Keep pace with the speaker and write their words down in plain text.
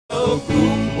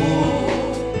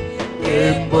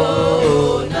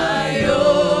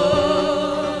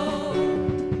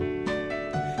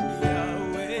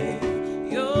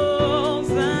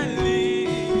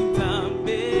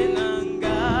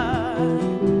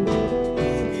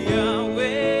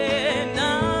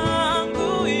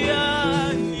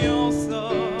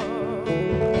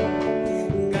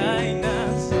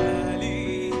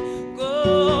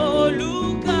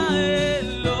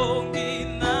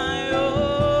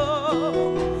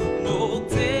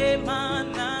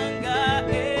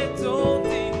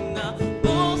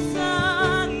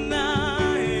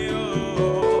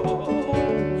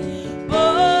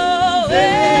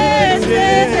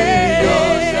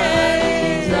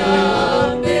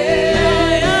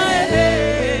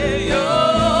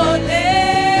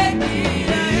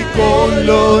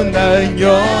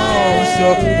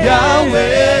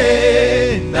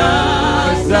Yahweh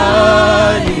nazali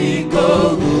ko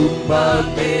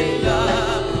gumapela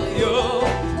yo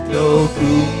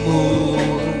lokumu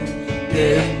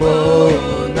tembo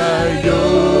na yo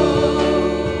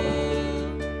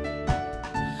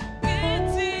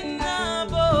ketina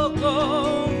boko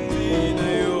na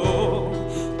yo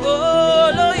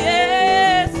olo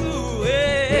Yesu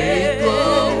eko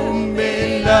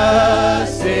mela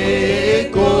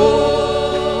seko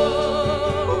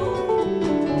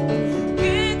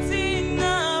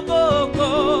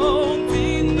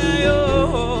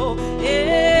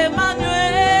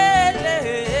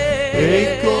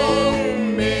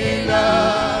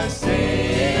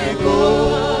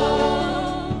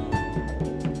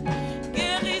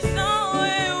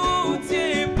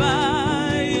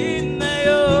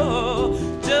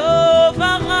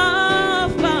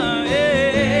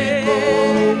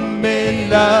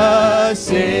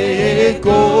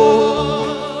Seco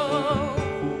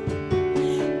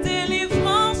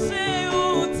délivrance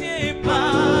où t'es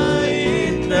pas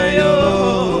inayo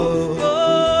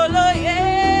Olo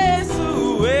Yesu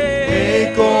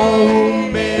e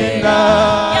comena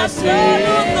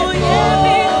seco yo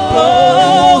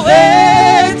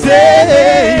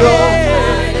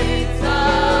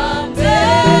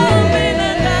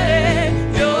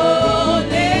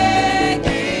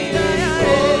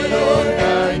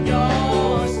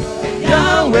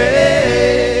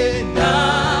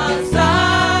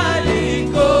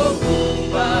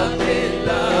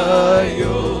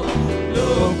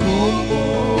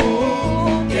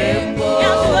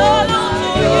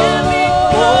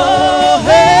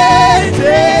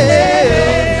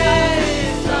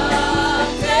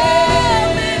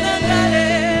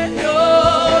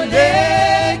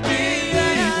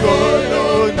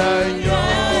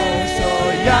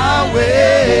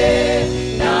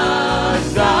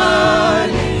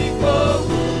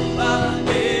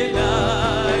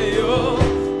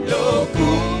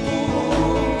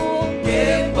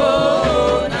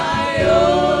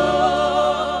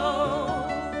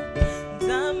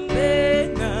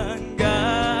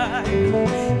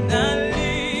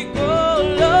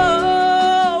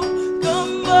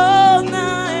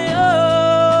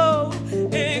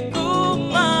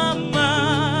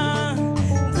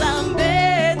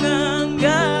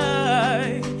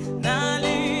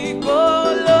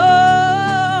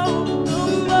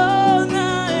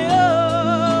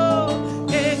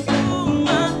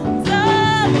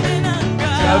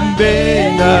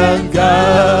Benanga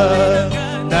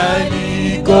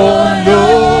nani kolo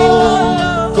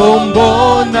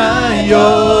kombona yo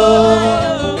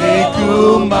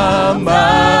ekumama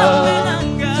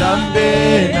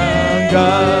Zambenanga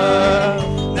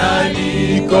nani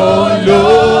kolo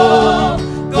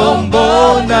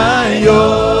kombona yo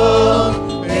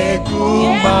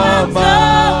ekumama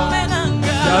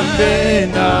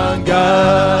Zambenanga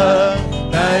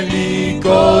nani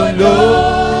kolo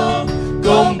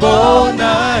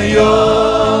Kombona yo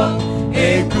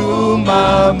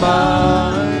ekumama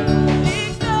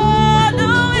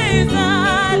Likolo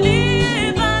ezali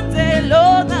evanzelo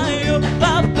na yo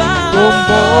papa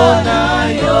Kombona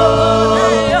yo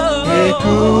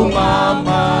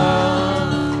ekumama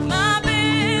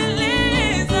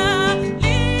Mabeleza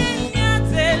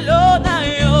linyatelo na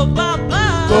yo papa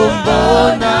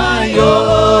Kombona yo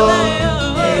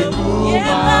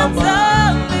ekumama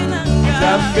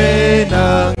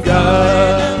Zambenanga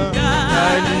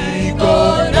nani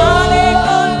kolo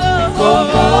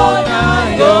kombona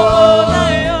yo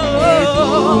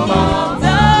ekumama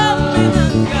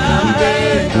Zambenanga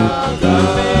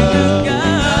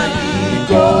nani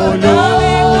kolo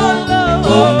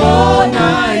kombona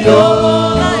yo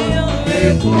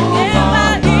ekumama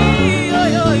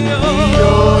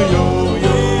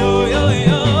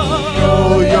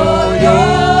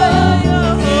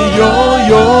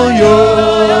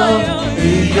yo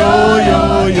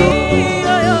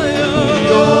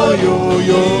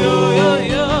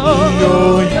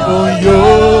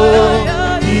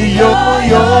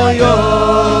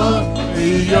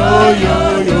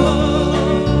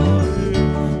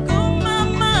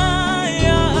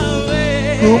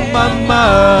Kumama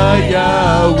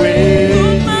Yahweh.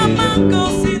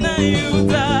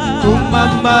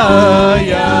 Kumama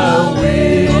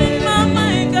Yahweh. Kumama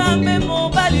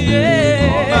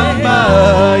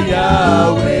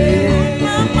Yahweh.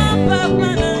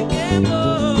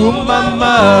 Kumama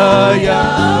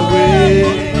Yahweh.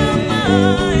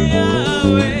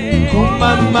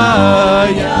 Kumama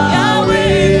Yahweh.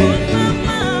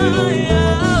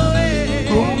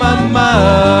 Kumama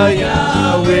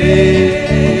Yahweh.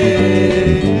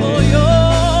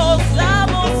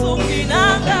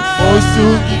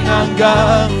 Osukinanga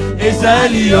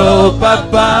ezali yo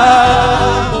papa.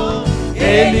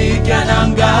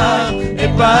 Elikananga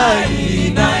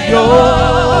epai na yo.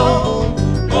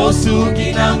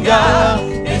 Osukinanga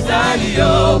ezali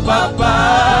yo papa.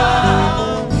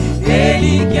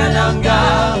 Elikananga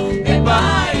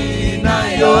epai na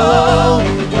yo.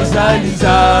 Ozali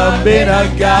Nzambe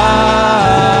nanga.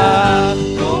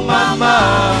 Kumama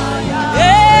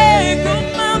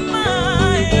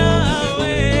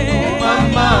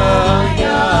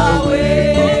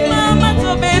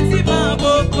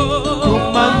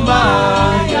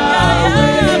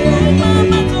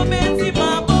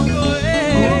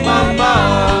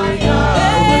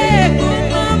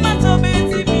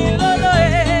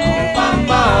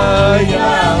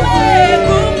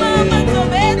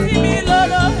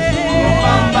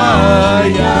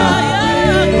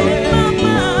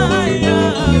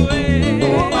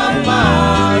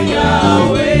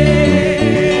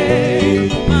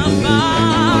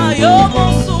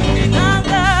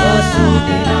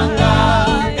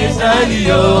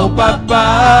yo papa,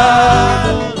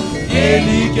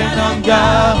 elikananga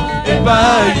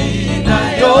epai na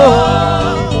yo.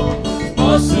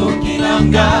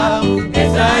 Osukinanga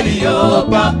ezali yo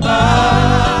papa,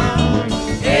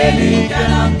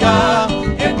 elikananga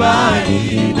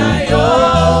epai na yo.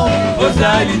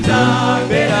 Ozali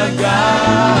Nzambe nanga.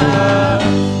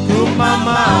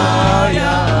 Kumama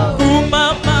ya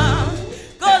kumama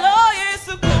kolo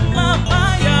Yesu kumama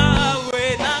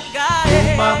Yahweh nanga.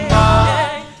 Kumama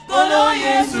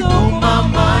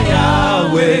Kumama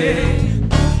Yahweh.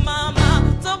 Kumama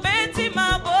tobeti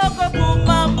maboko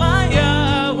kumama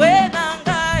Yahweh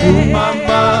nanga.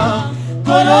 Kumama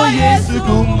kolo Yesu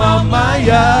kumama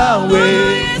Yahweh.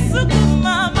 Yesu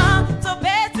kumama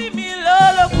tobeti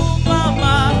milolo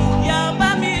kumama yamba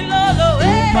milolo.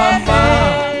 Kumama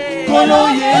kolo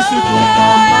Yesu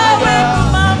kumama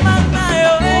kumama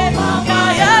nayo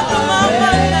kaya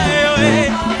kumama nayo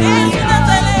Yesu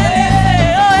natalele.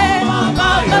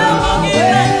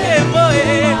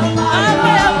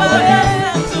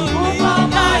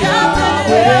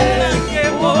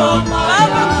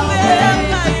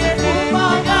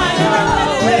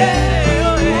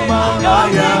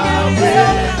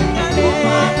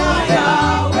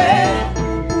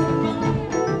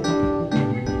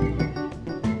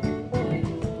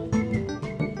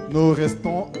 Nous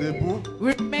restons debout.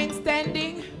 We remain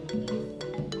standing.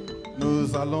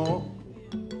 Nous allons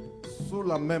sous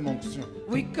la même onction.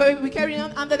 We carry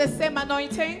on under the same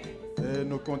anointing. Et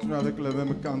nous continuons avec le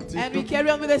même cantique. And we carry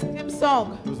on with the same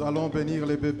song. Nous allons bénir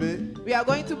les bébés. We are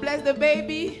going to bless the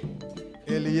baby.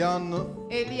 Eliane,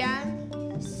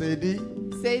 Sedi,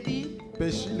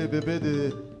 Péchi, le bébé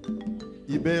de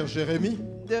Iber Jérémie.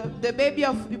 The baby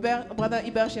of brother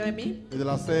Iber Jérémie. Et de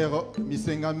la sœur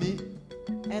Misengami.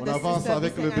 And on avance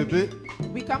avec le bébé.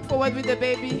 We come forward with the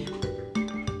baby.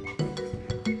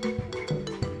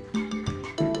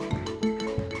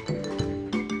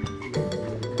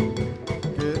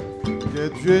 Que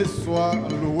Dieu soit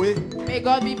loué. May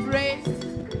God be praised.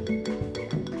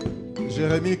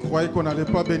 Jérémie croyait qu'on n'allait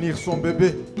pas bénir son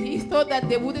bébé. He thought that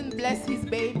they wouldn't bless his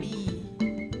baby.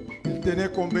 Il tenait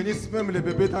qu'on bénisse même les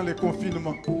bébés dans les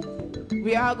confinements.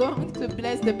 We are going to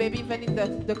bless the baby even in the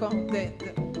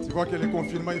Tu vois que le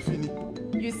confinement est fini.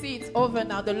 You see, it's over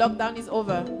now. The lockdown is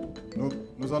over.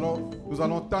 Nous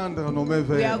allons tendre nos mains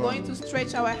vers. We are going to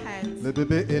stretch our hands. Le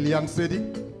bébé Eliane Sedi.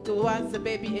 Towards the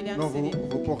baby Eliane Sedi.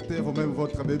 Vous portez vous-même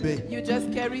votre bébé. You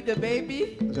just carry the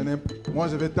baby. Moi,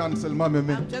 je vais tendre seulement mes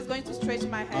mains. I'm just going to stretch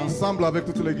my hands. Ensemble avec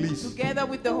toute l'église. Together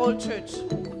with the whole church.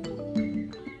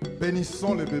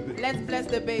 Bénissons le bébé. Let's bless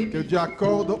the baby. Que Dieu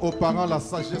accorde aux parents la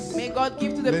sagesse. May God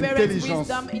give to the parents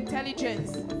wisdom,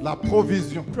 intelligence. La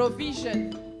provision. Provision.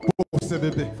 Pour ce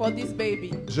bébé. For this baby.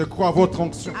 Je crois à votre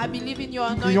onction. I believe in your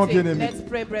anointing. Prions bien aimés. Let's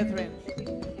pray, brethren.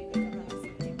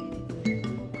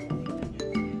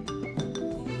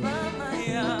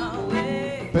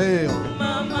 Père,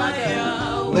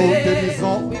 nous te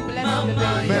disons merci.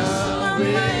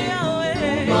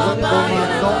 Nous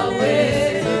commandons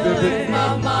ce bébé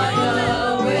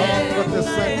entre tes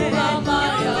saints.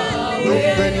 Nous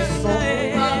bénissons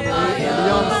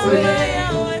enseigné.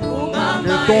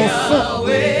 Que ton sang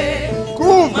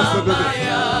couvre ce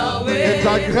bébé. Et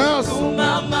ta grâce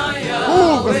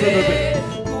couvre ce bébé.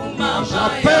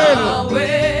 J'appelle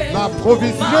la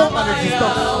provision à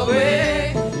l'existence.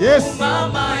 Yes.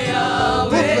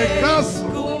 Toutes les grâces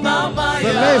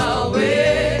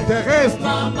célestes, terrestres,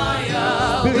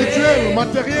 spirituelles,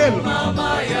 matérielles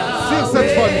sur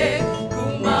cette famille.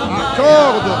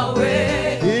 Accorde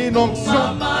une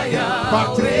onction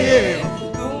particulière.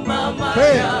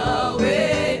 Père,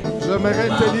 j'aimerais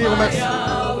te dire merci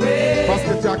parce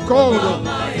que tu accordes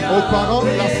aux parents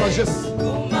la sagesse,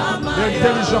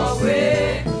 l'intelligence.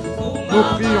 Nous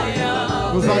prions,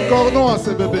 nous accordons à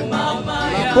ces bébés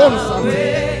la bonne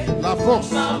santé, la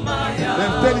force,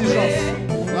 l'intelligence,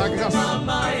 la grâce,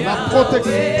 la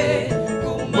protection.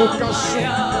 Nous cachons,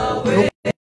 nous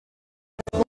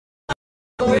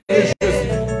Jésus.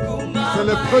 C'est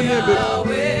le premier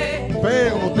bébé.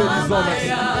 Père, nous te disons merci.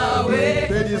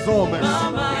 Te disons merci.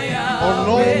 Au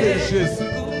nom de Jésus,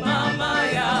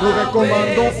 nous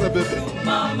recommandons ce bébé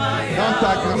dans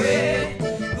ta grâce.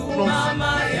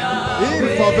 Une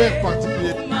faveur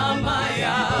particulière.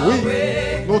 Oui,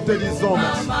 nous te disons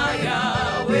merci.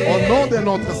 Au nom de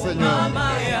notre Seigneur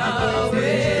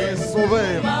et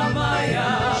Sauveur,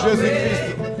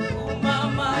 Jésus-Christ,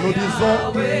 nous disons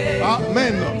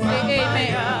Amen.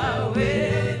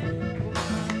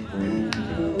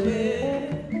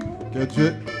 Que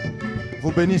Dieu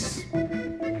vous bénisse.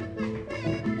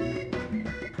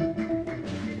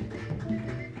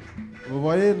 Vous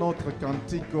voyez notre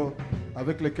cantique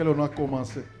avec lequel on a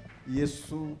commencé.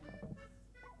 Yesu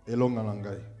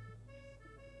Elonganangai.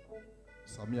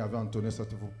 Samy avait entonné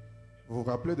cette voix. Vous vous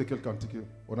rappelez de quel cantique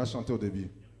on a chanté au début?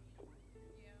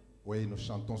 Oui, nous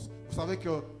chantons. Vous savez que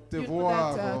te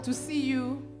voir, to see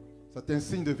you, c'est un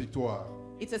signe de victoire.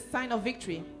 it's a sign of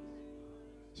victory.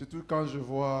 Surtout quand je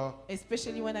vois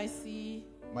Especially when I see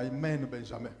my man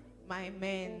Benjamin. my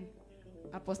man,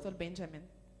 Apostle Benjamin.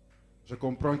 Je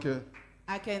comprends que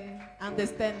I can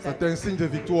understand that. c'est un signe de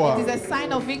victoire. It is a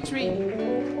sign of victory.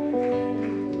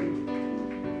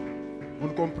 Vous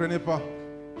ne comprenez pas.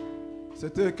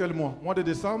 C'était quel mois? Mois de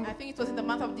décembre, I think it was in the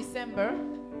month of December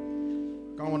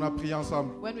quand on a prié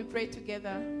ensemble when we prayed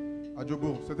together. à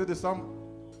Djobourg. C'était décembre,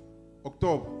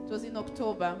 octobre. It was in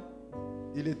October.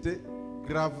 Il était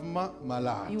gravement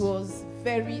malade. He was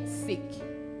very sick.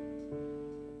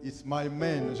 It's my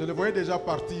man. Je le voyais déjà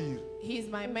partir. He is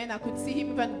my man. I could see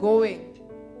him even going.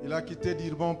 Il a quitté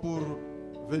Durban pour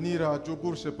venir à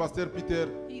Djobourg chez Pasteur Peter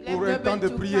He pour un left temps Durban de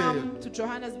to prière. come to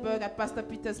Johannesburg at Pastor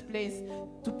Peter's place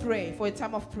to pray for a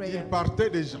time of prayer. Il partait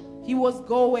déjà. He was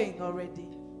going already.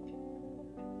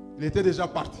 Il était déjà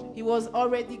parti. He was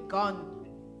already gone.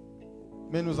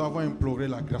 Mais nous avons imploré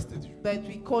la grâce de Dieu. But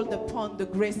we called upon the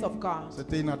grace of God.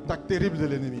 C'était une attaque terrible de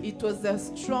l'ennemi. It was a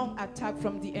strong attack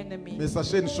from the enemy. Mais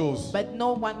sachez une chose. But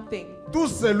know one thing. Tout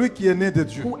celui qui est né de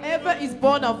Dieu Whoever is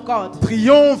born of God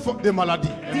triomphe des maladies.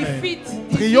 defeat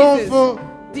Triomphe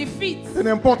diseases, defeat, de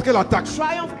n'importe quelle attaque.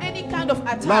 triumph any kind of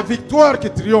La attack. victoire qui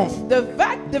triomphe,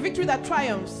 The victory that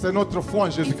triumphs c'est notre foi en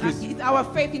Jésus-Christ. is our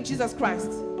faith in Jesus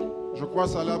Christ. Je crois que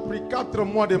ça lui a pris 4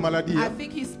 mois de maladie. I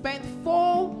think he spent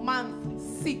 4 months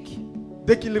sick.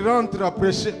 Dès qu'il rentre à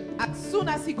prêcher, As soon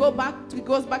as he goes back to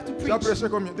il a preach, prêché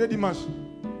combien? 2 dimanches.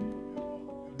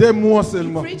 2 mois he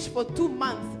seulement. preached for 2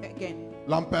 months again.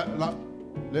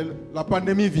 La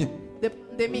pandémie vient.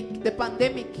 The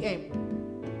pandemic came.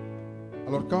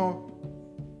 Alors quand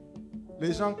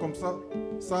les gens comme ça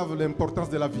savent l'importance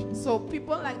de la vie. So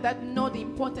people like that know the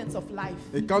importance of life.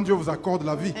 Et quand Dieu vous accorde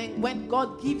la vie, And when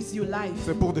God gives you life,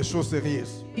 c'est pour des choses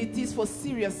sérieuses. it is for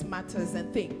serious matters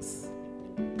and things.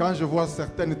 Quand je vois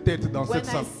certaines têtes dans When cette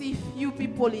I salle, see few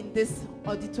people in this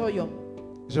auditorium,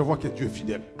 je vois que Dieu est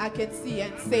fidèle. I can see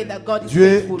and say that God is Dieu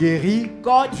faithful. guérit,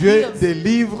 God Dieu heals.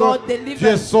 délivre, God delivers.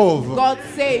 Dieu sauve. God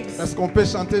saves. Est-ce qu'on peut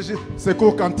chanter juste ce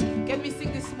court cantique? Can we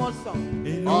sing this small song?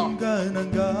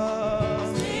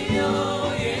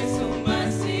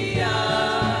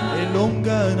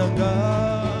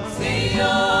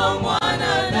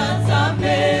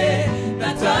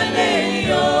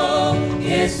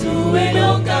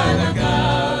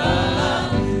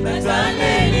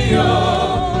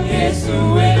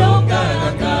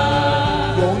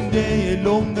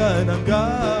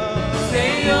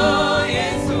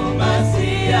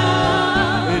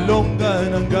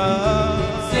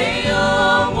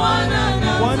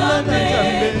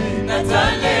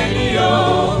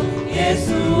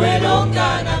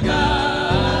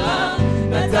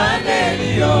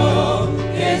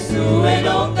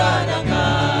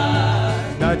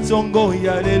 Natsongo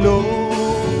ya lelo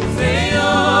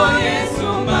Seyo Yesu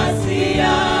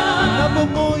Masia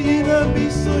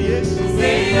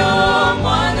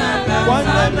mwana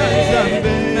Mwana Nzambe,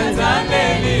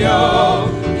 Natanelio,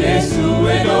 Yesu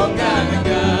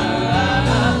elongananga.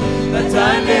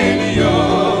 Natanelio,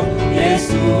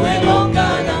 Yesu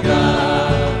elongananga.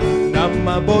 Na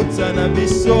mabota na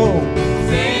biso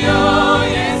Seyo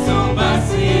Yesu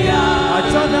Masia.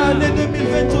 Atana le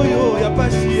 2020 oyo ya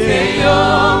pasie Seyo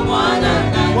mwana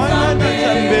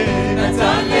Nzambe,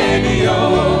 Natanelio,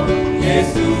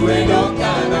 Yesu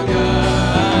elongananga.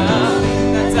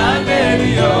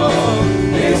 Natanelio,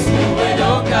 Yesu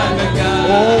elongananga.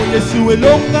 Oh Yesu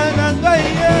elonga na ngai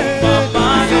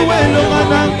Yesu elonga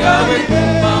na ngai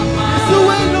Yesu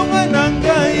elonga na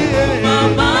ngai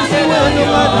Yesu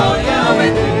elonga na ngai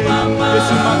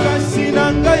Yesu makasi na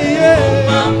ngai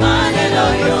makasi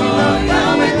na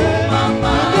ngai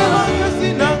makasi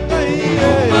na ngai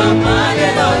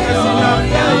makasi na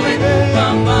ngai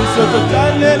Biso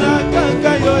totalela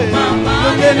kaka yo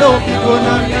Yongelo biko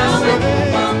na biso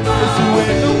Yesu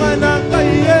elonga na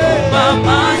ngai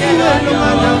Yesu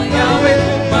elonga na ngai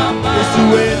Yesu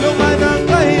elonga na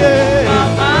ngai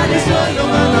Yesu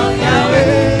elonga na ngai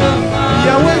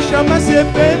Yahweh Shammah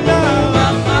sepela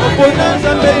Opona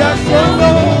Nzambe ya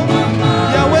solo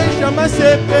Yahweh Shammah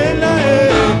sepela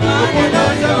Opona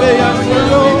Nzambe ya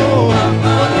solo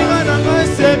Oninga na ngai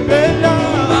sepela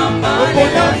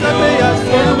Opona Nzambe ya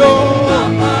solo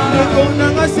Ndeko na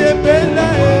ngai sepela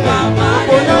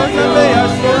Opona Nzambe ya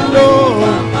solo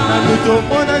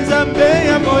Nalutomona Nzambe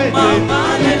ya moete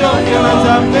Nalutomona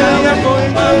Nzambe ya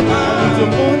moete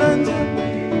Nalutomona Nzambe.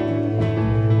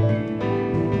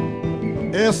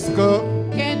 Est-ce que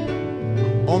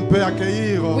on peut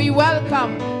accueillir We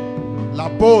welcome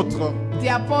l'apôtre, the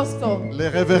apostle, le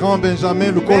révérend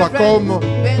Benjamin Lukola comme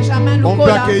Benjamin on peut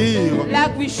Lukola, accueillir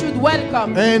like we should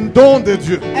welcome un don de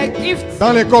Dieu a gift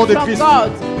dans le corps de from Christ.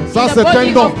 God. Ça, in the c'est un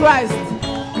body don. of Christ.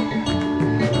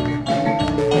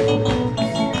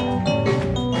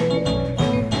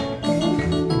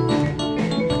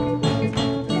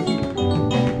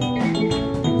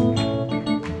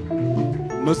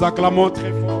 Nous acclamons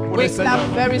très fort pour We le Seigneur.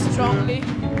 clap very strongly.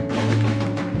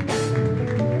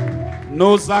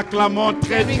 Nous acclamons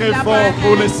très We très clap fort our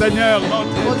pour le hands Seigneur for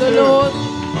notre the Dieu. Lord.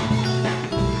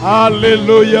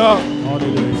 Alléluia.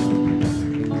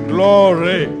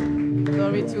 Glory.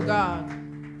 Glory to God.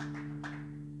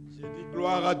 J'ai dit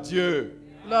gloire à Dieu.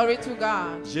 Glory to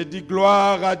God. J'ai dit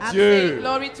gloire à I say Dieu.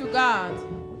 glory to God.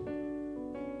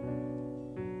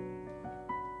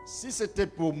 Si c'était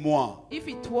pour moi If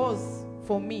it was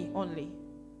for me only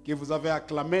que vous avez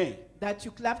acclamé, that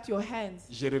you clapped your hands,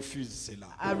 je refuse cela.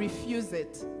 I refuse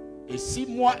it. Et si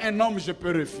moi, un homme, je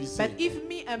peux refuser, But if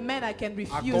me, a man, I can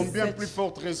à refuse combien it, plus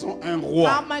forte raison un how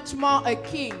roi? much more a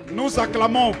king? Nous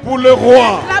acclamons pour le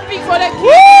roi. Clapping for the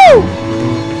king.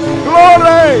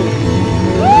 Glory.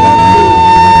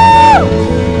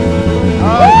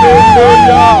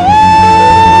 Alléluia.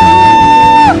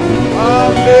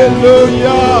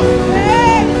 Alléluia.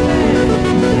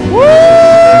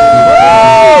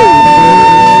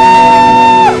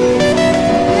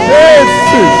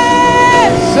 Jésus.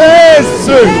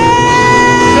 Jésus.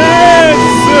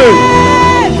 Jésus.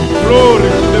 Glory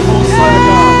to the Most High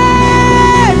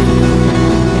God.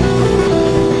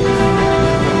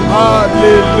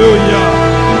 Alléluia.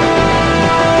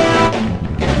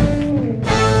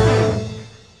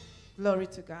 Glory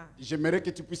to God. J'aimerais que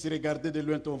tu puisses regarder de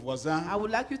loin ton voisin I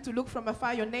would like you to look from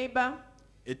afar your neighbor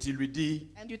et tu lui dis,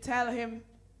 and you tell him,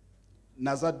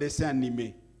 Naza dessin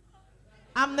animé.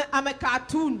 I'm a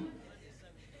cartoon.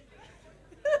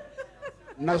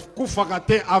 Nakufaka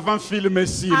te avant film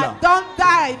ici I là. don't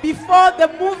die before the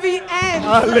movie ends.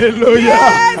 Alléluia.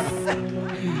 Yes.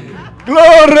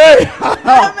 Glory.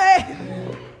 Amen.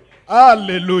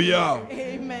 Alléluia.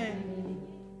 Amen.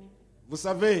 Vous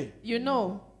savez, You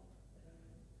know,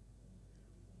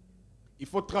 il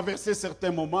faut traverser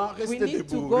certains moments. We Restez need to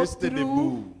debout, go restez through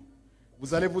debout.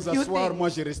 Vous allez vous few asseoir, things. moi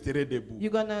je resterai debout.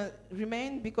 you're going to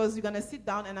remain because you're going to sit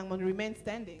down and I'm going to remain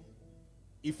standing.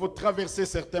 Il faut traverser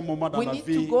certains moments dans We la need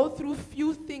to vie go through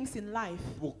few things in life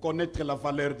pour connaître la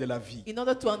valeur de la vie. in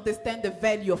order to understand the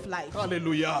value of life.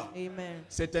 Alléluia. Amen.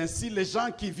 C'est ainsi les gens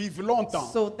qui vivent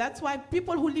longtemps, So that's why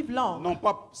people who live long, non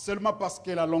pas seulement parce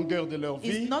que la longueur de leur it's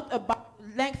vie, not about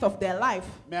length of their life,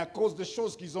 mais à cause des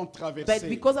choses qu'ils ont but traversées,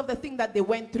 because of the thing that they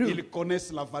went through, ils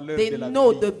connaissent la valeur they de la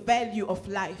know vie. the value of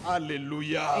life.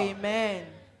 Alléluia. Amen.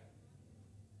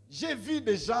 J'ai vu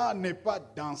des gens ne pas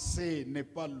danser, ne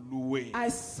pas louer. I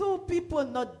saw people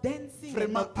not dancing and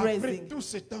Vraiment, not après praising. tout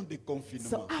ce temps de So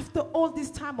confinement, after all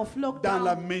this time of dans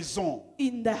la lockdown, maison,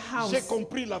 in the house, j'ai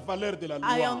compris la valeur de la I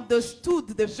louange. understood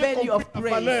the J'ai value of compris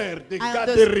la praise. valeur des I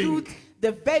gathering. understood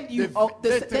the value of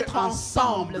d'être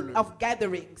ensemble. ensemble of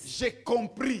gatherings. J'ai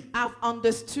compris I've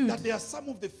understood. that there are some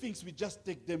of the things we just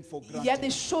take them for Il y a des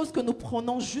granted. choses que nous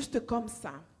prenons juste comme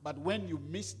ça. But when you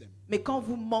miss them, Mais quand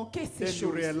vous manquez ces then you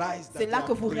choses, realize that c'est là they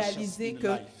que are vous precious réalisez in que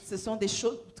life. ce sont des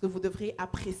choses que vous devriez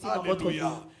apprécier dans votre vie.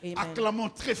 Alléluia. Amen. Acclamons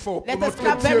très fort pour Let us notre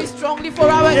clap Dieu. very strongly for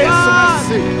our Yes, God.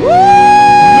 merci.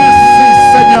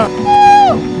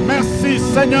 Merci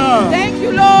Seigneur. Thank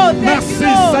you, Lord. Thank Merci you,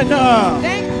 Lord. Seigneur.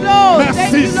 Thank you, Lord. Merci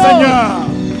Thank you, Lord. Seigneur.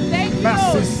 Thank you,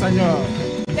 Merci Lord. Seigneur.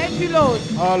 Thank you, Lord.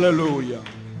 Alléluia.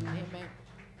 Amen.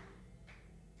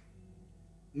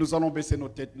 Nous allons baisser nos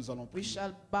têtes, nous allons We prier.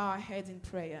 shall bow our heads in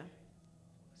prayer.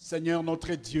 Seigneur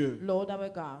notre Dieu, Lord our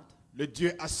God, le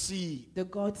Dieu assis the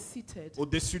God seated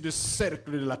au-dessus du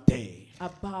cercle de la terre.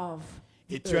 above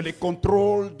Et the tu as le earth.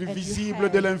 contrôle du And you visible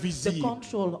have de the l'invisible.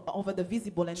 control over the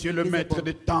visible and Tu es le maître invisible.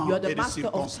 des temps You are et the des master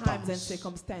of times and circonstances.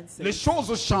 circumstances. Les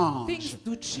choses changent, Things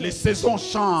do change. les saisons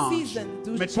changent, Seasons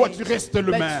do mais toi change. tu restes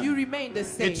le But you même. remain the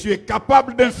same. Et tu es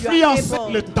capable And you are d'influencer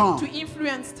able le temps. to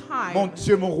influence time. Mon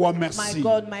Dieu, mon roi, My merci.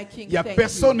 God, my King, Il n'y a thank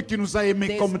personne you. qui nous a aimés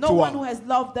There's comme no one who toi. has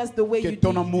loved us the way Que you ton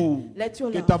did. amour, Let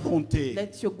your que love, ta bonté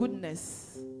let your goodness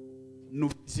nous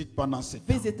visite pendant ce temps.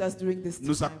 visit us during this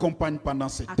Nous time. accompagne pendant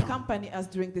ce temps. Accompany us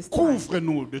during this time.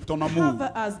 Couvre-nous de ton amour. Cover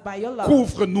us by your love.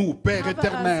 Couvre-nous, Père Cover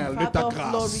éternel, us, de ta Father of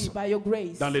grâce. glory, by your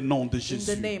grace. Dans le nom de In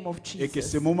Jésus. the name of Et que Jesus.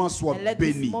 ce moment soit And let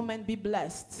this béni. moment be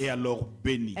blessed Et alors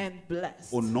béni. and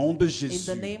blessed. Au nom de In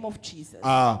Jésus. the name of Jesus.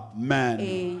 Amen.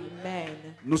 Amen.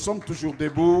 Nous sommes toujours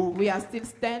debout. We are still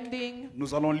standing.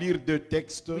 Nous allons lire deux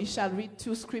textes. We shall read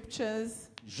two scriptures.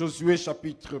 Josué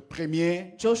chapitre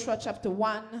 1er, Joshua chapter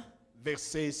 1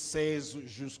 versets 16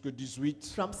 jusqu'à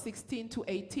 18. from 16 to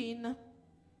 18.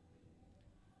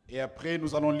 Et après,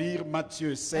 nous allons lire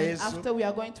Matthieu And 16. after we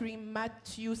are going to read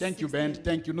Matthew Thank you, 16. band.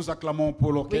 Thank you. Nous acclamons pour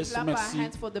We l'orchestre. clap our Merci.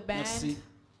 hands for the band. Merci.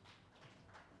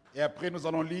 Et après, nous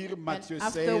allons lire And Matthieu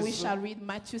after we 16, shall read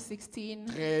Matthew 16,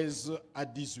 13 à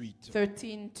 18.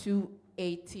 13 to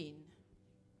 18.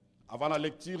 Avant la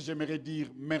lecture, j'aimerais dire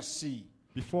merci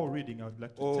Before reading, I would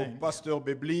like to au thank pasteur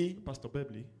Bebli Pastor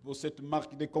Bebley pour cette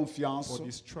marque de confiance. for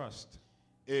this trust.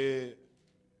 Et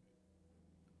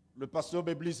le pasteur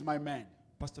Bebli is my man.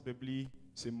 Pastor Bebley,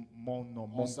 c'est mon nom, On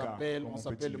mon gars. s'appelle, comme on peut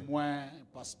s'appelle dire. moins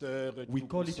pasteur. et We tout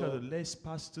call comme each ça. other less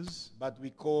pastors, But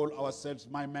we call ourselves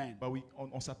my man. but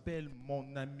on s'appelle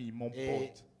mon ami, mon Et,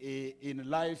 pote. et in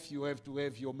life, you have to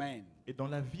have your man. Et dans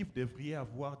la vie, vous devriez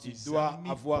avoir Tu des dois amis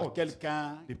avoir potes,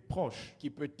 quelqu'un des proches,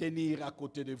 qui peut tenir à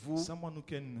côté de vous, someone who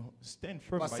can stand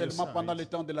firm pas by your seulement pendant le side,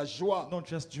 temps de la joie. not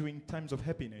just during times of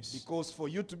happiness. Because for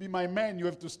you to be my man, you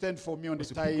have to stand for me on the Parce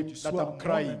que pour que time tu that sois I'm mon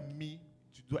crying, ami,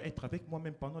 tu dois être avec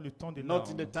moi-même pendant le temps des not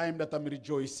larmes, in the time that I'm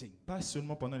rejoicing. pas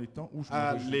seulement pendant le temps où je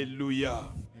me réjouis.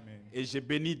 Alléluia. Amen. Et j'ai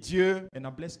béni Dieu And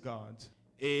I bless God.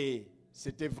 et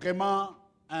c'était vraiment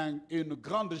une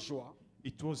grande joie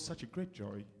It was such a great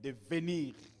joy de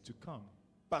venir to come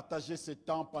partager ce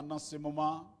temps pendant ce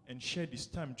moment and share this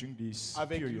time during this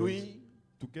avec period lui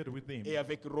together with him et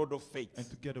avec Road of Faith. and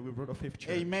together with Road of Faith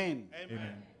Church. Amen.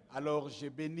 Amen. Alors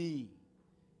j'ai béni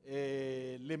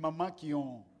les mamans qui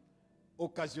ont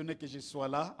occasionné que je sois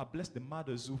là. I bless the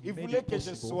mothers who Ils made voulaient it que je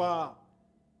possible. sois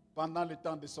pendant le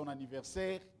temps de son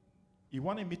anniversaire, He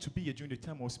wanted me to be here during the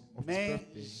time of his mais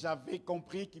birthday. j'avais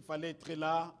compris qu'il fallait être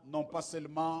là, non pas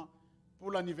seulement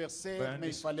pour l'anniversaire, But mais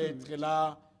il fallait understood. être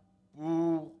là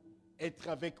pour être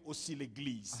avec aussi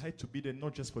l'église. I had to be there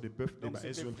not just for the birthday, Donc but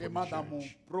as c'était well for vraiment the dans mon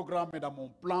church. programme et dans mon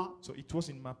plan So it was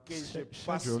in my que je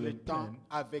passe schedule le and temps plan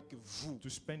avec vous. to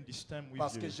spend this time with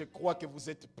Parce que you je crois que vous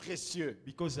êtes précieux.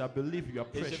 because I believe you are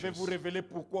Et je vais precious. vous révéler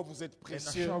pourquoi vous êtes And I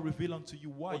précieux shall reveal unto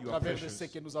you why au you are travers de ce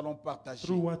precious que nous allons partager.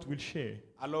 through what we'll share.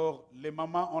 Alors, les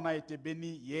mamans, on a été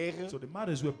bénis hier. So the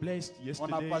mothers were blessed On a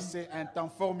yesterday. passé un temps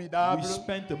We formidable.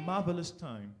 spent a marvelous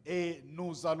time. Et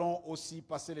nous allons aussi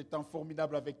passer le temps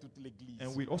formidable avec toute l'église. And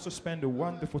we'll also spend a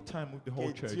wonderful time with the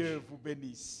whole Que church. Dieu vous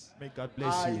bénisse. May God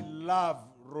bless I you. love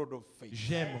Road of Faith.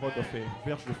 J'aime Road of Faith,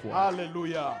 verge de foi.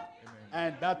 Hallelujah.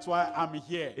 And that's why I'm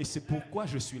here. Et c'est pourquoi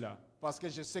je suis là. Parce que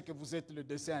je sais que vous êtes le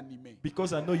dessin animé.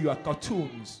 Because I know you are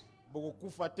cartoons. Beaucoup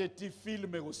faté ti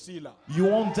film aussi là. You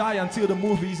won't die until the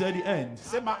movie is at the end.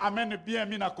 C'est ma amène bien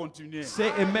mina continuer. Say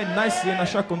amen nicely and I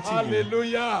shall continue.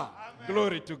 Hallelujah.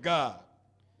 Glory to God.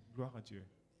 Gloire à Dieu.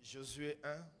 Josué 1,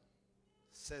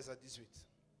 16 à 18.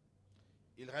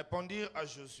 Ils répondirent à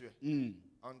Josué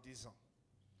en disant,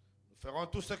 nous ferons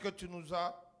tout ce que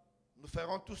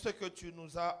tu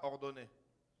nous as ordonné,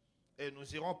 et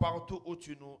nous irons partout où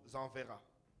tu nous enverras.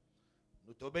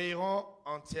 Nous t'obéirons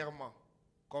entièrement,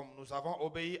 comme nous avons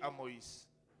obéi à Moïse.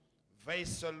 Veille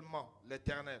seulement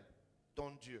l'Éternel,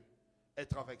 ton Dieu,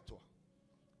 être avec toi.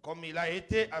 comme il a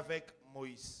été avec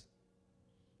Moïse.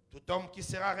 Tout homme qui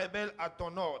sera rebelle à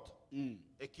ton ordre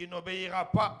et qui n'obéira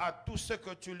pas à tout ce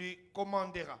que tu lui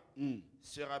commanderas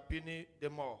sera puni de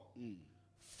mort.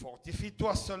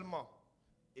 Fortifie-toi seulement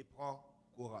et prends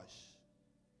courage.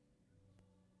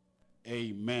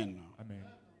 Amen. Amen.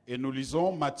 Et nous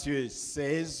lisons Matthieu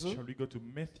 16, Shall we go to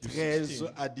Matthew 13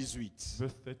 16, à 18.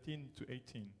 verse 13 to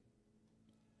 18?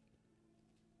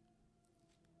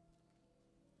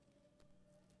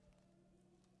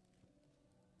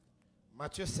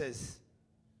 Matthieu 16,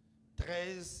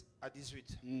 13 à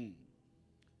 18.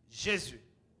 Jésus,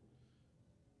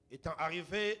 étant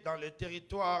arrivé dans le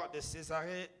territoire de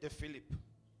Césarée de Philippe,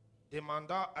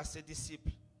 demanda à ses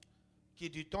disciples, qui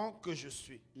dit-on que je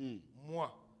suis,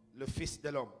 moi, le Fils de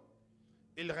l'homme?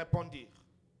 Ils répondirent,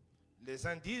 les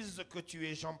uns disent que tu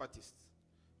es Jean-Baptiste,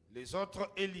 les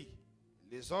autres Élie,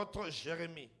 les autres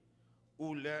Jérémie,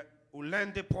 ou l'un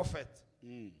des prophètes.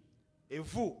 Et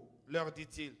vous, leur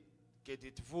dit-il, que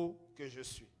dites-vous que je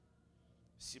suis?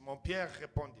 Simon-Pierre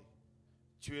répondit,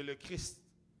 tu es le Christ,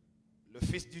 le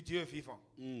Fils du Dieu vivant.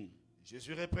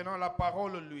 Jésus reprenant la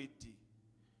parole lui dit,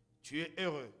 tu es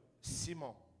heureux,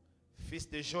 Simon, fils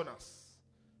de Jonas,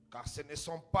 car ce ne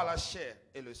sont pas la chair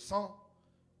et le sang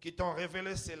qui t'ont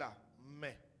révélé cela,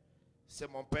 mais c'est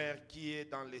mon Père qui est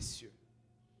dans les cieux.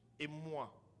 Et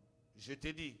moi, je te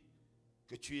dis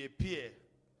que tu es Pierre,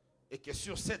 et que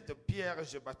sur cette pierre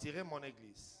je bâtirai mon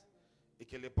église, et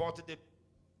que les portes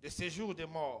de séjour des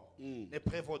morts ne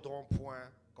prévaudront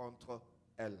point contre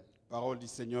elle. Parole du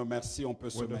Seigneur, merci, on peut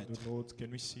se Word of mettre. the Lord,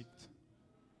 can we sit?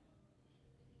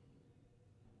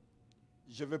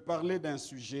 Je vais parler d'un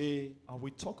sujet And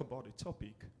we talk about a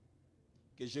topic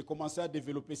que j'ai commencé à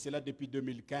développer cela depuis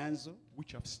 2015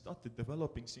 which I've started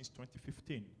developing since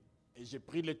 2015. et j'ai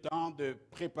pris le temps de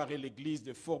préparer l'église,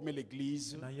 de former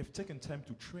l'église. And I have taken time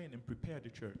to train and prepare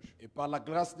the church. Et par la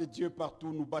grâce de Dieu, partout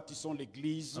où nous bâtissons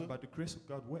l'église, And by the grace of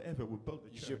God, wherever we build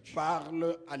the je church,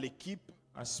 parle à l'équipe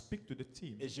I speak to the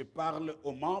team et je parle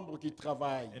aux membres qui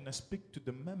travaillent and I speak to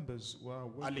the members who are à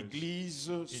workers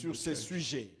l'église sur the ces church.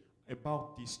 sujets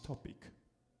about this topic,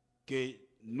 que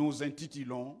nous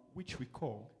intitulons which we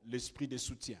call l'esprit de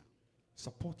soutien,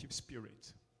 supportive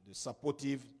spirit, the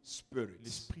supportive spirit.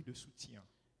 l'esprit de soutien.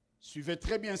 Suivez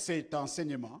très bien cet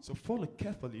enseignement. So follow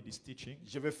carefully this teaching.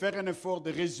 Je vais faire un effort de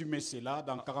résumer cela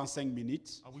dans 45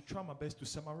 minutes. I will try my best to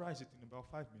summarize it in about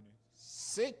 5 minutes.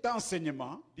 Cet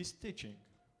enseignement, This teaching,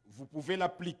 vous pouvez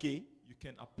l'appliquer you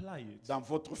can apply it dans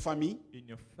votre famille. in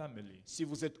your family. Si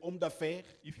vous êtes homme d'affaires,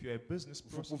 If you're a business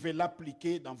vous person, pouvez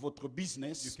l'appliquer dans votre you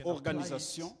business, can apply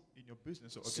organisation. it in your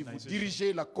business or Si vous organization.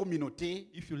 dirigez la communauté,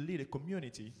 If you lead a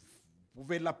community, vous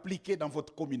pouvez l'appliquer dans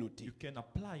votre communauté. you can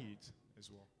apply it as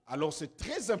well. Alors c'est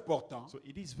très important. So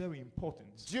it is very important.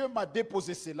 Dieu m'a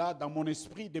déposé cela dans mon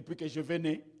esprit depuis que je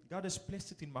venais, God has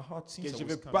placed it in my heart que since I je was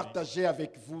vais coming, partager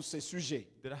avec vous ces sujets.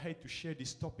 that I had to share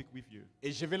this topic with you.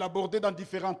 Et je vais l'aborder dans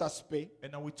différents aspects. And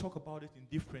I will talk about it in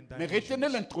different Mais retenez dimensions.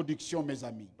 l'introduction, mes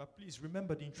amis. But please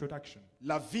remember the introduction.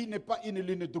 La vie n'est pas une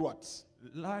ligne droite.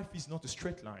 Life is not a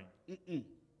straight line.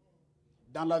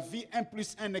 Dans la vie, 1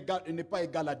 plus 1 n'est pas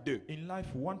égal à 2. In life,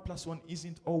 1 plus 1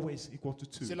 isn't always equal to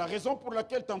 2. C'est la raison pour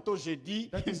laquelle tantôt j'ai dit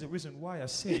That is the reason why I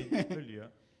said earlier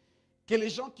que les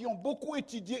gens qui ont beaucoup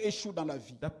étudié échouent dans la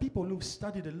vie. that people who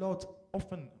studied a lot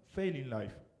often fail in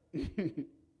life.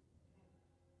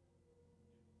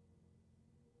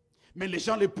 Mais les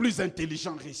gens les plus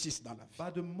intelligents réussissent dans la vie.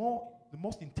 But the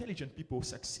most intelligent people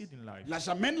succeed in life. Là,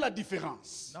 j'amène la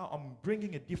différence. Now I'm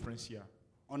bringing a difference here.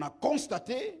 On a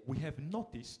constaté We have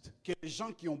noticed que les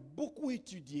gens qui ont beaucoup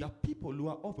étudié, that people who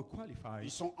are ils overqualified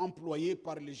sont employés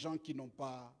par les gens qui n'ont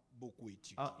pas beaucoup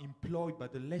étudié. are employed by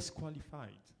the less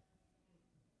qualified.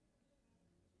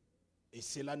 Et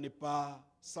cela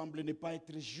semble ne pas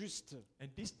être juste. And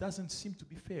this doesn't seem to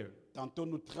be fair. Tantôt,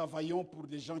 nous travaillons pour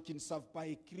des gens qui ne savent pas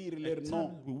écrire At leur nom.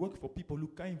 times we work for people who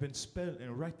can't even spell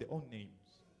and write their own names.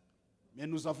 Mais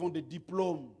nous avons des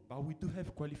diplômes. But we do have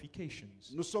qualifications.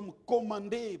 Nous sommes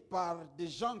commandés par des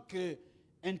gens que,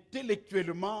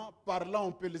 intellectuellement parlant,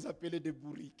 on peut les appeler des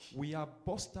bourriques. We are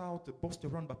bossed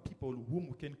around by people whom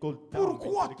we can call down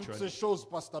Pourquoi toutes intellectually. ces choses,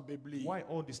 Pasteur Bebli? Why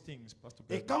all these things, Pastor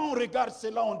Et Beverly? quand on regarde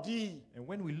cela, on dit, And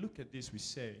when we look at this, we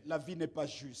say, la vie n'est pas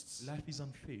juste. life is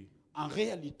unfair. En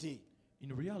réalité,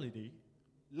 In reality,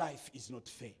 life is not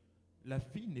fair. la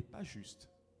vie n'est pas juste.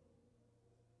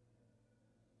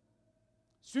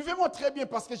 Suivez-moi très bien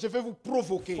parce que je vais vous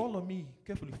provoquer Follow me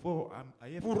carefully for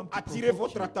I have pour come to attirer provoke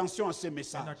votre you attention à ce and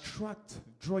message.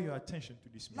 draw your attention to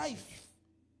this message. Life,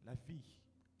 La vie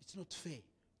it's not fair.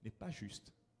 n'est pas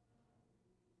juste.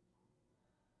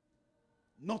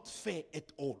 not fair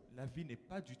at all. La vie n'est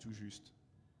pas du tout juste.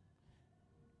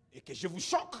 Et que je vous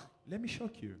choque, Let me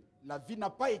shock you. la vie n'a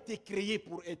pas été créée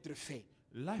pour être faite.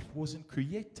 Life wasn't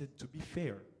created to be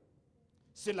fair.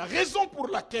 C'est la raison pour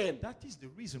laquelle That is the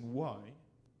reason why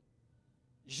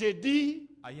j'ai dit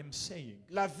I am saying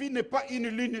la vie n'est pas une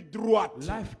ligne droite.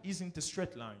 life isn't a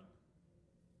straight line.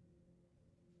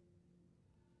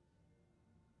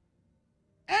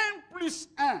 1 plus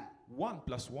 1 1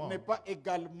 plus 1 n'est pas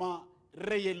également,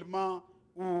 réellement,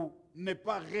 ou n'est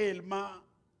pas réellement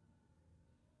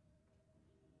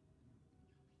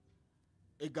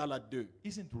égal à 2.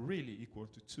 isn't really equal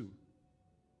to 2.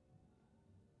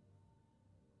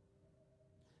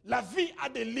 La vie a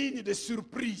des lignes de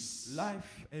surprise.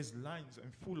 Life has lines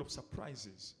and full of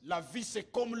surprises. La vie,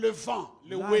 c'est comme le vent,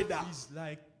 le Life weather. is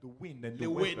like the wind and The the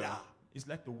weather. weather. It's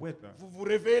like the weather. Vous vous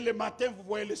réveillez le matin, vous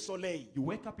voyez le soleil. You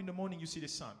wake up in the morning, you see the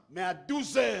sun. Mais à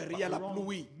 12 heures, il y a But la around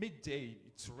pluie. midday,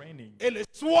 it's raining. Et le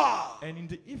soir, And in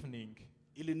the evening,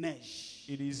 il neige.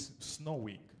 it is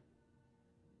snowing.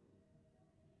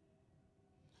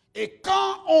 Et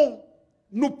quand on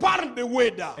nous parle de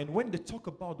weather, And when they talk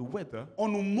about the weather, on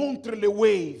nous montre les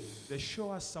waves, they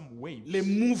show us some waves. les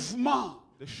mouvements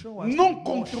They show us non the motion,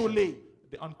 contrôlés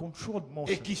the uncontrolled et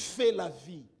motion. qui fait la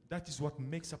vie. That is what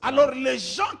makes up Alors life. les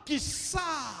gens qui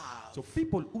savent So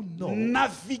people who know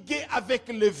naviguer avec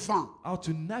le vent, how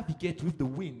to navigate with the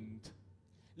wind,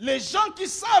 les gens qui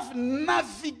savent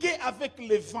naviguer avec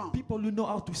le vent people who know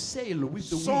how to sail with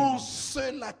the sont wind,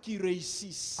 ceux-là qui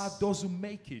réussissent. are those who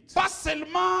make it. Pas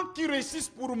seulement qui réussissent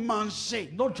pour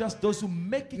manger, Not just those who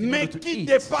make it in mais order to qui eat,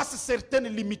 dépassent certaines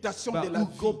limitations but de la who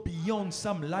go vie. beyond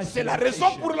some life C'est la raison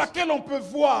limitations. pour laquelle on peut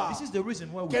voir This is the reason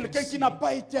why we quelqu'un can qui see n'a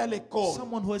pas été à l'école,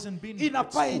 someone who hasn't been il n'a at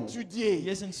pas school. étudié, He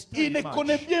hasn't il studied ne much.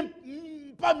 connaît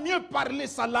pas mieux parler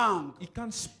sa langue. He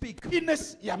can't speak. Il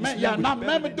y en a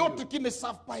même d'autres qui ne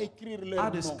savent pas écrire leur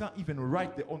Others nom, can't even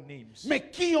write their own names. mais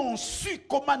qui ont su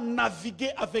comment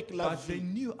naviguer avec la But they vie.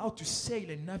 knew how to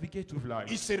sail and navigate with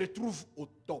Ils life. se retrouvent au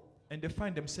top And they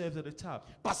find themselves at the top.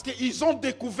 parce qu'ils ont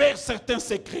découvert certains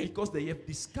secrets. Because they have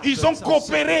discovered Ils ont some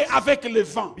coopéré secrets. avec le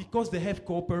vent Because they have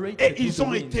cooperated et with ils the ont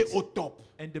winds. été au top.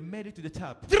 And they made it to the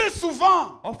top. Très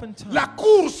souvent, Oftentimes, la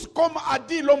course, comme a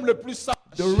dit l'homme le plus sage,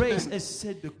 the race, as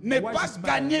said, the n'est pas wisest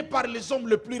gagnée man par les hommes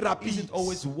les plus rapides. isn't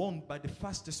always won by the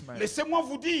fastest man. Laissez-moi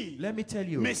vous dire, Let me tell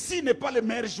you, Messi n'est pas le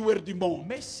meilleur joueur du monde.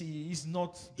 Messi is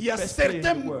not Il the y a best player in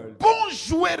certains the world. bons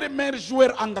joueurs et meilleurs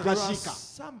joueurs en There are Gajika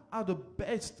some other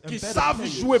best and qui better savent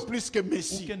players jouer plus que who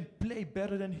Messi. can play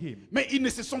better than him. Mais ils ne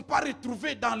se sont pas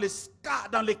retrouvés dans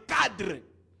les cadres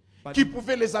But qui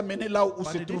pouvaient les amener là où But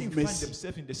se they trouve didn't find Messi.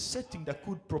 themselves in the setting that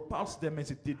could propulse them as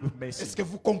it did with Est-ce Messi. que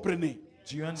vous comprenez?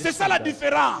 Do you understand C'est ça la that?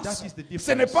 différence. That is the difference.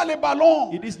 Ce n'est pas les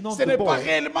ballons, It is not ce the n'est pas ball.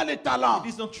 réellement les talents.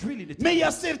 It is not really the Mais il y a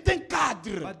talent. certains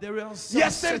cadres But there are il y a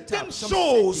some certaines setups, some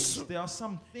choses settings, there are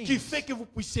some qui things fait que vous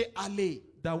puissiez aller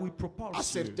that will à propulse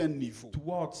certains you niveaux.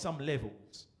 towards some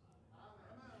levels.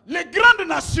 Les grandes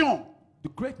nations The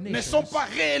great ne nations sont pas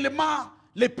réellement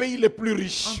les pays les plus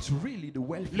riches. aren't really the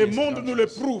wealthiest Le monde nous le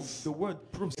countries. prouve. The world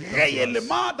proves it to us.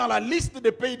 Réellement, dans la liste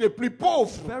des pays les plus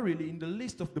pauvres, Verily, in the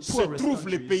list of the se poorest trouvent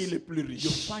les pays les countries, plus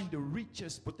you'll riches. find the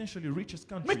richest, potentially richest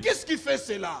Mais countries. qu'est-ce qui fait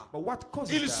cela? But what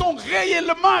causes Ils that? sont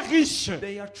réellement riches,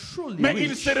 They are truly mais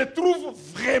rich, ils se retrouvent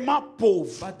vraiment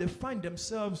pauvres. but they find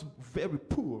themselves very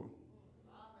poor.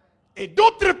 Et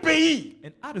d'autres pays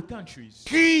And other countries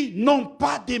qui n'ont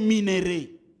pas de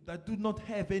minéraux, that do not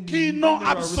have any qui n'ont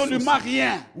mineral absolument resources,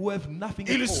 rien, who have nothing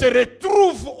ils at se all,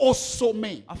 retrouvent au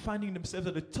sommet. are finding themselves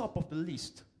at the top of the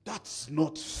list. That's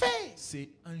not fair. C'est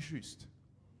injuste.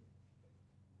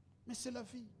 Mais c'est la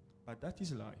vie. But that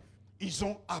is life. Ils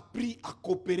ont appris à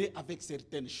coopérer avec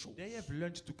certaines choses. They have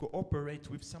learned to cooperate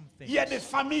with some things. Il y a des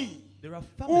familles There are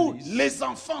où families les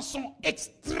enfants sont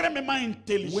extrêmement where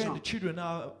intelligents. the children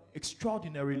are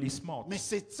extraordinarily smart. Mais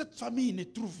cette famille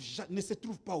ne se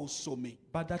trouve pas au sommet.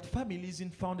 But that family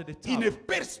isn't found at the Ils ne top.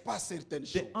 percent pas certaines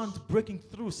choses. They aren't breaking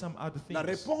through some other La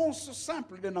things. réponse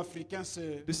simple d'un Africain,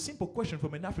 c'est The simple question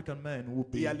from an African man would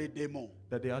il be y a les démons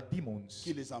that there are demons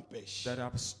qui les empêchent. that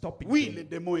are stopping Oui, them. les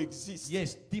démons existent,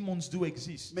 Yes, demons do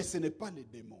exist, mais ce n'est pas les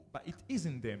démons. but it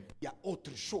isn't them. Il y a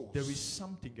autre chose There is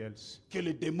something else que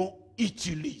les démons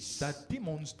utilisent. that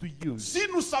demons do use. Si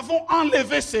nous savons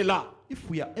enlever cela, If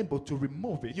we are able to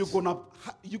remove it, you're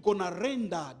gonna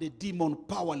render the demon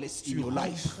powerless in tu your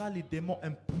life. rendras les démons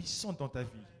impuissants dans ta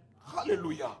vie.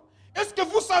 Alléluia. Est-ce que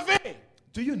vous savez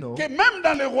Do you know que même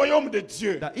dans le royaume de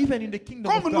Dieu, that even in the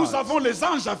kingdom of comme nous God, avons les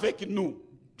anges avec nous,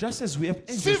 Just as we have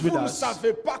Si angels with vous ne us,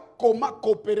 savez pas comment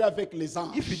coopérer avec les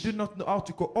anges, if you do not know how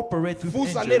to cooperate with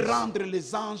vous allez angels, rendre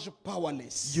les anges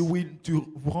powerless.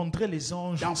 vous rendrez les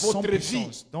anges Dans sans votre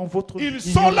puissance. Dans votre Ils in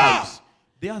sont your là. lives.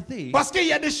 They are there. Parce qu'il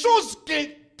y a des choses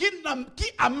qui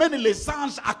amènent les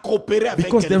anges à coopérer avec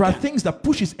Because there are quelqu'un. things that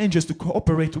pushes angels to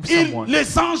cooperate with someone.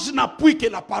 Les anges n'appuient que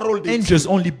la parole de Dieu. Angels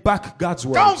only back God's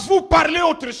Quand word. vous parlez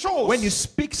autre chose, When you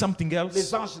speak something les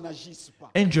else, anges n'agissent pas.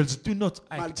 angels do not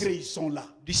act, Malgré ils sont là.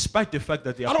 despite the fact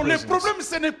that they are Alors le present. problème,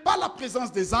 ce n'est pas la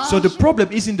présence des anges, So the problem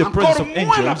isn't the presence encore of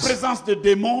moins la angels, présence de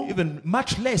démons, even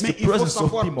much less mais the il faut presence of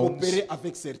savoir demons. coopérer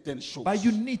avec certaines choses. But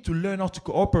you need to learn how to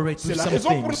cooperate C'est with la some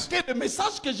raison pour things. laquelle le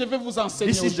message que je vais vous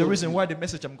enseigner This is the reason aujourd'hui, why the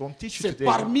message I'm going to teach you c'est today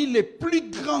parmi les plus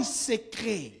grands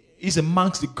secrets is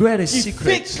amongst the greatest qui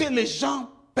fait secrets que les gens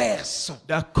percent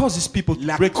that causes people to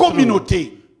la break through.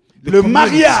 communauté, The le community,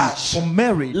 mariage, for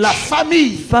marriage, la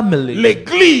famille, family,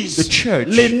 l'église, the church,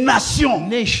 les nations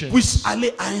nations, puissent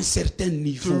aller à un certain to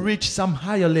niveau. reach some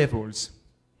higher levels.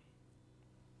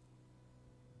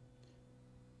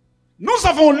 Nous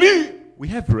avons lu We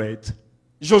have read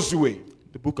Josué.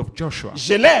 the book of Joshua.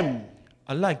 Je l'aime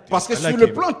I like parce que this. I sur like le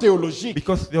him. plan théologique,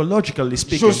 Because theologically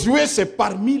speaking, Josué c'est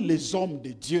parmi les hommes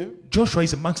de Dieu Joshua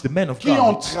is amongst the men of qui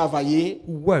ont God travaillé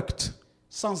who worked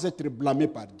sans être blâmés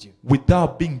par Dieu,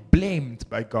 without being blamed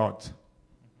by God.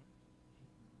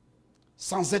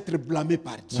 sans être blâmés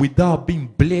par Dieu. Without being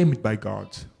blamed by God.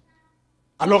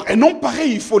 Alors un homme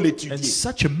pareil, il faut And l'étudier.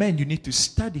 such a man, you need to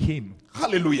study him.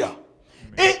 Alléluia.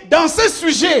 Et dans ce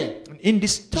sujet, And in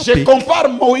this je topic, compare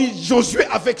Moïse, Josué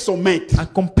avec son maître. I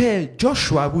compare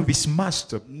Joshua with his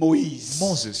master, Moïse.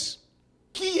 Moses.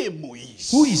 Qui est Moïse?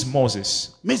 Who is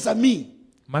Moses? Mes amis,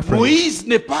 My friends, Moïse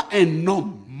n'est pas un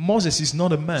homme. Moses is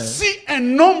not a man. Si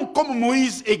un homme comme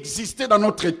Moïse existait dans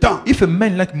notre temps, If a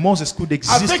man like Moses could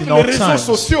exist avec in les our réseaux times,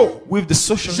 sociaux, with the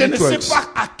social je ne sais networks,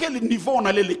 pas à quel niveau on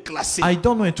allait les classer. I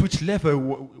don't know at which level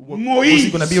was he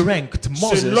Moïse, going to be ranked. c'est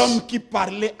Moses, l'homme qui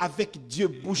parlait avec Dieu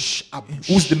bouche à bouche.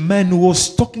 who's the man who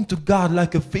was talking to God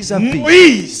like a vis-a-vis.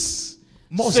 Moïse,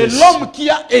 Moses. c'est l'homme qui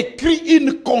a écrit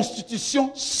une constitution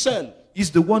seul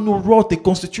Is the one who wrote the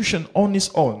constitution on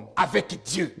his own avec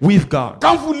Dieu. with God.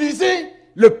 Quand vous lisez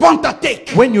le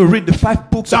Pentateuque, When you read the 5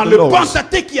 books dans of the le laws,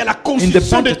 Pentateuque, il y a la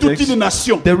constitution de toute une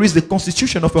nation there is the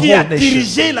constitution of a qui a whole nation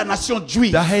dirigé la nation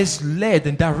juive. that has led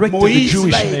and directed the Moïse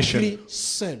Jewish l'a nation. écrit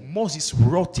seul Moses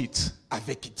wrote it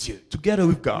avec Dieu. together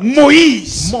with God.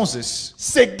 Moïse, Moses,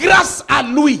 c'est grâce à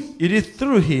lui, it is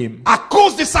through him, à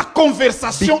cause de sa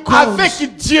conversation Because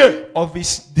avec Dieu, of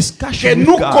his que discussion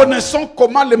nous with God, connaissons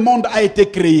comment le monde a été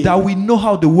créé. that we know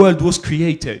how the world was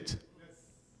created.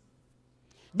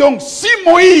 Donc, si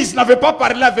Moïse n'avait pas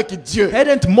parlé avec Dieu,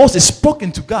 Hadn't Moses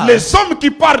spoken to God, les hommes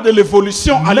qui parlent de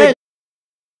l'évolution allaient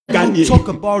gagner. talk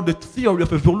about the theory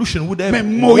of evolution would have Mais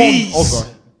won Moïse, over.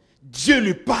 Dieu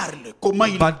lui parle comment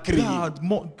il a But créé.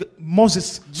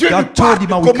 Moses, Dieu lui God told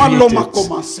him how parle he comment l'homme a created.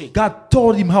 commencé. God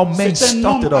told him how man C'est un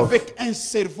homme started off. avec un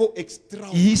cerveau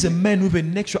extraordinaire. He is a man with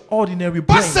an extraordinary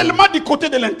Pas brain. seulement du côté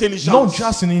de Not l'intelligence.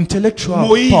 just an intellectual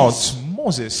Moïse. part.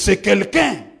 Moses C'est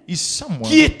quelqu'un is someone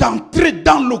qui est entré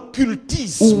dans who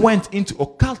l'occultisme, went into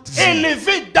occultism,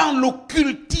 élevé dans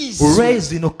l'occultisme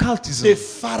raised in occultism de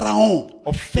Pharaon,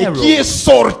 of et Pharaoh, qui est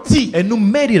sorti and who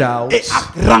made it out et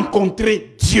a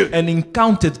rencontré Dieu. and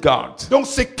encountered God. Donc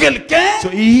c'est quelqu'un So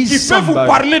he is qui peut vous somebody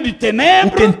parler du Who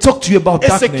ténèbre, can talk to you about et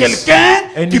c'est darkness, quelqu'un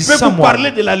and qui he's peut vous someone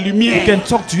parler de la who lumière. can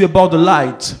talk to you about the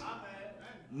light.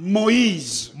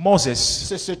 Moïse, Moses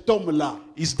c'est cet homme-là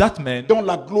is that man dont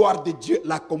la gloire de Dieu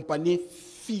l'accompagnait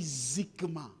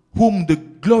physiquement. whom the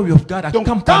glory of God Donc,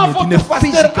 accompanied quand in a votre pasteur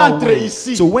physical entre way.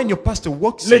 ici, So when your pastor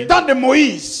walks Le in, temps de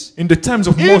Moïse, in the times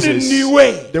of une Moses,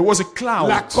 nuée there was a cloud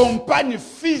l'accompagne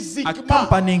physiquement.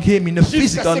 accompanying him in a Jusqu'à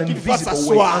physical ce and qu'il va visible way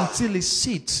s'asseoir. until he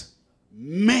sits.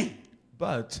 Mais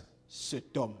But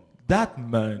cet homme that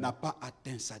man n'a pas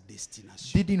atteint sa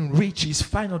destination. didn't reach his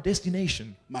final destination,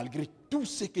 Malgré tout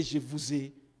ce que je vous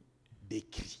ai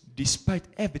décrit. despite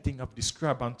everything I've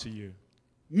described unto you.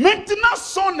 Maintenant,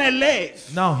 son élève,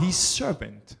 Now his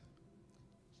servant,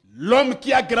 l'homme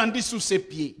qui a grandi sous ses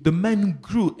pieds, the man who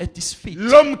grew at his feet,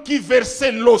 l'homme qui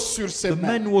versait l'eau sur ses the mains,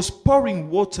 man who was pouring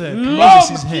water into l'homme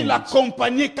Moses' qui hands,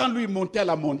 l'accompagnait quand lui montait à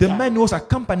la the montagne. man who was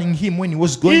accompanying him when he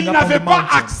was going Il up on n'avait the pas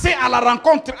mountain. accès à la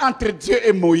rencontre entre Dieu et He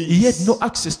had Moïse. no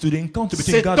access to the encounter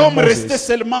between Cet God and homme restait Moses.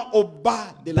 seulement au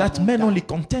bas de la That man montagne, only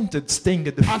contented staying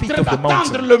at the en feet train of the d'attendre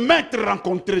mountain, le maître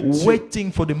rencontrer Dieu.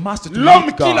 waiting for the master to L'homme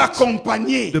meet qui God.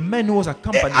 l'accompagnait The man who was et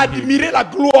accompanying him admirait la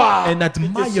gloire and était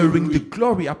sur admiring lui. the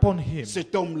glory upon him.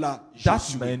 Cet homme-là, That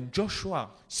Josué. man,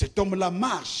 Joshua, Cet homme-là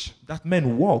marche that man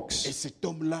et walks cet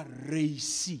homme-là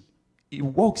réussit he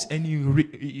walks and à he's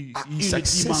une dimension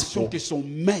successful que son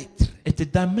maître at a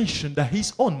dimension that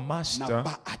his own n'a master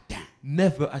pas atteint.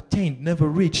 never attained, never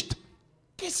reached.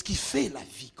 Qu'est-ce qui fait la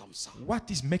vie comme ça? What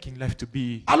is making life to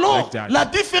be Alors, like that? la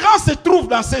différence se trouve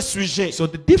dans ces sujets. So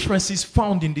the difference is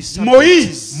found in this subject.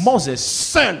 Moïse, Moses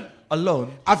seul, alone,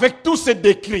 avec tous ces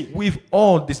décrits with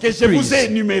all these que je vous ai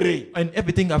decrees énumérés, and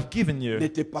everything I've given you,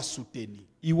 n'était pas soutenu.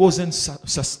 he wasn't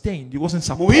sustained, he wasn't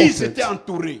Moïse supported. était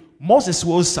entouré Moses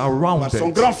was par son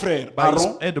surrounded grand frère by his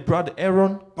Aaron, elder brother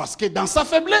Aaron, parce que dans sa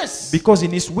faiblesse, because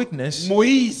in his weakness,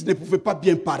 Moïse ne pouvait pas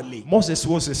bien parler. Moses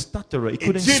was a stutterer. He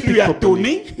couldn't Dieu speak lui a properly.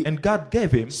 donné And God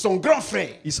gave him son grand frère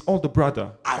his older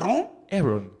brother Aaron,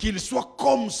 Aaron qu'il soit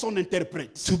comme son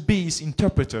interprète. to be his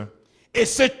interpreter. Et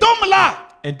cet homme-là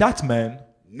And that man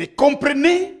ne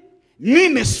comprenait ni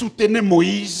ne soutenait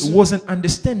Moïse. wasn't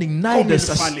understanding, neither il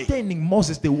fallait. sustaining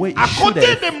Moses the way he À should côté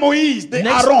have. de Moïse, de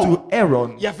Next Aaron, to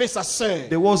Aaron, il y avait sa sœur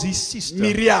there was his sister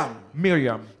Myriam,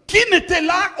 Miriam. qui n'était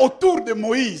là autour de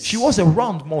Moïse, She was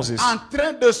around Moses, en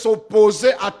train de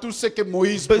s'opposer à tout ce que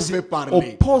Moïse busy pouvait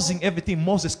parler. opposing everything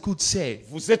Moses could say.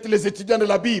 Vous êtes les étudiants de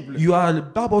la Bible. You are a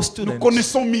Bible Nous student.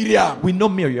 connaissons Myriam, We know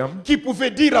Miriam. qui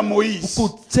pouvait dire à Moïse, Who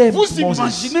could tell vous Moses.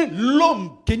 imaginez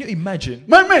l'homme, Can you imagine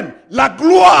même la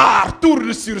gloire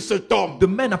tourne sur cet homme. the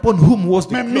man upon whom was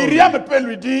the Mais glory? Myriam peut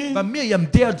lui dire, But Miriam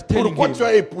dared telling pourquoi him, tu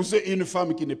as épousé une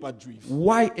femme qui n'est pas juive?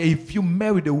 why if you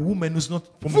married a woman who's not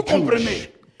from Vous the Jewish comprenez?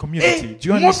 community? Et Do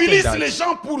you understand mobilise that? les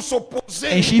gens pour And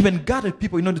s'opposer she even gathered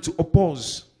people in order to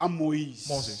oppose à Moïse.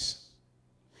 Moses.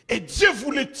 Et Dieu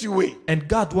voulait tuer. And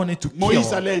God wanted to Moïse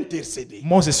kill. allait intercéder.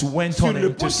 Moses went Sur on and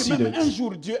le point que même interceded. un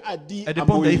jour Dieu a dit At the à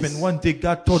point that Moïse, even one day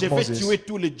God told je vais Moses, tuer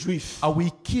tous les Juifs. I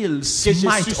will kill, Que je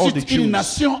smite all the suscite une Jews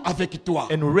nation avec toi.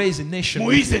 and raise a nation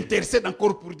with Moïse you. intercède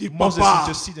encore pour dire, Moses papa,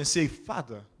 interceded and say,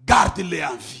 Father, garde-les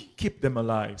en vie. keep them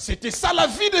alive. C'était ça la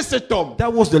vie de cet homme. That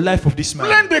was the life of this Plein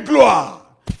man. de gloire.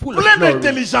 Full of Plein glory,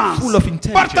 d'intelligence. full of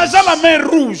intelligence. Partageant la mer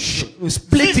rouge.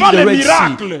 Splitting Vivant the les Red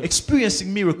miracles. Sea, experiencing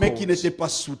Mais qui miracles. n'était pas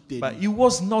soutenu. But he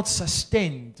was not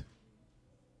sustained.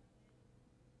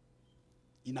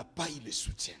 Il n'a pas eu le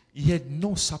soutien. He had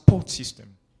no support system.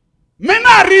 Maintenant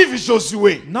arrive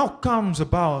Josué. Now comes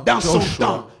about Dans son Joshua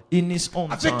temps, in his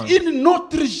own avec time une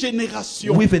autre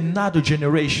génération. with another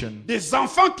generation Des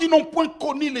enfants qui n'ont point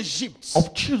connu l'Égypte.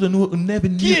 of children who never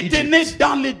knew Qui étaient nés Egypt,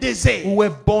 dans le désert. who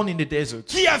were born in the desert,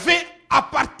 Qui avaient à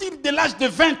partir de l'âge de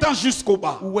 20 ans jusqu'au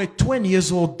bas. who were 20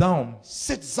 years old down.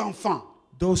 Ces enfants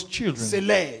Those children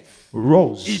s'élèvent.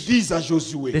 rose. Ils disent à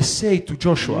Josué, They say to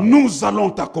Joshua, nous allons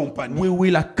t'accompagner. we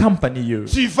will accompany you.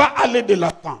 Tu vas aller de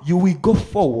l'avant. You will go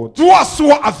forward. Toi,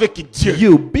 sois avec Dieu.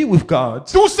 You be with God.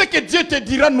 Tout ce que Dieu te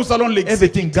dira, nous allons l'exécuter.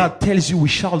 Everything God tells you, we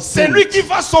shall C'est do lui it. qui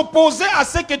va s'opposer à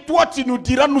ce que toi tu nous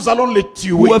diras, nous allons le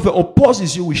tuer. Whoever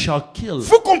opposes you, we shall kill.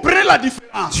 Vous comprenez la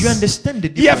différence? Do you understand the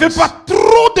Il n'y avait difference? pas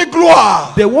trop de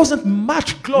gloire, There wasn't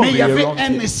much mais glory il y avait around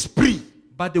un him, esprit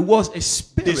but there was a de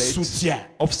spirit soutien.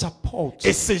 of support.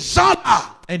 Et ces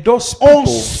gens-là And those ont people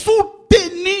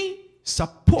soutenu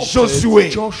supported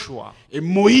Josué. Joshua. et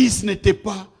Moïse n'était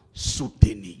pas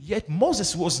soutenu. Yet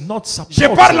Moses was not Je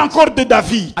parle supported. encore de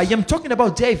David. I am talking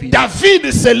about David.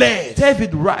 David s'élève.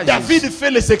 David rises. David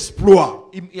fait les exploits.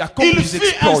 He Il accomplishes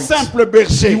fut un exploits. simple He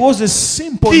berger was a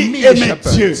simple qui mealy aimait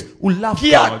Dieu, shepherd who loved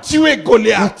qui a God, tué who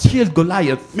Goliath. killed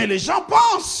Goliath. Mais les gens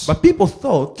pensent But people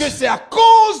thought que c'est à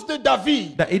cause de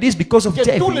David that it is because of que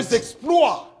tous les David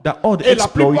exploits that all the et la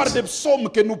plupart exploits des psaumes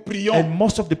que nous prions. and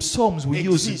most of the psalms we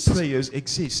use in Exist. prayers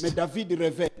exist. Mais David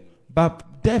révèle But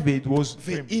David was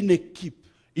une équipe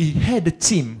he had a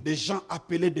team de gens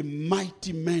appelés the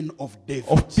mighty men of David.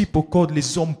 of people called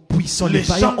les hommes puissants, les Les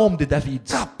vaillants gens hommes de David,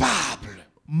 Capables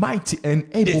mighty and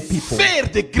de able people, faire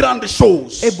de grandes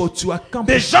choses. able to Des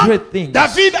accomplish gens, great things.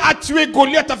 David a tué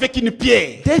Goliath avec une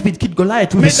pierre. David killed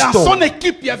Goliath with Mais a dans son stone.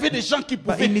 équipe, il y avait des gens qui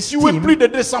pouvaient in his tuer team, plus de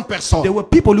 200 personnes. There were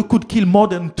people who could kill more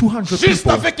than 200 Juste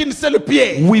people avec une seule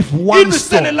pierre. with one une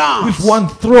stone, seule lance. with one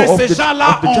throw Mais of ces the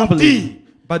gens-là ont javelin. dit,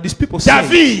 But these people say,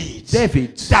 David,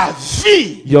 David, ta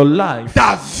vie, your life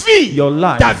ta vie, Your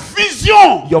life, ta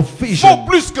vision, your vision vaut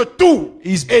plus que tout.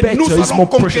 is Et better, nous is allons more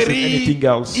precious than anything conquérir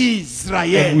else.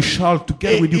 Israël. And we shall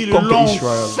together Et with you ils conquer l'ont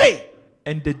Israel. fait.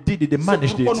 And they did it, they C'est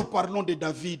managed pourquoi it. nous parlons de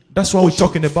David. That's why we're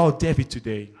talking about David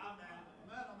today.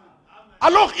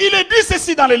 Alors, il est dit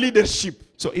ceci dans le leadership.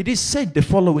 So it is said the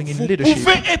following in Vous leadership.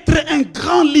 pouvez être un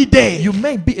grand leader You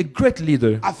may be a great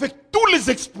leader avec tous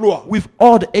les exploits, with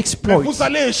all the mais exploits, vous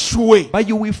allez échouer but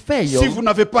you will fail si vous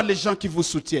n'avez pas les gens qui vous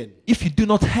soutiennent. if you do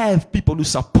not have people who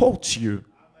support you.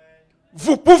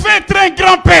 Vous pouvez être un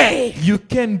grand-père You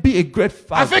can be a great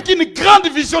father avec une grande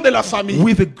vision de la famille.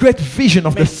 with a great vision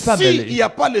of Mais the s'il family. n'y a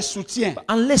pas le soutien,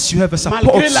 Unless you have a support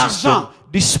malgré system, l'argent,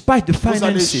 despite the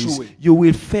allez finances, échouer. you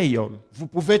will fail. vous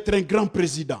pouvez être un grand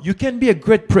président. You can be a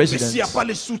great Mais s'il n'y a president, pas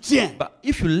le soutien, but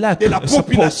if you lack de la a support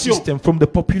population, system from the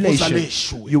population, allez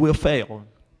échouer. you will fail.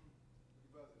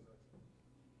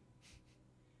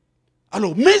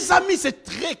 alors mes amis, c'est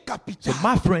très So capital.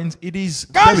 my friends, it is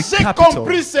Quand very j'ai capital.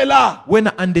 compris cela, When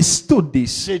I understood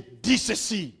this, j'ai dit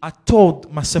ceci. I told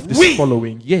myself this Oui.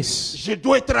 following. Yes, Je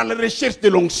dois être à la recherche de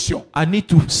l'onction. I need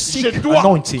to Je seek dois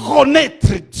anointing. connaître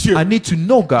Dieu. I need to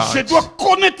know Je God. dois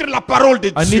connaître la parole de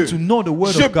I Dieu. need to know the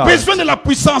word J'ai of God. besoin de la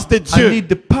puissance de I Dieu. need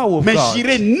the power of Mais God.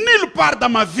 j'irai nulle part dans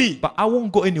ma vie But I won't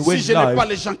go anywhere si je in n'ai pas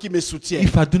life les gens qui me soutiennent.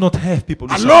 if I do not have people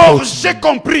who Alors support j'ai me.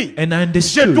 compris. And I Je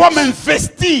understood dois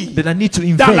m'investir that I need to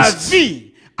dans la invest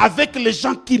vie avec les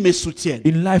gens qui me soutiennent.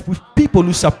 in life with people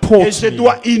who support Et je me.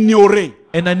 dois ignorer.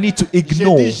 And I need to Je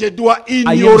ignore. dis, je dois I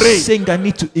am ignorer. saying I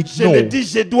need to Je ignore. le dis,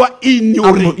 je dois I'm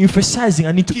ignorer emphasizing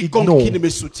I need to quiconque ignore qui ne me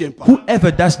soutient pas.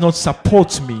 whoever does not support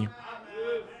me.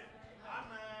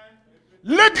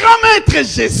 Le grand maître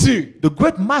Jésus, The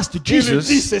great master Il dit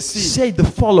Jesus ceci. said the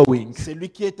following: celui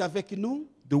qui est avec nous,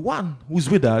 the one who's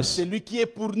with us, celui qui est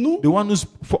pour nous, the one who's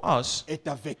for us, est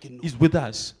avec nous. is with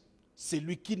us.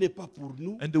 Celui qui n'est pas pour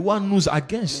nous, And the one who's n'est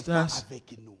against pas us avec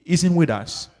nous. isn't with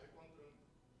us.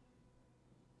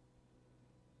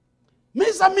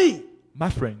 Mes amis, My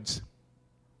friends,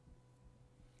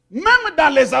 même dans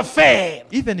les affaires,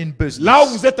 even in business, là où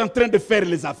vous êtes en train de faire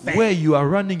les affaires, where you are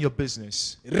running your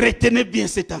business, retenez bien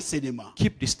cet enseignement.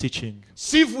 keep this teaching.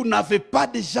 Si vous n'avez pas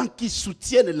de gens qui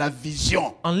soutiennent la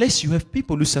vision, Unless you have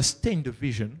people who sustain the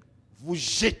vision, vous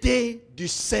jetez du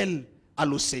sel à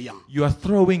l'océan. you are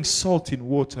throwing salt in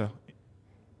water.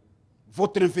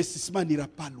 Votre investissement n'ira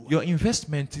pas loin. Your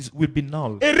investment will be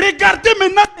null. Et regardez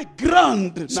maintenant les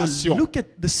grandes So nations, look at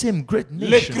the same great les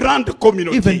nation, grandes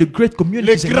communautés, even the great les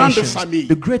communities and grandes nations, familles,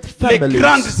 the great les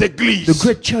grandes families, églises. the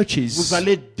great Vous churches.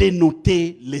 allez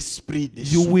dénoter l'esprit de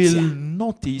You will soutien.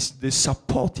 notice the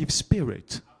supportive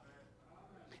spirit.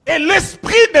 Et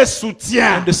l'esprit de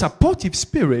soutien And the supportive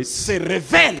spirit se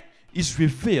révèle is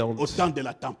revealed au temps de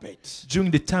la tempête. during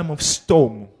the time of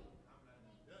storm.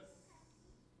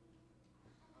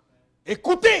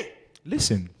 Écoutez,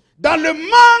 Listen, dans le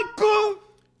manque,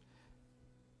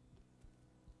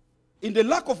 in the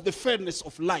lack of the fairness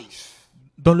of life,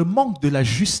 dans le manque de la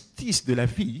justice de la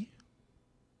vie,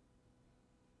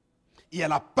 il y a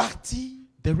la partie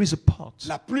there is a part.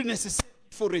 la plus nécessaire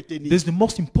qu'il faut retenir, There's the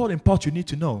most important part you need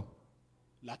to know.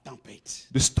 la tempête.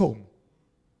 The storm.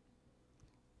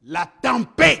 La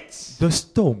tempête The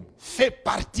storm. fait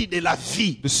partie de la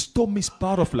vie. The storm is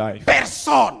part of life.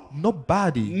 Personne,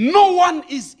 Nobody, no one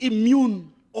is immune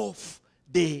of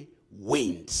the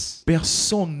winds.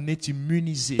 personne n'est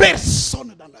immunisé.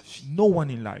 Personne dans la vie. No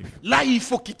one in life. Là, il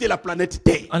faut quitter la planète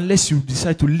Terre. Unless you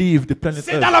decide to leave the planet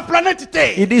C'est dans Earth. la planète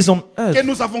Terre It is on que Earth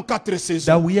nous avons 4 saisons.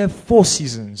 that we have 4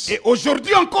 seasons. Et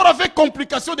aujourd'hui, encore avec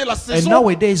complication de la And saison,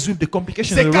 nowadays, with the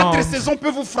complications ces 4 around saisons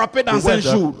peuvent vous frapper the dans un weather,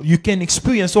 jour. you can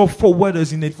experience all 4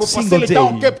 weathers in a Il faut passer single le temps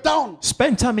au day. Cape Town.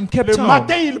 Spend time in Cape Le Town.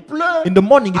 matin, il pleut. In the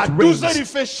morning, À it 12 rains. heures, il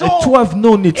fait chaud. At 12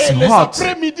 noon, it's Et les hot.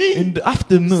 après-midi, In the ça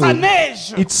afternoon,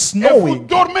 neige. it's Et vous snowing.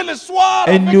 dormez le soir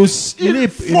And avec you une sleep in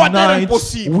froideur night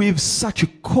impossible. with such a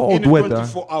In cold weather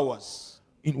 24 hours.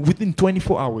 within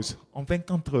 24 hours, en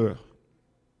 24 heures.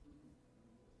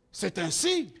 C'est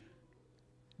ainsi.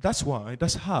 That's why,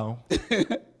 that's how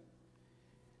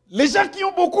Les gens qui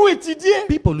ont beaucoup étudié,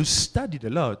 people who studied a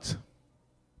lot,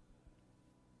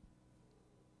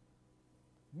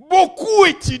 beaucoup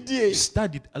étudié,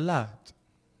 studied a lot.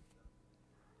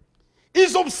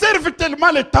 ils observent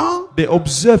tellement le temps They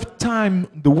observe time,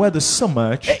 the weather so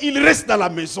much et ils restent dans la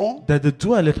maison that they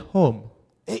dwell at home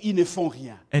et ils ne font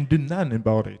rien. and do nothing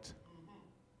about it.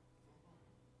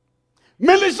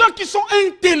 Mais les gens qui sont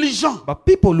intelligents, But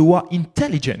people who are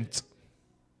intelligent,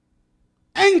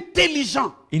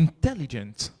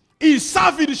 ils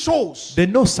savent une chose. they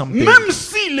know something. Même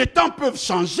si les temps peuvent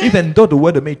changer, Even though the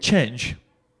weather may change,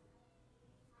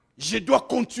 je dois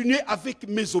continuer avec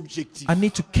mes objectifs. I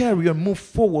need to carry on, move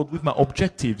forward with my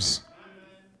objectives.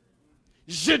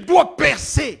 Je dois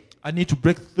percer. I need to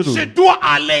break through. Je dois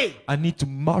aller. I need to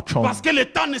march on. Parce que le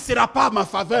temps ne sera pas à ma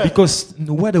faveur. Because the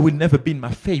weather will never be in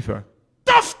my favor.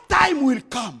 Tough time will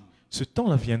come. Ce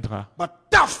temps-là viendra. But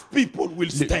tough people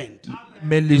will stand.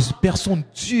 Mais les personnes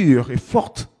dures et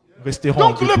fortes resteront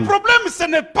Donc le debout. problème, ce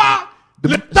n'est pas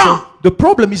le So temps. the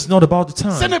problem is not about the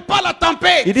Ce time. n'est pas la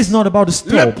tempête. It is not about the Le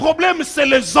storm. problème, c'est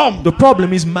les hommes. The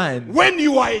problem is man. When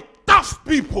you are a tough tough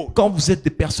people, Quand vous êtes des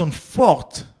personnes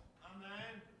fortes,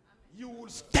 you will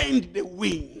stand the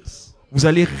winds. vous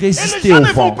allez Et les résister gens au ne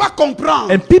vont vent. pas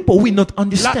comprendre. And people will not La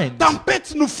understand.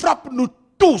 tempête nous frappe nous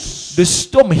tous. The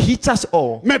storm hits us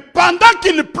all. Mais pendant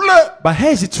qu'il pleut, But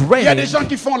as it's il y a des gens raining,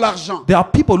 qui font l'argent. there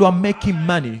are people who are making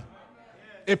money.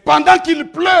 Et pendant qu'il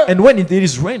pleut, And when it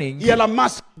is il raining, y a la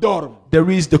masse qui dort. there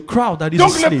is the crowd that is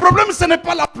Donc le asleep. problème, ce n'est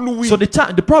pas la pluie. So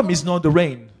the problem is not the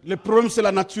rain. Le problème, c'est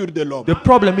la nature de l'homme. The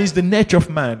problem is the nature of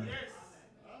man.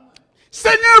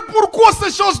 Seigneur, pourquoi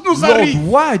ces choses nous Lord, arrivent?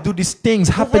 why do these things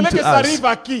Vous happen voulez que to ça us? arrive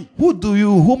à qui? Whom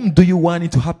do you want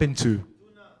it to happen to?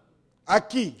 À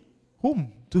qui? Whom?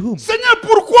 To whom? Seigneur,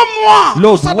 pourquoi moi?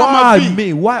 Lord, Tout ça dans ma why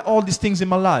vie. me? Why all these things in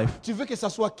my life? Tu veux que ça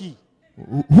soit qui?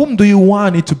 Whom do you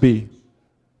want it to be?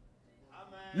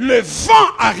 Le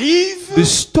vent arrive, The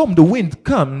storm, the wind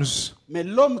comes, mais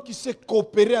l'homme qui sait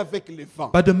coopérer avec le vent,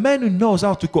 but the man who knows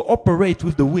how to cooperate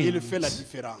with the il wind fait la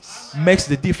différence. makes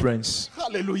the difference.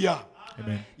 Alléluia.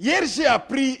 Amen. Hier, j'ai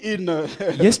appris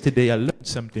Yesterday I learned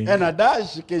something. un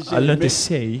adage que I j'ai learned aimé. a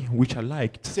say which I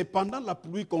liked. C'est pendant la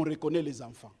pluie qu'on reconnaît les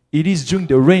enfants. It is during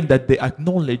the rain that they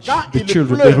acknowledge Quand the il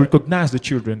children, pleut, they recognize the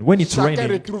children. When it's Chacun raining,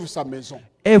 retrouve sa maison.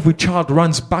 every child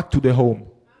runs back to their home.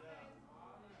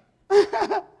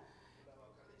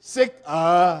 C'est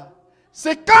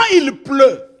quand il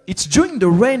pleut It's during the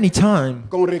rainy time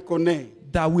qu'on reconnaît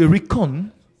that we reckon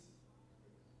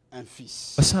un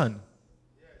fils. a son.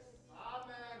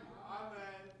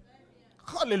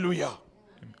 Alléluia.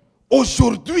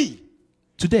 Aujourd'hui,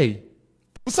 Today,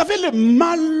 vous savez le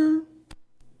mal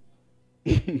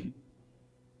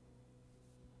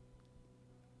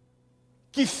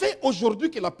qui fait aujourd'hui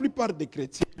que la plupart des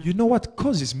chrétiens you know what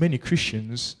causes many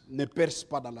Christians ne percent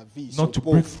pas dans la vie. Ils sont not to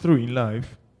break pauvres. through in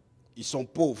life Ils sont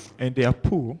pauvres and they are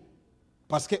poor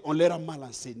parce qu'on leur a mal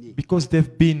enseigné. because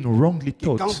they've been wrongly Et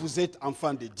quand taught vous êtes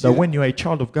enfant de Dieu, that when you are a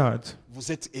child of God,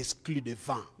 vous êtes exclu des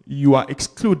vents. you are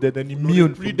excluded and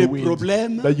immune plus from de the wind.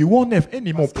 problèmes, That you won't have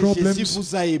any more Parce que Jésus problems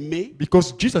vous a aimé.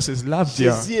 because Jesus has loved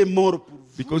you. Jésus est mort pour vous.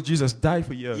 Because Jesus died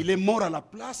for you. Il est mort à la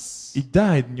place. He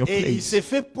died in your Et il place. s'est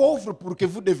fait pauvre pour que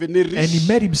vous deveniez And he riches.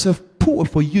 made himself poor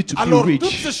for you to Alors, be toutes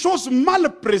rich. ces choses mal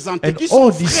présentées, And qui sont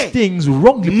all these vraies, things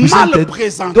wrongly mal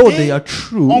presented, though they présentées, are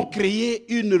true, ont créé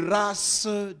une race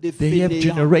de they have fainéants.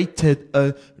 generated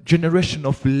a generation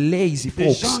of lazy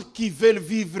Des gens folks. qui veulent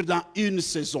vivre dans une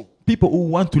saison. People who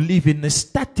want to live in a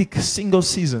static single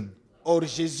season. Or,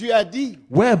 Jésus a dit,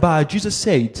 Whereby Jesus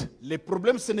said, le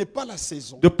problème, ce n'est pas la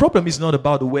saison. the problem is not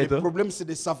about the Le weather. problème, c'est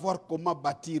de savoir comment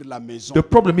bâtir la maison. The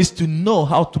problem is to know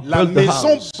how to La build the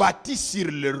maison house. bâtie sur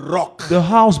le roc. The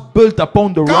house built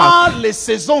upon the rock. Quand les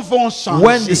saisons vont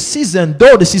When the changer, season,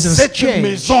 though the seasons cette change,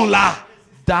 maison-là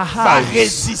the va house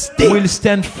résister. will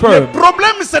stand Le firm.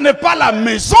 problème, ce n'est pas la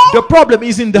maison. The problem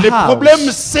is in the Le problème,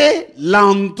 house. c'est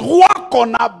l'endroit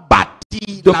qu'on a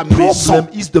bâti The la maison. problem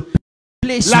is the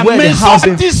place La where the maison house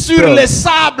bâtie is sur built. les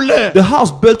sables. The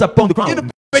house built upon the Une ground.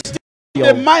 petite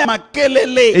de maille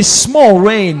makelele A small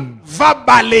rain va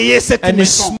balayer cette and a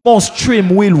maison. small stream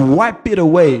will wipe it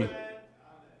away.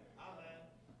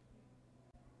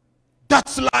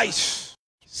 That's life.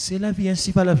 C'est la vie,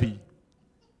 ainsi va la vie.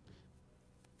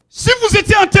 Si vous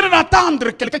étiez en train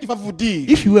d'entendre quelqu'un qui va vous dire,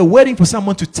 If you were waiting for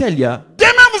someone to tell you,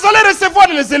 demain vous allez recevoir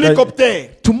les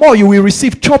hélicoptères. tomorrow you will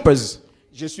receive choppers.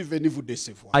 Je suis venu vous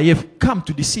décevoir. I have come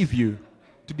to deceive you,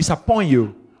 to disappoint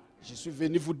you. Je suis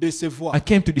venu vous décevoir. I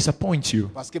came to disappoint you.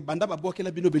 Parce que banda babo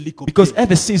kela bino hélicoptère. Because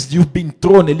ever since you've been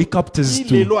thrown helicopters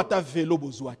Il est to, là ta vélo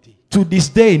bozoate. to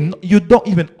this day, you don't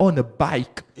even own a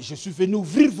bike. Et je suis venu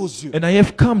ouvrir vos yeux And I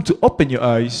have come to open your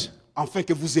eyes afin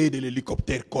que vous ayez de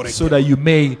l'hélicoptère correct. so that you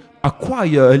may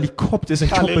acquire helicopters and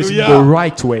choppers in Hallelujah. the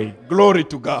right way. Glory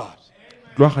to God.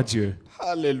 Gloire à Dieu.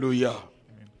 Alléluia.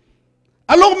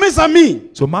 Alors mes amis,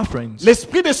 So my friends,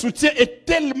 l'esprit de soutien est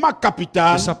tellement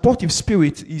capital the supportive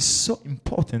spirit is so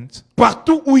important.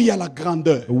 partout où il y a la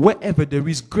grandeur. Wherever there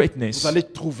is Vous greatness, allez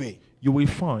trouver you will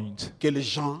find que les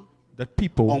gens that ont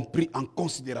people pris en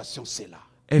considération cela.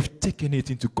 have taken it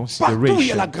into Partout où il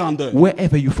y a la consideration. grandeur,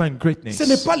 Wherever you find greatness, ce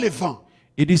n'est pas le vent.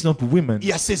 it is not women. Il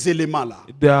y a ces éléments-là.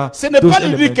 There are Ce n'est those pas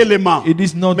l'unique elements. élément,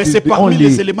 It is not mais the, c'est the parmi only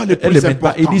les éléments les plus element,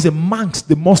 but it importants. is amongst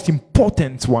the most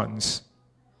important ones.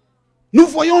 Nous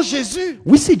voyons Jésus.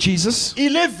 We see Jesus.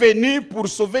 Il est venu pour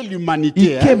sauver He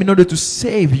l'humanité, came in order to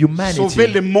save sauver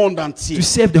le humanity, monde entier. to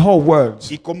save the whole world.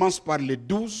 Il commence par les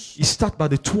 12, He starts by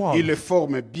the il les 12.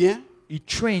 forme bien. He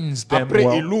trains them Après, il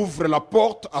well. ouvre la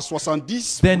porte à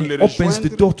 70 Then pour he les opens the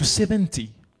rejoindre. door to 70.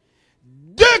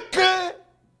 Dès que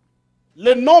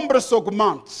le nombre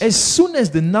s'augmente, As soon as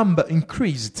the number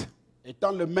increased, et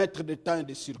Étant le maître des temps et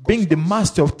des being the circonstances,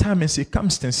 master of time and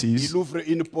circumstances, il ouvre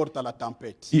une porte à la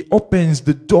tempête he opens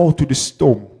the door to the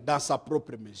storm dans sa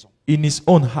propre maison. in his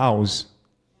own house.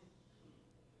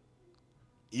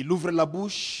 Il ouvre la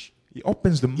bouche. He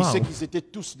opens the Il sait mouth. qu'ils étaient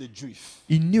tous des Juifs.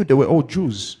 He knew they were all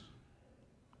Jews.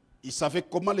 Il savait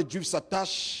comment les Juifs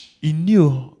s'attachent He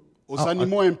knew aux how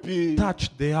animaux impurs,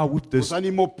 attached they are with aux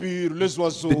animaux purs, les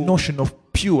oiseaux, the notion of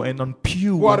pure and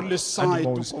unpure boire le sang et tout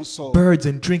animals, consort. birds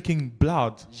and drinking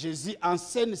blood. Jésus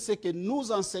enseigne ce que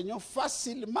nous enseignons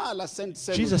facilement à la Sainte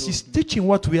Seine. Jesus is teaching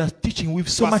what we are teaching with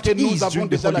so Parce much que nous ease avons during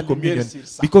the déjà la Holy lumière Communion sur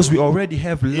ça. because we already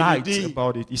have light dit,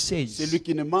 about it. He says, Celui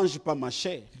qui ne mange pas ma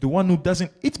chair, the one who doesn't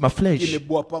eat my qui ne flesh,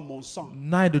 boit pas mon sang,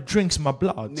 neither drinks my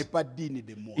blood, n'est pas digne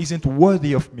de moi. isn't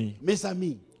worthy of me. Mes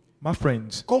amis, My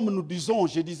friends, comme nous disons,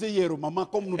 je disais hier aux mamans,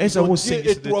 comme nous as I disons, was Dieu saying est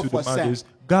yesterday trois to the fois saint. mothers,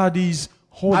 God is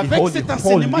holy, Avec holy, cet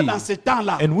enseignement holy. dans ce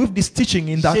temps-là, And with this teaching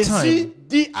in that Jésus time,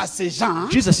 dit à ces gens,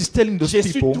 Jesus is telling those je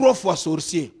suis people, trois fois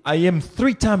sorcier. I am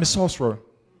 3 times a sorcerer.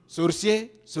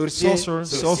 Sorcier, sorcier, Sorcerer,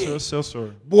 sorcier. sorcerer,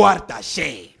 sorcerer. Boire ta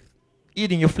chair.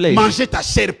 Eating your flesh Manger ta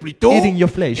chair plutôt. Eating your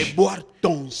flesh. Et boire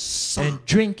ton sang. and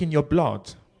drinking your blood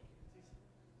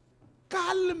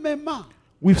Calmement.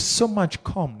 with so much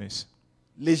calmness.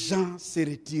 Les gens se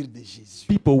retirent de Jésus.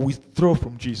 People withdraw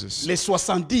from Jesus. Les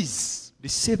 70 The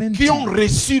 70 qui ont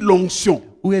reçu l'onction,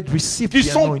 who had received qui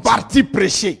the sont anointing, partis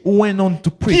prêcher, who went on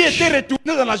to qui preach, étaient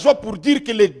retournés dans la joie pour dire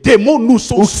que les démons nous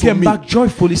sont who came soumis. back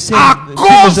joyfully saying, À "The cause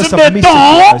demons are de submitted to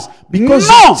ton us." Because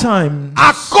nom, of time,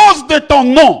 à cause de ton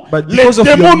nom, but les because of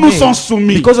démons your nous sont name,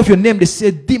 soumis. because of your name, they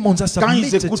said demons are Quand ils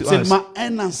submitted écoutent to us. seulement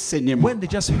un enseignement, When they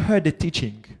just heard the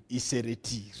teaching, ils se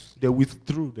retirent. they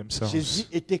withdrew themselves. Jésus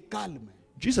était calme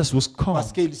Jesus was calm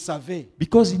parce qu'il savait,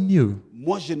 because he knew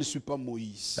moi je ne suis pas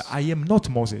Moïse. that I am not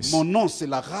Moses. Mon nom c'est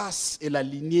la race et la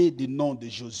lignée du nom de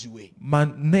Josué. My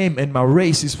name and my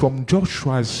race is from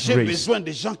Joshua's J'ai race. besoin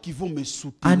de gens qui vont me I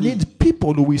soutenir need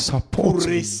people who will pour support me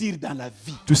réussir dans la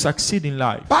vie. to succeed in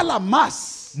life. Pas la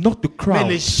masse, Not the mais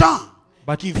les crowd, gens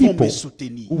but qui vont me people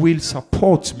soutenir. who will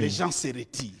support Les me. gens se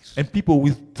retirent. And people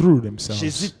withdrew themselves.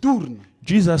 Jésus tourne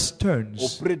Jesus turns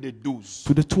auprès des 12.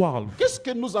 to the 12. Qu'est-ce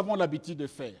que nous avons l'habitude de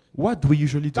faire? What do we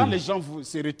usually Quand do? les gens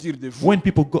se retirent de vous, When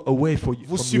people go away vous from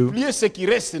you, suppliez ce qui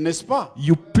reste, n'est-ce pas?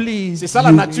 you please. C'est ça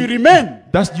la you- nature humaine.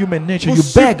 That's human nature. Vous You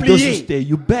beg those who suppliez. stay.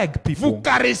 You beg Vous people.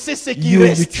 caressez ce qui You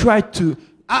reste. try to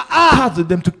Ah, cuddle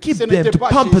them, to keep Ce them, n'était to pas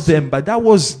pamper Jésus. them. But that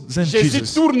wasn't Jésus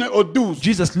Jesus. tourne aux 12.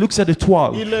 Jesus looks at the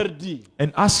 12 Il leur dit, and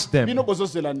asks them bino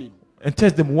bozozela nini? and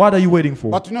tells them, "What are you waiting for?"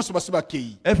 Bato nyonso basi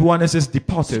bakei. Everyone else has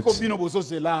departed. Siko bino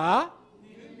bozozela, ah?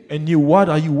 And you, what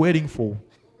are you waiting for?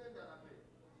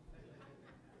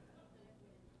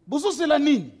 Bozozela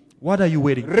nini? What are you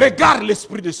waiting for? Regarde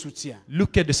l'esprit de soutien.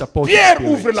 Look at the support. Pierre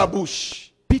spirit. ouvre la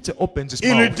bouche. Peter opens his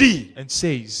Il mouth dit, and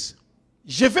says,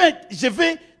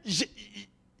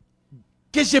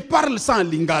 que je parle sans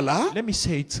lingala. let me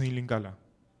say it in Lingala.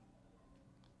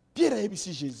 Pierre a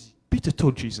ici Jésus. Peter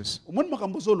told Jesus, Omoni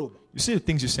makambo zoloba. you see the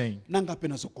things you're saying. Nanga pe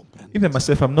nazo comprendre. Even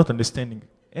myself, I'm not understanding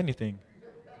anything.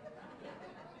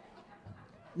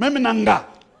 Même nanga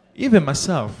Even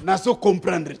myself, nazo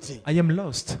comprendre te. I am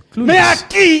lost, Mais à clueless.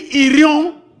 qui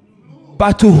irions?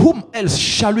 But to whom else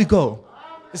shall we go?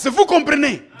 Est-ce que vous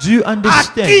comprenez? Do you À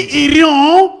understand? qui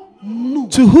irions nous?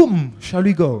 To whom shall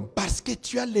we go? Parce que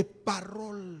tu as les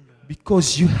paroles.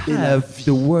 Because you have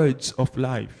the words of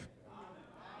life.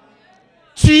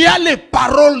 Tu as les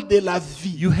paroles de la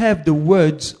vie. You have the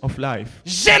words of life.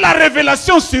 J'ai la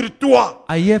révélation sur toi.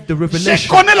 I have the Je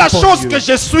revelation connais la upon chose you. que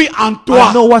je suis en I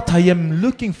toi. know what I am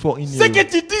looking for in Ce que you.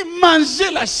 tu dis,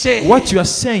 manger la chair, What you are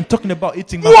saying, talking about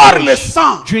eating my boire le flesh,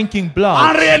 sang. drinking En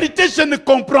blood. réalité, je ne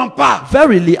comprends pas.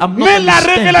 Verily, I'm not Mais la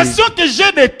understanding. révélation que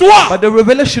j'ai de toi, But the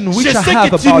revelation je which I sais have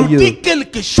que tu about nous dis you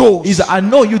quelque chose. is I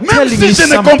know you Même telling me si je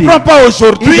ne something. comprends pas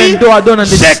aujourd'hui, Even though I don't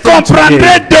je understand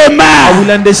comprendrai today, I demain.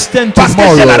 will understand Parce que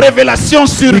j'ai la tomorrow. révélation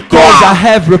sur Because I toi.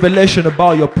 have revelation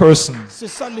about your person. C'est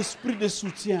ça l'esprit de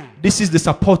soutien. This is the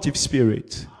supportive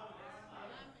spirit.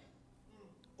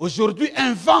 Aujourd'hui,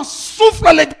 un vent souffle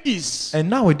à l'église. And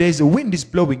nowadays, the wind is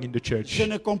blowing in the Je church.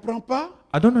 ne comprends pas,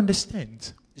 I don't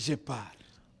understand. je parle.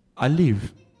 I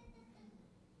live.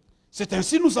 C'est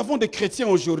ainsi nous avons des chrétiens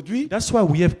aujourd'hui. That's why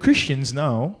we have Christians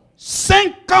now.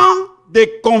 5 ans de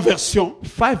conversion.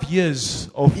 5 years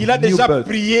of Il a new déjà birth.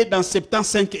 prié dans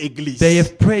 75 églises. They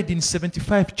have prayed in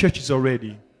 75 churches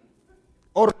already.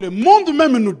 Or, le monde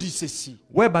même nous dit ceci.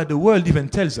 Whereby the world even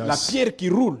tells La us pierre qui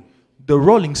roule the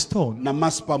rolling stone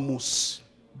n'amasse pas mousse.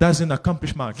 doesn't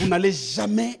accomplish much. Vous n'allez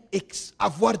jamais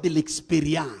avoir de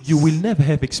l'expérience. You will never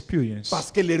have experience.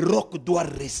 Parce que le roc doit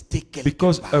rester quelque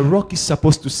Because part. a rock is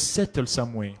supposed to settle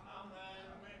somewhere.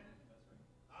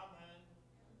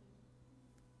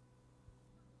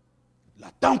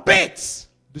 tempête,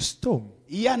 The storm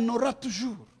il y en aura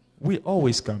toujours. will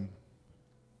always come.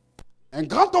 Un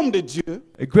grand homme de Dieu,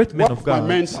 A great man one of of my God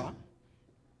mentor,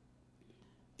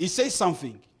 he says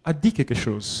something. a dit quelque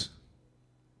chose.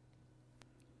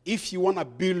 If you want to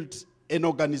build an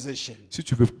organization, Si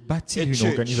tu veux bâtir A une church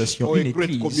organisation, or a une great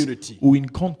église community. ou une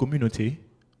grande communauté,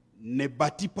 ne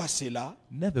bâtis pas cela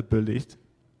never build it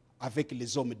avec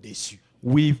les hommes déçus.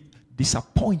 with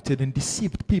disappointed and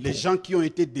deceived people. Les gens qui ont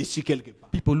été déçus quelque part.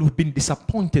 People who've been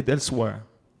disappointed elsewhere.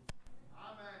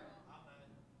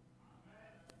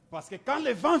 Parce que quand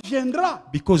le vent viendra,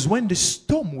 Because when the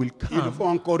storm will il come, faut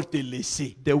encore te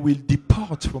laisser. they will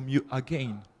depart from you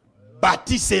again.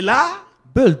 Bâtis cela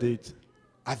Build it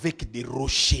avec des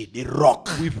rochers, des rocs,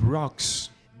 with rocks,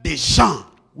 des gens.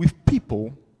 with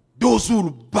people, Those who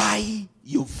will buy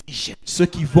your vision. ceux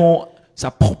qui vont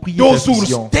s'approprier ta Those who will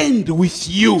vision, stand with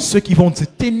you. ceux qui vont se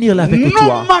tenir là avec toi.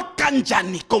 Non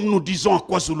makanjani, comme nous disons à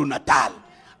KwaZulu Natal.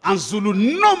 En Zulu,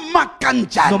 non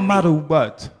makanjani. No matter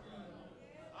what,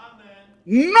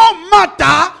 No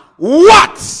matter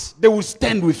what, they will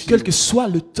stand with you. quel que soit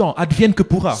le temps, advienne que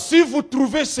pourra. Si vous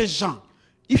trouvez ces gens,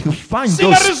 If you find c'est la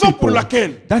those raison pour people,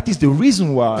 laquelle that is the reason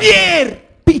why Pierre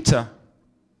Peter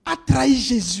a trahi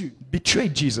Jésus.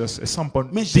 betrayed Jesus at some point,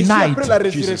 Mais Jésus, denied après la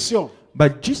Jesus. résurrection,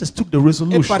 But Jesus took the est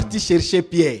resolution parti chercher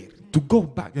Pierre. to go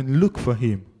back and look for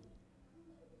him.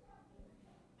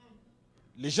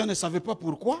 Les gens ne savaient pas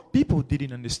pourquoi. People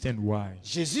didn't understand why.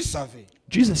 Jésus savait.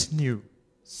 Jesus knew,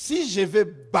 Si je vais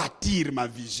bâtir ma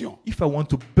vision, if I want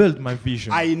to build my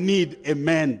vision, I need a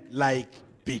man like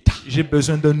Peter. j'ai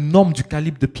besoin d'un homme du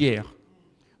calibre de Pierre.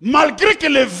 Malgré que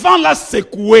le vent l'a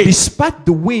secoué, Despite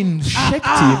the wind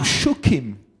shook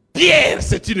him, Pierre,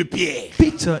 c'est une pierre.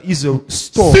 Peter is a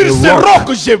stone, Sur ce a rock.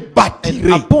 roc, je And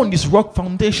bâtirai. upon this rock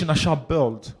foundation I shall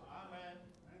build.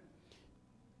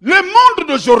 Le monde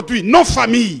d'aujourd'hui, nos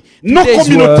familles, nos Today's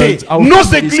communautés, world, our nos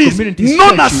families, églises, communities, nos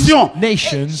churches, nations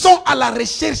nations sont à la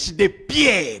recherche des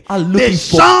pierres, are des looking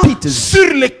for gens Peters.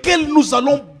 sur lesquels nous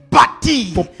allons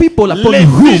bâtir For people upon les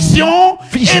whom visions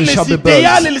et vision shall les be idéaux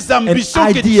et built, les and ambitions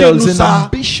que Dieu ideals nous and a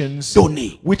ambitions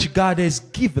donnés. which God has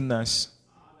given us.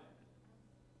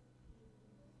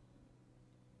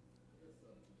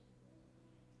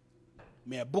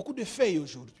 Mais il y a beaucoup de feuilles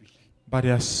aujourd'hui. But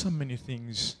there are so many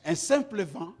things, Un simple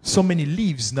vent, so many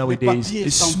leaves nowadays. papiers A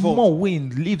s'envolent. small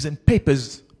wind, leaves and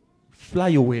papers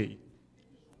fly away.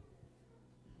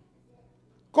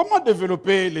 comment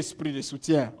développer l'esprit de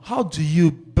soutien? How do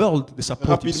you build the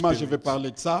supportive Rapidement, je vais spirit?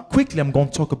 parler de ça. Quickly, I'm going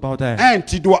to talk about that. Un,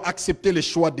 tu dois accepter le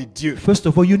choix de Dieu. First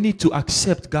of all, you need to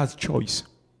accept God's choice.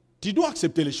 Tu dois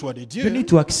accepter le choix de You Dieu. need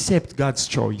to accept God's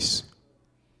choice.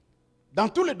 Dans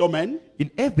tous les domaines, In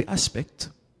every aspect,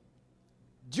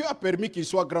 Dieu a permis qu'il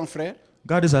soit grand frère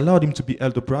God has allowed him to be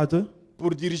elder brother,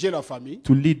 pour diriger la famille.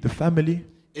 to lead the family.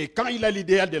 Et quand il a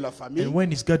l'idéal de la famille, And when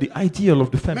he's got the ideal of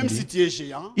the même family, si tu es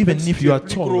géant, even même si if tu you es are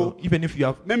plus taller, gros, even if you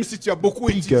are même si tu as beaucoup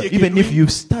bigger, étudié que even if lui, you've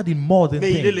studied more than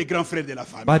mais il est him, le grand frère de la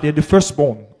famille. but they're the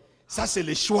firstborn. Ça, c'est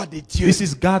le choix de Dieu. This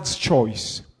is God's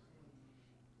choice.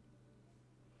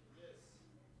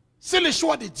 C'est le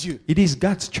choix de Dieu. It is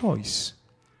God's choice.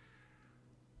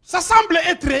 Ça semble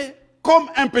être comme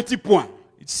un petit point.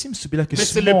 It seems to be like a Mais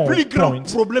c'est le small plus grand point,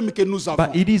 problème que nous avons.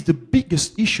 but it is the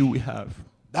biggest issue we have.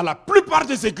 Dans la plupart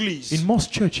des églises, In most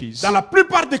churches, dans la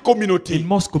plupart des communautés, in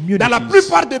most dans la communities,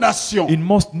 plupart des nations, in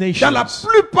most dans la nations,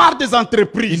 plupart des in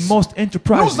entreprises, most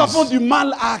enterprises, nous avons du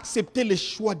mal à accepter les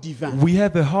choix divins. we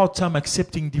have a hard time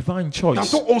accepting divine choice.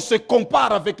 Tantôt, on se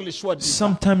compare avec les choix divins.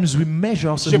 Sometimes we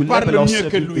measure ourselves, Je we parle label mieux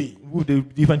ourselves que lui. with the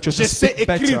divine choice. Je I sais speak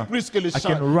écrire better. plus que le I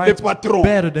can le write patron.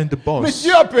 better than the Mais boss.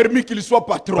 Dieu a permis qu'il soit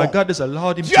patron. But God has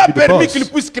allowed him Dieu to a be the permis boss. qu'il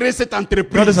puisse créer cette God has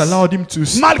entreprise. allowed him to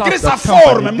start Malgré the sa company,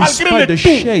 forme, malgré despite le the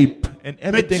tout. shape and Mais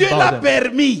everything Dieu l'a about them.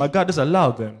 permis. But God has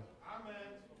allowed them.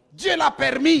 Dieu l'a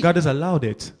permis. God has allowed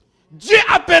it. Dieu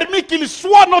a permis qu'il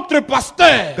soit notre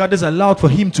pasteur. God has allowed for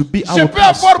him to be Je our peux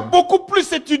avoir pastor. beaucoup plus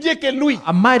étudié que lui.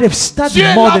 I might have studied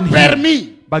Dieu more l'a than him,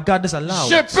 permis. but God has allowed.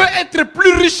 Je peux être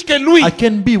plus riche que lui. I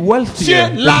can be wealthier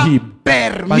Dieu l'a than him, but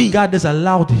permis. God has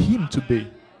allowed him to be.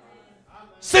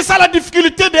 C'est ça la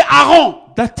difficulté de Aaron.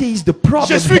 That is the problem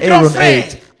Je suis grand Aaron frère.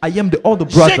 had. I am the older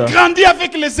J'ai brother. grandi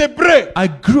avec les Hébreux. I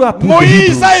grew up with the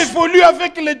Moïse a Hebrews. évolué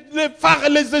avec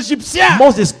les Égyptiens.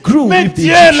 Moses grew Mais with the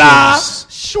Dieu l'a Egyptians.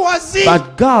 choisi.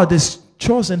 But God has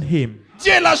chosen him.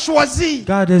 Dieu l'a choisi.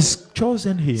 God has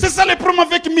chosen him. C'est ça le problème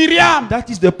avec Myriam. That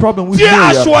is the problem with Dieu a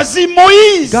Miriam. choisi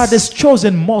Moïse. God has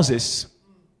chosen Moses.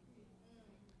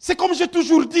 C'est comme j'ai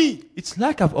toujours dit. It's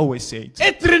like I've always said.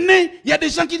 Être né, il y a des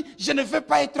gens qui disent, je ne veux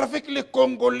pas être avec les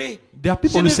Congolais. There are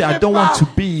people Je who ne say, I veux don't pas want to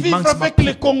be vivre amongst my avec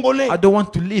les people. Congolais. I don't want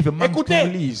to live amongst Écoutez,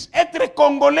 Congolese. être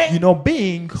Congolais, You know,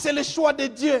 being c'est le choix de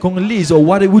Dieu. Congolese or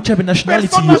whichever nationality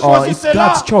Personne you n'a choisi are, it's cela.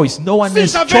 God's choice. No one Si has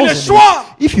j'avais le chosen choix,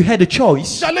 it. If you had a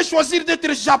choice, j'allais choisir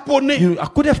d'être japonais. I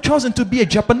could have chosen to be a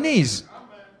Japanese.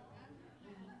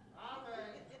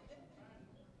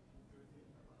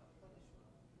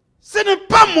 Ce n'est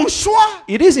pas mon choix.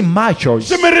 It isn't my choice.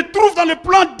 Je me retrouve dans le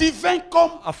plan divin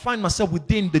comme I find myself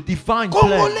within the divine plan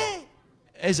Congolais.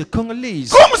 as a Congolese.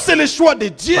 Comme c'est le choix de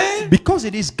Dieu, Because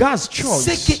it is God's c'est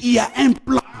choice, qu'il y a un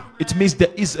plan. it means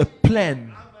there is a plan.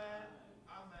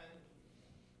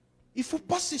 Il ne faut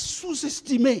pas se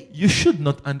sous-estimer. You should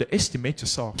not underestimate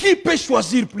yourself. Qui peut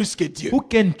choisir plus que Dieu? Who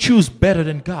can choose better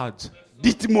than God?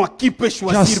 Dites-moi, qui peut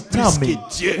choisir Just tell plus me,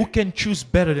 que Dieu? who can choose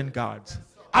better than God?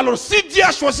 Alors, si Dieu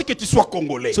a choisi que tu sois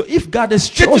congolais, So if God has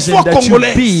que tu chosen sois that you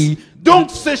congolais, be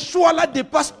donc ce choix-là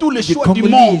dépasse tous les the choix du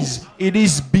monde. Congolese, it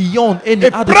is beyond any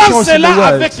Et other prends choice in the cela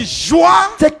world. avec joie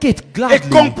Take it et gladly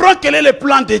comprends quel est le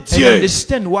plan de and Dieu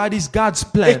understand what is God's et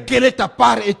plan quelle est ta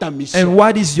part et ta mission. and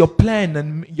what is your plan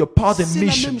and your part and C'est la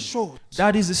mission. même chose.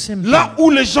 That is the same Là thing. où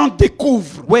les gens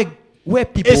découvrent Where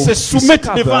people et se soumettent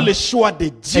discover devant le choix de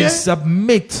Dieu, and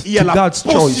submit il y a to la God's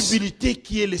choice, possibilité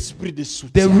qui est l'esprit de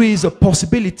soutien. there is a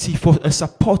possibility for a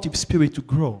supportive spirit to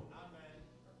grow.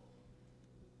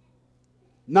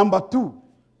 Number 2,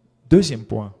 Deuxième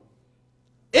point.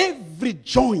 every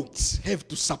joint have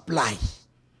to supply.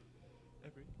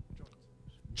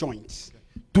 Joints.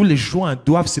 Tous les joints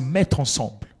doivent se mettre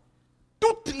ensemble.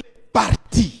 Toutes les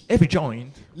parties. Every joint.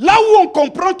 Là où on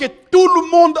comprend que tout le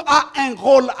monde a un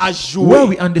rôle à Where jouer,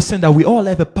 we understand that we all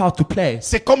have a part to play.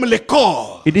 c'est comme le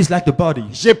corps. It is like the body.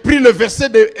 J'ai pris le verset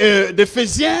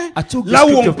d'Éphésiens, I took the là où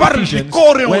scripture on of parle du Ephesians,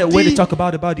 corps et on where they dit talk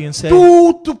about the body and say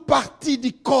toute partie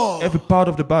du corps every part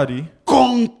of the body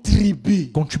contribue.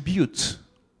 contributes.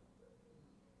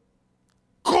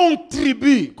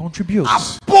 Contribue. Contributes.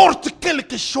 Apporte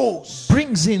quelque chose.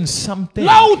 Brings in something.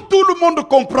 Là où tout le monde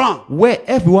comprend. Where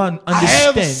everyone I have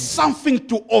understands something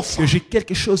to offer que j'ai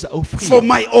quelque chose à offrir for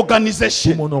my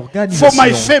organization, pour mon for organisation,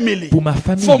 my family, pour ma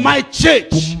famille, for my church,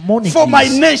 pour mon for my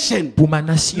église, nation. pour ma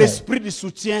nation. L'esprit de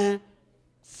soutien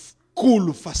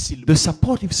coule facilement. The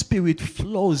supportive spirit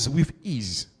flows with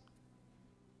ease.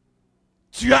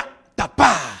 Tu as ta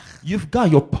part. You've got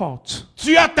your part.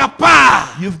 Tu as ta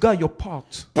part. You've got your part.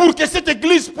 Pour que cette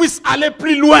église puisse aller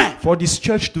plus loin. For this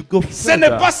church to go Ce n'est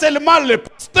further. pas seulement le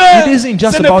pasteur, It isn't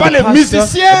just ce n'est about pas the les pastor,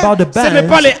 musiciens, about the ce n'est band,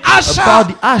 pas les achats.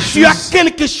 about the ushers. Tu as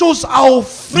quelque chose à You've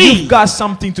offrir. got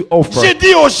something to offer. J'ai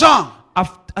dit aux gens,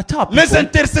 I tell les people,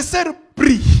 intercesseurs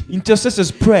prient.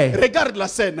 intercessors pray. Regarde la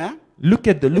scène, hein? Look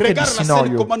at the Regarde la scène,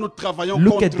 scenario. comment nous travaillons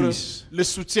Look at contre this. le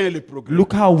soutien et le progrès.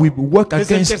 Look how we work Les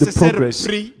against the intercesseurs progress.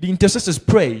 prient The intercessors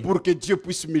pray pour que Dieu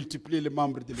puisse multiplier les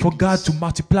membres de for God l'église. to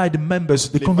multiply the members,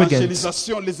 the congregants.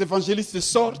 L'évangélisation, les évangélistes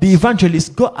sortent The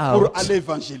evangelists go pour out aller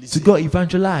évangéliser. to go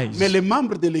evangelize. Mais les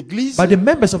membres de l'église But the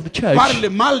members of the church parlent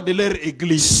mal de leur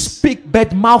église. speak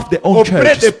bad mouth their own Auprès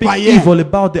church, des speak païens. evil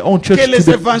about their own church Que les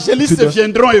to évangélistes the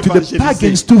viendront évangéliser.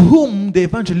 pagans to whom the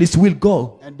evangelists will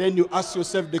go. And then you ask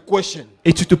yourself the question,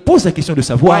 Et tu te poses la question de why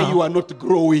savoir you are not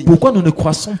growing? pourquoi nous ne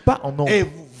croissons pas en nombre. Et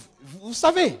vous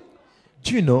savez,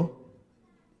 Do you know,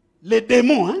 les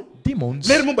démons, hein? demons,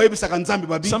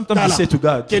 Sometimes sometimes they say to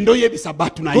God, kendo yebisa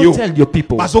batu na go yo. tell your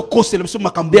people. Bazokosela biso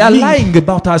makambo They are mingi. lying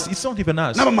about us. It's not even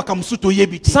us. Na ba makambo suto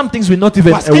yebi te. Some things we're not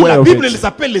even Parce que aware la of Bible it. les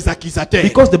appelle les accusateurs.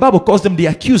 Because the Bible calls them the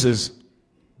accusers.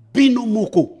 Bino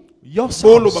moko. Bolo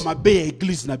Yourselves. ba mabe ya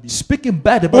église na bino. Speaking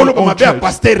bad about Bolo your ba own mabe ya church.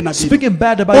 pasteur na bino. Speaking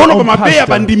bad about Bolo your ba own mabe ya pastor.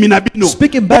 bandimi na bino.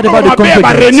 Speaking bad Bolo about ba the mabe ya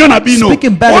ba réunion na congregants. bino.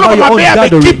 Speaking bad Bolo about ba your own mabe ya ba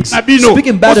équipe gatherings. na bino.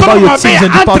 Speaking bad Bolo about ba your mabe teams ya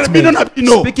and entre bino na departments.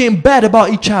 bino. Speaking bad about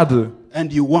each other.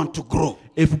 And you want to grow.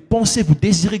 Et vous pensez, vous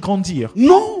désirez grandir.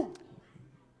 Non.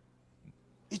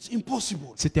 It's impossible.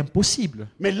 C'est impossible.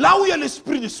 Mais là où il y a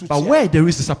l'esprit de But soutien, where there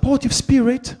is a supportive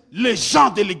spirit, les gens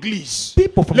de l'église,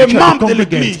 people from les the church, the membres de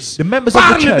congregants, l'église, the members of the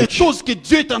parlent des church, choses que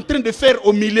Dieu est en train de faire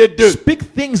au milieu d'eux.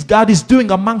 speak things God is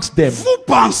doing amongst them. Vous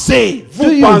pensez,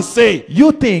 Do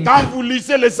you think quand vous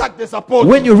lisez les actes des apôtres,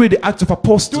 when you read the Acts of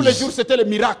tous les jours Apostles c'était le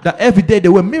miracle. that every day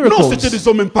there were Non, miracles? c'était des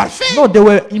hommes imparfaits. No, they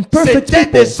were imperfect C'était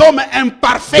people. des hommes They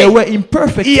imparfaits. were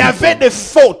imperfect Il y avait people. des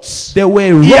fautes. There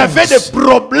were Il y avait des wrongs.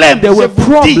 problèmes. There je were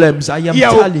vous dis. problems, I am Il n'y a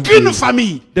telling aucune you.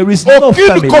 famille, There is no aucune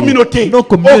family, communauté, no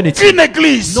community, aucune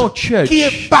église no church qui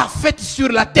est parfaite sur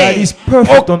la terre. is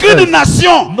perfect on Aucune earth.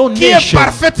 nation No qui est nation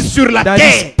parfaite sur la that is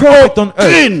terre. perfect on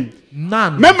Aucune. earth.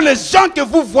 None. Même les gens que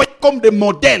vous voyez comme des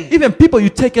modèles, Even people you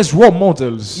take as role il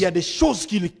models, y a des choses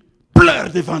qui pleurent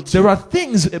devant Dieu. there are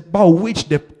things about which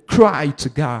they cry to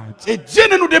God. Et Dieu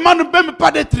ne nous demande même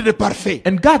pas d'être des parfaits.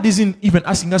 And God isn't even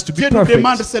asking us to be Dieu nous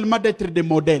demande perfect. seulement d'être des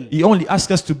modèles. He only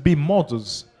asks us to be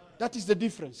models. That is the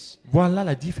difference. Voilà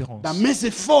la différence. Dans mes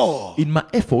efforts, In my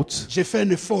efforts, j'ai fait un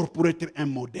effort pour être un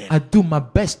modèle. I do my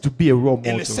best to be a role Et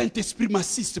le model. Saint-Esprit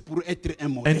m'assiste pour être un And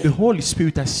the modèle. Holy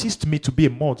Spirit assists me to be a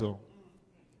model.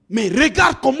 Mais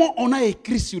regarde comment on a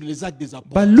écrit sur les actes des But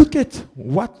apôtres. look at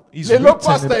what is Les written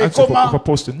pasteurs in the et Acts of comment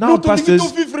Apostles. nous Now, devons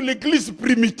pastors, vivre l'église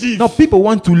primitive. now people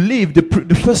want to leave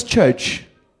the first church.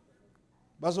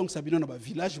 Bazong sabino na ba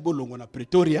village bolongo na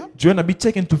Pretoria. Do you want to be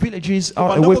taken to villages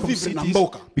out Wabanda away ko from vivre na cities?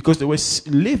 mboka. Because they were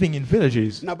living in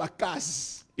villages, Na ba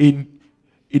kazi. in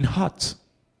huts.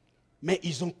 Mais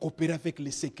ils ont coopéré avec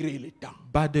les secrets et les temps.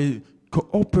 But they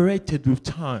cooperated with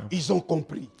time. Ils ont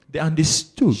compris. They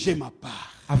understood. J'ai ma part.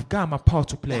 I've got my part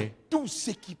to play. Tout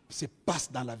ce qui se passe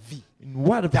dans la vie, In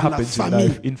what dans la happens in famille,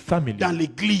 life, in family, dans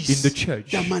l'église, in the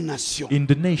church, dans ma nation. in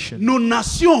the nation, Nos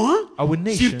nations, hein? our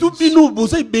nations, Surtout bino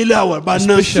bozai belawa ba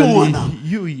nation especially wana.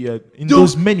 you here, in Donc,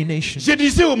 those many nations. Je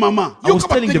disais aux mamans, I was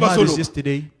telling the mothers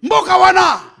yesterday mboka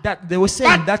wana. that they were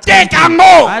saying that Take country,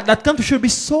 ango. that country should be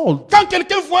sold. Quand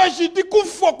quelqu'un voyage, il dit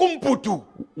kufwa kumputu.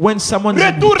 When someone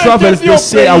Retour travels, interdit they au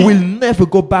say, pays. I will never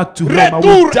go back to home. I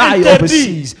will Retour die interdit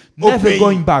overseas. au Never pays.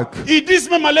 going back. Ils disent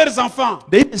même à leurs enfants,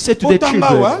 They even said to their Botanga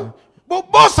children, wa,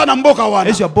 bosa na mboka wana.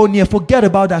 as you are born here, forget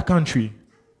about that country.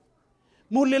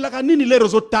 Mulelaka nini lero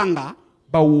zotanga?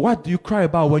 But what do you cry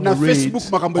about when Na you read Facebook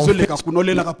makambo on ezoleka Facebook kuno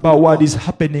olelaka about what pourquoi? is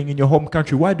happening in your home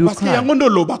country? Why do you Parce que cry? yango ndo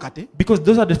lobaka te. Because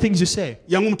those are the things you say.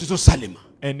 Yango mutu zosalema.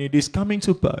 And it is coming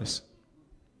to pass.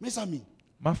 Mes amis,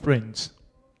 My friends,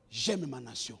 j'aime ma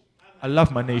nation. I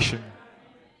love my nation.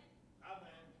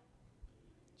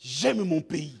 J'aime mon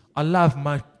pays. I love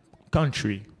my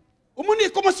country. Omoni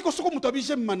comment si kosoko mutu abi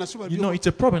j'aime ma nation. You know, it's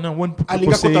a problem now when people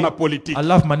Alinga say, kota na politique. I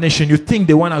love my nation. You think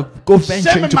they want to go venture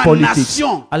J'aime into ma politics.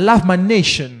 nation. I love my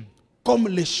nation Comme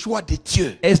le choix de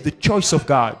Dieu. as the choice of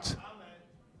God.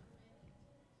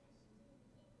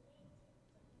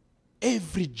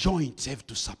 Every joint have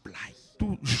to supply.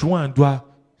 Tout joint doit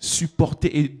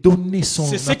supporter et donner son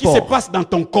C'est ce qui se apport. passe dans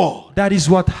ton corps. That is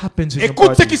what happens in your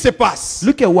Écoute ce qui body. se passe.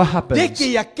 Look at what Dès happens.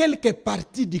 qu'il y a quelques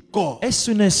parties du corps As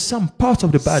soon as some part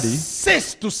of the body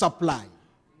cesse to supply.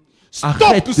 Stop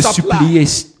arrête to de supply. supplier,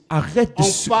 arrête de,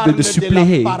 On parle de de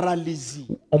suppléer, la paralysie.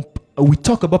 we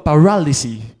talk about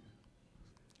paralysis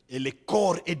Et le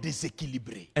corps est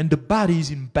déséquilibré. and the body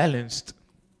is imbalanced.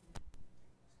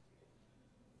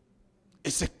 Et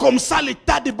c'est comme ça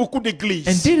l'état de beaucoup And d'églises,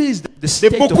 this is the de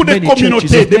state beaucoup of de many communautés,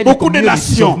 churches, of de many beaucoup de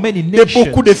communities, nations, of many de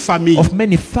beaucoup de nations, familles. of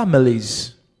many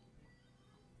families.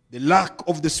 The lack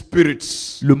of the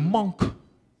spirits, Le manque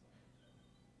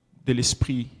de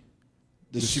l'esprit,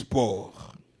 de support.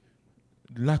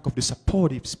 the lack of the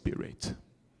supportive spirit.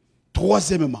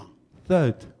 Troisièmement,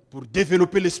 Third, pour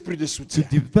développer l'esprit de to soutien,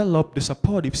 develop the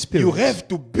supportive you spirit, have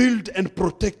to build and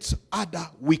protect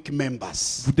other weak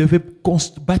members. vous devez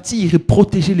bâtir et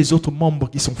protéger les autres membres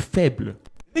qui sont faibles.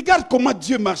 Regarde comment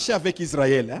Dieu marchait avec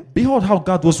Israël. Hein? Behold how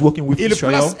God was working with Il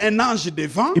Israel. place un ange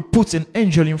devant He puts an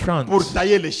angel in front pour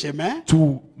tailler le chemin.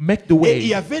 to make the Et il y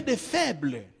way. avait des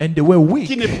faibles And they were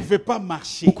qui ne weak, pouvaient pas who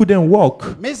marcher. couldn't walk.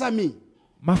 Mes amis,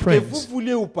 My que vous friends,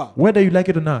 voulez ou pas, whether you like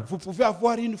it or not, vous pouvez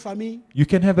avoir une famille you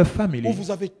can have a où family vous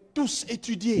avez tous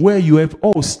étudié. where you have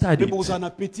all Mais studied, vous en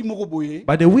avez petit moko boye,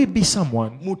 but there will be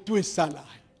someone mutu esala.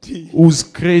 who's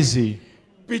crazy.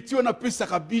 Petit on appelle ça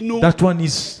kabino That one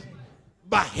is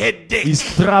ba headache.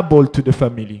 trouble to the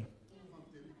family.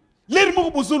 L'air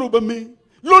moko bozolo ba me,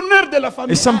 l'honneur de la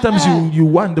famille. And sometimes you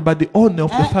wonder about the honor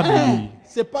of the family.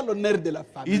 C'est pas l'honneur de la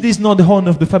famille. It is not the honor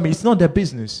of the family. It's not their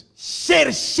business.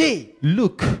 Cherchez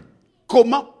Look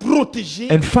comment protéger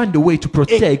and find a way to et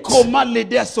protect comment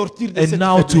l'aider à sortir de and cette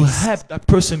now to faiblesse. help that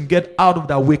person get out of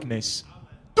that weakness.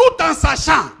 Tout en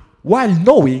sachant While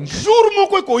knowing jour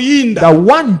moko ekoyinda that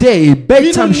one day bino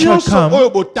bedtime shall nyonso come, oyo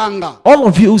botanga all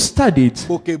of you who studied,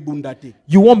 bokebunda te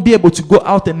you won't be able to go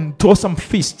out and throw some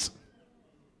feasts.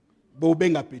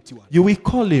 bobenga petit wana You will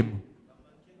call him,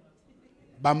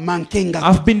 bamankenga.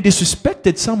 I've been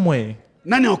disrespected somewhere.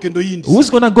 Nani okendo yindi Who's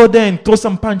gonna go there and throw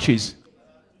some punches?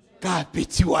 ka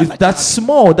petit It's wana. that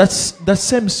small, that's that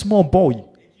same small boy.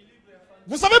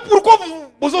 Vous savez pourquoi vous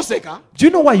bozoseka? Do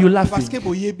you know why you're Parce que laughing?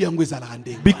 boyebi yango ezalaka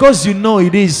ndenge. Because you know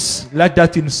it is like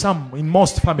that in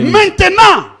most families.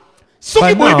 Maintenant,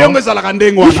 soki But boyebi now, yango ezalaka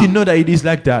ndenge if you wana. know that it is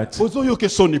like that, Bozoyoka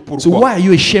soni so pourquoi? why are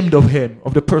you ashamed of him,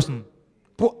 of the person?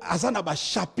 Po azana ba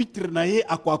chapitre na ye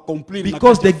ako accomplir na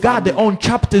Because they kati ya got their famille. own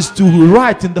chapters to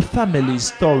write in the family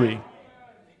story.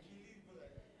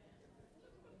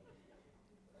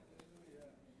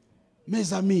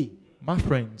 Mes amis, My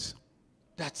friends,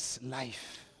 That's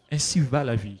life. Ainsi va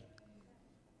la vie.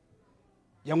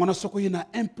 Yangona soko yena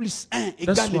 1 plus 1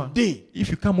 That's égale why 2. if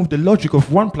you come with the logic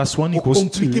of 1 plus 1 equals 2,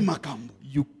 Compliquer makambo.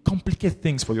 you complicate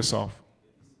things for yourself.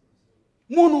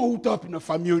 Mono utap na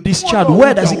famille. This child,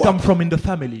 where does he come from in the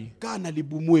family? Kana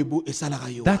libumu ebo esala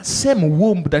yo. That same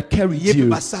womb that carried you,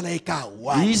 basala eka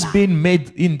wana. he's been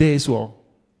made in there as well.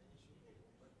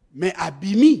 Mais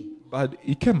abimi But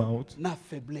he came out na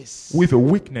faiblesse. with a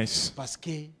weakness, Parce que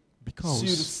sur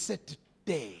because cette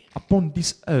terre, upon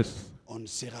this earth, on ne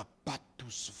sera pas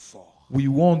tous forts. we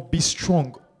won't be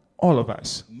strong, all of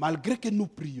us. Malgré que nous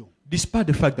prions, Despite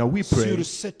the fact that we pray, sur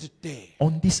cette terre,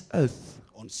 on this earth,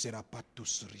 on ne sera pas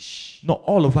tous riches. not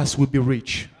all of us will be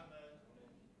rich.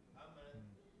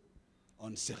 On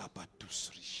ne sera pas tous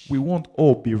riches. We won't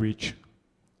all be rich.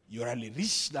 Il y aura les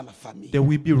riches dans la famille. There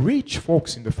will be rich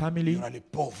folks in the Il y family. aura les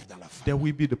pauvres dans la famille. There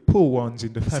will be the poor ones in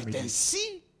the C'est family. ainsi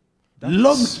That's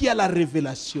l'homme qui a la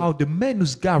révélation. how the man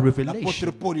who's got L'apôtre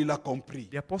revelation, Paul, il a compris.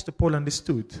 the apostle Paul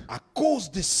understood. À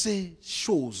cause de ces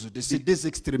choses, de ces deux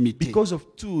extrémités, Because of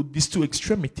these two il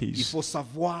extremities, faut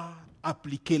savoir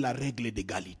appliquer la règle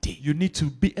d'égalité. you need to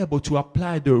be able to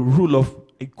apply the rule of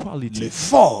Les equality.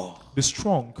 forts The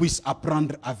strong puissent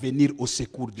apprendre à venir au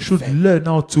secours des should faibles. learn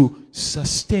how to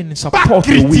sustain and Pas support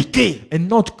the weak critiquer, and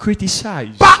not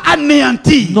criticize, pas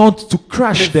anéantir, not to mais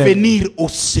crush them, venir au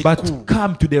but secours.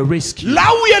 come to their rescue. Là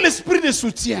où il y a l'esprit de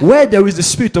soutien, Where there is the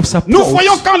spirit of nous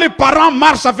voyons support, quand les parents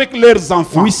marchent avec leurs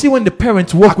enfants, we see when the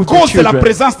parents à walk with their cause de la children,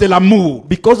 présence de l'amour,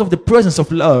 because of the presence of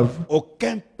love,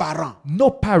 aucun parent no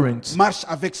parent marche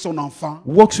avec son enfant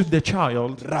walks with their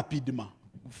child rapidement.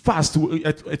 fast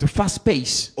at a fast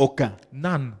pace. Aucun.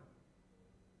 None.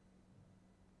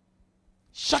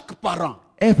 Chaque parent,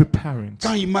 Every parent,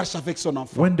 quand il marche avec son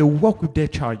enfant, when they walk with their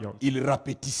child, il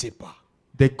rapetit ses pas.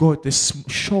 they go at a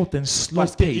short and slow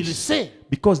Parce qu'il pace sait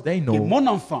because they que know mon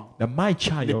enfant that my ne peut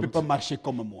child pas marcher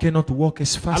comme moi. cannot walk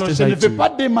as fast Alors as je I ne vais do. pas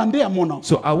demander à mon enfant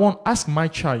So I won't ask my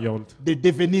child de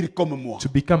devenir comme moi. to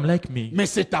become like me, Mais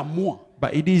c'est à moi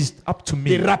but it is up to de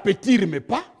me rapetir mes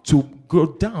pas to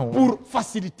go down pour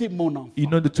faciliter mon enfant.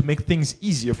 in order to make things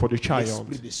easier for the child,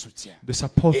 L'esprit de soutien. the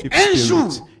supportive Et un spirit.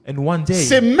 jour, And one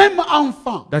Ce day, même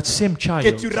enfant that same que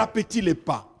tu child rapétis les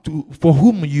pas, for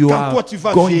whom you Quand are toi tu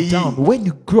vas going vieillir, down, when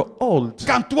you grow old,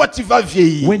 quand toi tu vas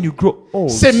vieillir, when you grow old,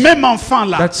 ce même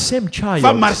enfant-là that same va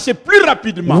child marcher plus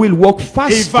rapidement will walk et il va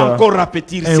faster encore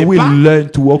répétir ses and will pas learn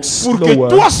to walk pour que slower,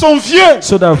 toi, son vieux,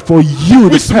 so that for you,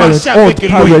 puisse the parents, marcher old avec lui.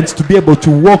 parents, to be able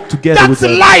to walk together with that's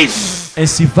them. life.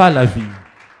 Ainsi va la vie.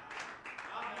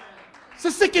 C'est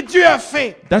ce que Dieu a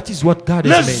fait. That is what God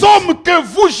has Les made. hommes que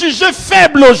vous jugez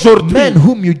faibles aujourd'hui Men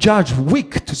whom you judge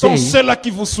weak sont today ceux-là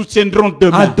qui vous soutiendront are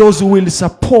demain. those who will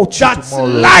support you That's tomorrow.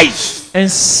 life.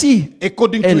 Ainsi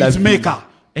According to est la his vie. maker.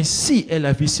 Ainsi est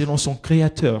la vie selon son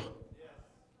créateur.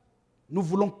 Nous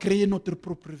voulons créer notre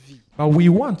propre vie. But we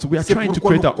are C'est trying to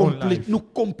pourquoi create our own life. nous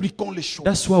compliquons les choses.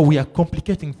 That's why we are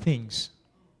complicating things.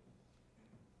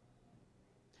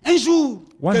 Un jour,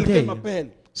 One quelqu'un day, m'appelle.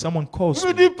 someone calls Il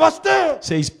me me, dit, pasteur,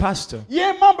 says, Pastor, il y a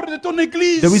un membre de ton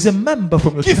église there is a member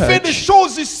from your qui fait des church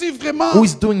choses ici vraiment who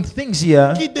is doing things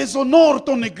here qui déshonore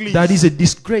ton église. that is a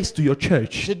disgrace to your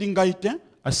church. J'ai dit, Ngaïtin,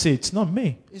 I say, it's not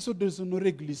me. ils ont déshonoré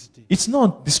l'église. It's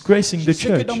not disgracing Je the sais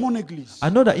que church. dans mon église, I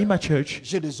know that in my church,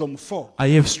 j'ai des hommes forts.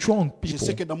 I have strong Je people.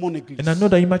 sais que dans mon église, And I know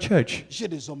that in my church, j'ai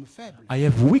des hommes faibles. I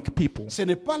have weak people. Ce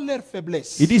n'est pas leur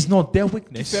faiblesse It is not their qui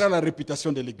weakness fera la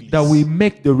réputation de l'église. that will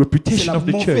make the C'est reputation la of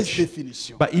the mauvaise church,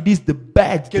 définition but it is the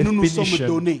bad que nous nous sommes definition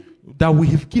donnés. that we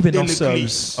have given de ourselves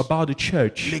l'église. about the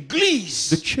church. L'église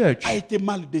The church a été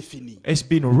mal définie has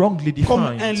been wrongly comme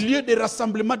un defined lieu de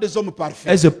rassemblement des hommes parfaits.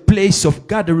 as a place of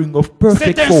gathering of C'est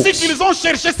perfect ainsi folks. qu'ils ont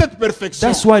cherché cette perfection.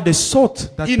 That's why they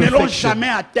sought that Ils ne l'ont perfection. jamais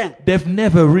atteint They've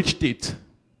never reached it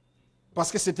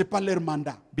parce que ce n'était pas leur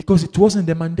mandat. because it wasn't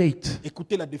their mandate.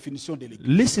 Écoutez la définition de l'église.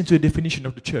 Listen to the definition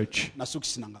of the church. Nasuki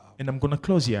sinanga. And I'm going to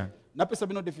close here. Napesa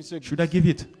bino définition d'église. Should I give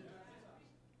it?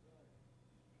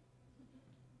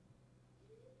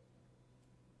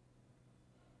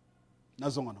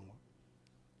 Nazonga nango.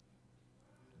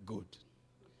 Good.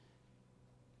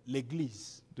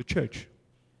 L'église The church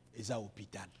est un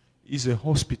hôpital. is a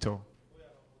hospital.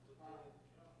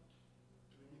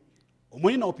 Au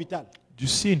moins un hôpital, You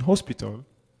see, in hospital,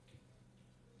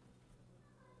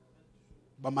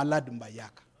 ba malade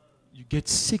mbayaka you get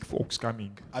sick folks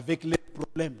coming avec les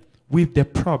problèmes with their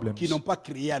problems qu'ils n'ont pas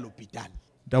créés à l'hôpital.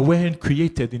 that weren't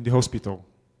created in the hospital.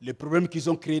 Les problèmes qu'ils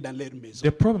ont créés dans leur maison.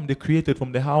 The problem they created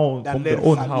from their house, Dans from leur their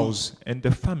own famille. house and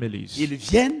their families. Ils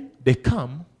viennent They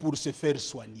come pour se faire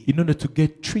soigner. in order to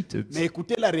get treated. Mais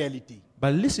écoutez la réalité.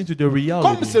 But listen to the Comme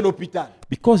reality. c'est l'hôpital,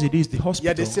 Because it is the il y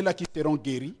a de hospital, ceux-là qui seront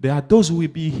guéris, there are those who will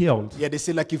be healed. il y a de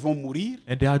ceux-là qui vont mourir,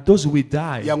 And there are those who will il y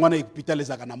a die. un hôpital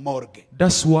les a morgue.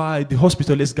 That's why the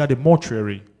hospital has got a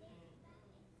mortuary.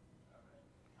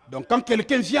 Donc quand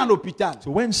quelqu'un vient à l'hôpital,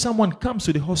 So when someone comes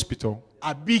to the hospital,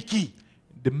 à Biki,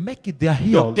 they make it they are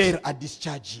healed. docteur a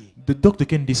dischargé, The doctor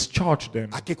can discharge them.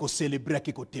 à quelque célébrer, à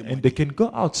quelque témoigner. And they can go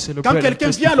out, celebrate, Quand and quelqu'un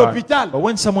vient à testify. l'hôpital, But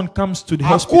when someone comes to the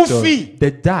à hospital, Koufi,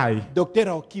 they die. docteur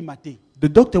a okimaté. The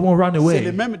doctor won't run C'est le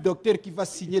away. même docteur qui va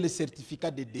signer le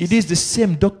certificat de It décès. is the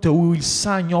same doctor who will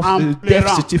sign off En the pleurant.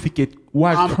 death certificate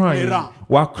while En crying. pleurant.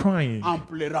 While crying. En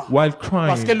pleurant. While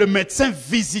Parce que crying. le médecin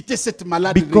visitait cette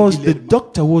malade Because the régulièrement.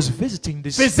 doctor was visiting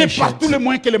this Faisait par tous les patient,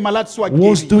 moyens que le malade soit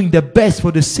was guéri. doing the best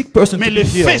for the sick person Mais to be les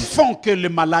faits healed. font que le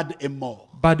malade est mort.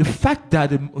 But the fact that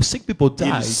the sick people Il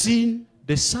died, signe,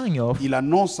 they sign off, il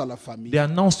annonce à la famille they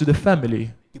announce to the family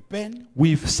qu'il peine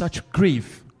with such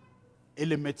grief. et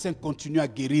le médecin continue à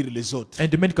guérir les autres. And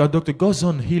the medical doctor goes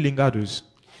on healing others.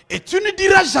 Et tu ne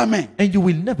diras jamais, And you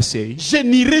will never say je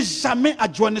n'irai jamais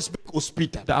à Johannesburg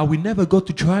Hospital that I will never go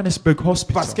to Johannesburg parce que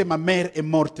Hospital ma mère est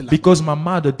morte là. because my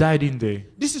mother died in there.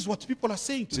 This is what people are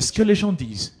saying to C'est me. ce que les gens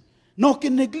disent. Non,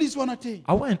 qu'une église ou I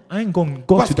I ain't going to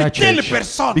go Parce to que that telle church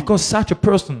personne- because such a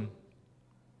person,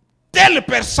 Telle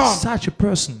personne. such a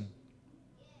person,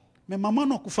 Mais maman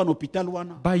n'a kufa n'hôpital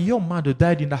wana. by your mother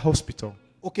died in the hospital.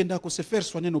 Okenda ko se faire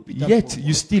soigner n'hôpital. Yet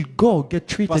you still go get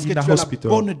Parce treated que in tu the as la hospital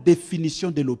bonne définition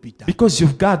de l'hôpital. because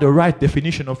you've got the right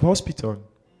definition of hospital.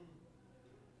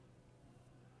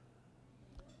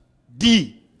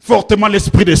 Dis fortement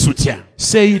l'esprit de soutien.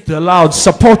 Say it aloud.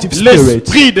 Supportive spirit.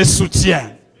 L'esprit de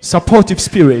soutien. Supportive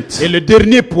spirit. Et le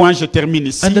dernier point, je termine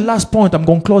ici. And the last point, I'm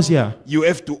going to close here. You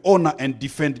have to honor and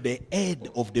defend the head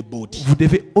of the body. Vous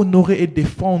devez honorer et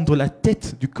défendre la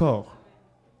tête du corps.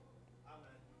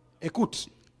 Écoute,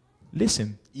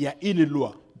 Listen, il y a une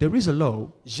loi. there is a law.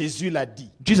 Jésus l'a dit.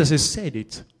 Jesus has said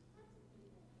it.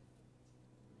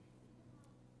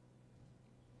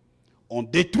 On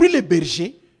détruit les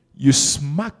bergers, You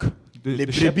smack les the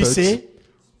brebis shepherds, c'est.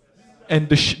 and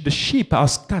the sheep are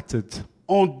scattered.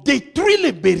 On détruit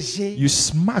les bergers, You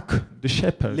smack the les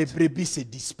shepherds, brebis se the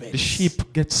dispersent. sheep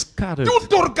get scattered.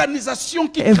 Toute organisation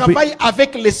qui Every- travaille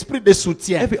avec l'esprit de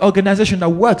soutien, Every organization that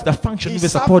works, that functions ils with a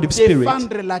savent supportive spirit,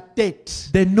 défendre la tête.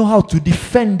 they know how to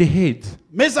defend the head.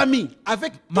 Mes amis,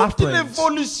 avec My toute friends.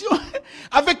 l'évolution,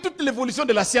 avec toute l'évolution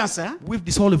de la science, hein, With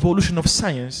this whole evolution of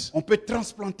science, on peut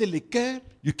transplanter le cœur,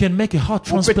 you can make a heart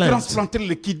on peut transplant. transplanter le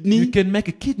You kidney, can make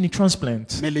a kidney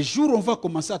transplant. mais le jour où on va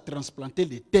commencer à transplanter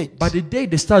les têtes, By the day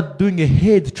they start doing a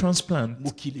head transplant,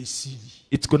 Mukile Sili.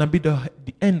 it's going to be the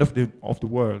end of the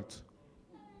world.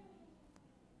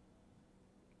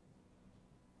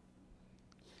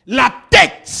 La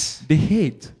tête, The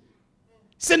head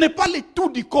ce n'est pas le tout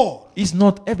du corps. is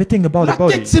not everything about La the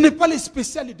body. tête, ce n'est pas le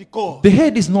spécial du corps. The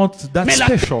head is not that Mais la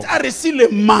special. tête a reçu le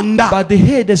mandat But the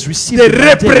head has received de the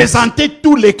mandate représenter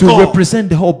tous les to corps. represent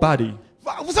the whole body.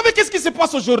 Vous savez qu'est-ce qui se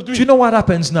passe Do aujourd'hui? you know what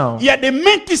happens now? Il y a des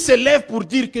mains qui se lèvent pour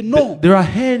dire que non. There are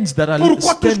hands that are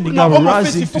Pourquoi tout ce standing qu'on a up, vraiment fait,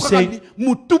 rising il faut to qu'on say, dise,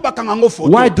 Moutou bakangango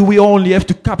photo. why do we only have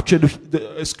to capture the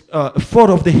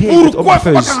photo of the head Pourquoi of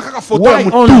faut pas first? qu'on a photo Why ya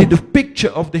only mutu? the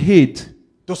picture of the head?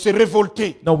 De se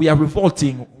révolter. No, we are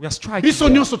revolting. We are striking. Biso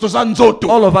nyonso toza nzoto.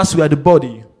 All of us, we are the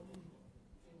body.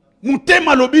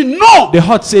 Mutema lobi non. The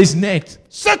heart says net.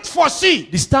 Cette fois-ci,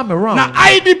 This time na around,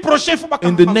 ID prochain faut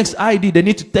in the next ID, they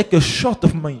need to take a shot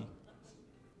of me.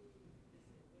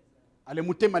 Ale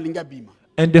mutema linga bima.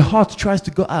 And the heart tries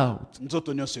to go out.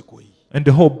 Nzoto nyonso ekoi. And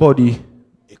the whole body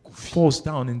Ekufi. falls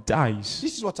down and dies.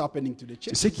 This is what's happening to the C'est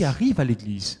church. ce qui arrive à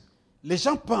l'église. Les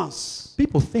gens pensent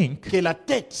People think que la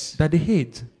tête, that the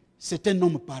head c'est un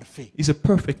homme parfait. is a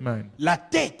perfect man. La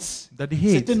tête, That the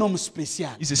c'est head un homme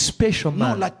spécial. is a special Non,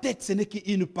 man. la tête, ce n'est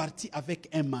qu'une partie avec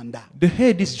un mandat. The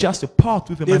head is just a part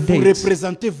with a De vous mandate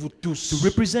représenter vous tous. to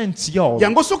represent y'all.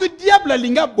 Yango soki diable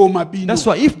alinga boma bino. That's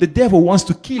why if the devil wants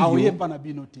to kill Aoye you, pa na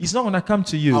bino te. he's not going to come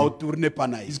to you. Aotourne pa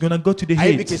na ye. He's going to go to the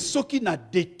Ayebi ke head. soki na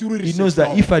détruire He ce knows that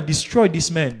corps, if I destroy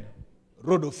this man,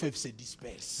 road of faith se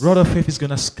disperse. rod of faith is going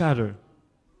to scatter.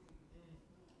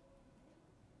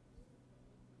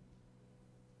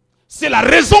 C'est la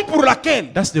raison pour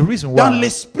laquelle, That's the reason dans why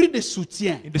l'esprit de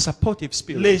soutien, in the supportive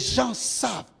spirit, les gens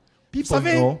savent. Vous people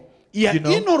savez, know, il y a you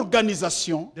know, une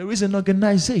organisation there is an sur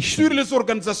organization les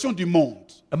organisations du monde,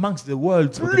 amongst the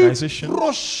world's plus organization,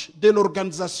 proche de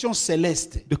l'organisation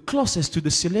céleste. the closest to the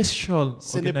celestial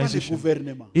Ce n'est pas le organization.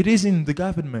 gouvernement. It is in the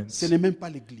government, Ce n'est même pas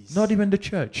l'église. not even the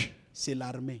church. C'est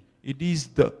l'armée. It is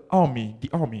the army,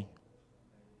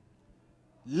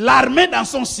 L'armée dans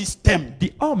son système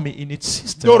The army in its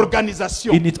system,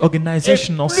 d'organisation in its est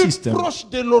organizational plus system, proche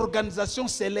de l'organisation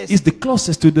céleste. is the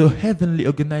closest to the heavenly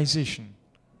organization.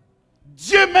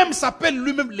 Dieu même s'appelle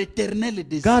lui-même l'Éternel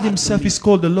des God himself armées. is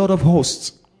called the Lord of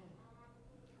hosts.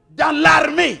 Dans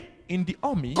l'armée, In the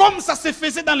army, comme ça se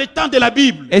faisait dans les temps de la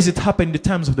Bible, as it happened in the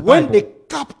times of the when Bible, they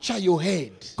capture your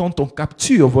head, quand on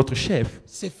capture votre chef,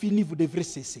 c'est fini, vous devrez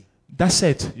cesser. that's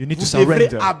it. You need to Vous devrez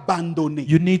surrender. abandonner.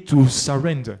 You need to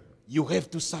surrender. You have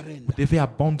to surrender. Vous devez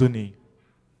abandonner.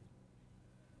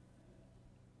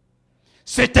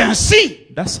 C'est ainsi.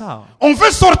 That's how. On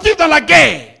veut sortir dans la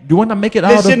guerre. You want to make it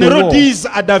out Les of the généraux war. disent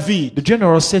à David, The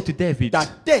general said to David, ta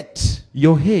tête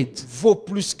your head vaut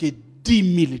plus que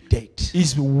 10 000 têtes.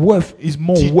 is more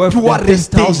Tu worth dois than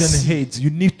rester 10,000 ici. heads.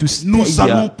 You need to stay Nous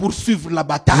allons here. poursuivre la We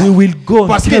bataille. will go and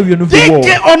Parce que carry on dès the war.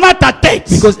 qu'on a ta tête,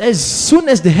 Because as soon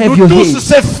as they have nous your tous, head,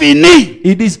 c'est fini.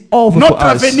 it is over Notre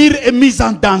for us. avenir est mis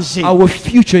en danger. Our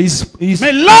future is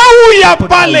Mais là où il n'y a Put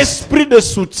pas us. l'esprit de but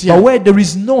soutien, where there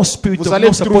is no spirit Vous of allez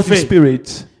no supporting trouver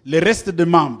spirit, les restes de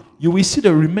membres you will see the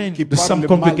remain qui the some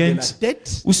parlent mal de la congregants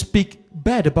tête who speak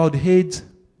bad about the head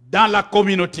dans la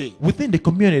communauté. within the Les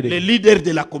community. leaders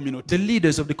de la communauté The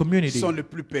leaders of the community sont les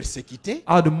plus persécutés.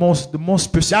 are the most Dans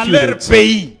leur persecuted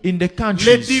pays, in the les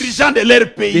countries. dirigeants de leur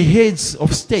The pays heads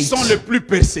of states sont les plus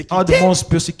are the persécutés. most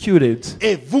persecuted.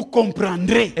 Et vous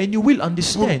comprendrez And you will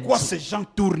understand pourquoi ces gens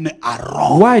tournent à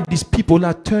rond why these people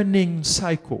are turning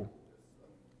cycle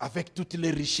avec toutes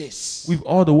les richesses. with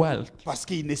all the wealth. Parce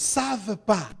qu'ils ne savent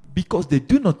pas Because they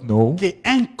do not know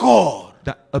qu'un corps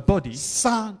that a body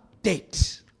sans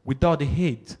tête without a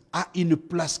head a une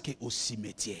place qu'au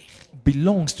cimetière.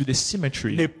 belongs to the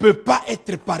cemetery, Ne peut pas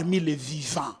être parmi les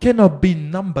vivants. cannot be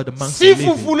numbered amongst Si the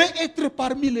vous living. voulez être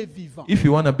parmi les vivants, If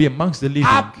you want to be amongst the living,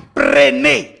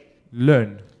 apprenez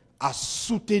learn à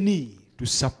soutenir, to à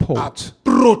support,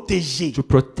 protéger, to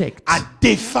protect, à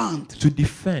défendre to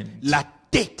defend la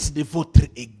tête de votre the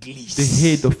église.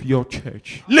 head of your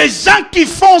church. Les gens qui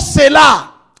font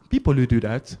cela, People who do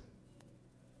that,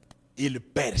 ils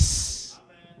percent.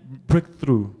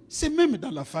 breakthrough. C'est même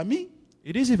dans la famille.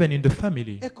 It is even in the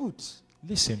family. Écoute,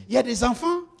 Listen, il y a des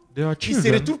enfants there are qui se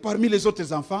children retrouvent parmi les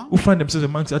autres enfants. who find themselves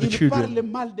amongst other Ils children parlent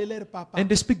mal de leur papa. and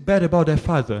they speak bad about their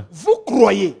father. Vous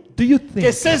croyez Do you que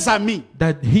think ses amis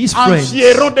that his friends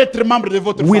envieront d'être membres de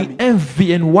votre will famille?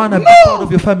 envy and want to be No. part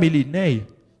of your family? Nay.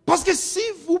 Parce que si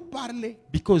vous parlez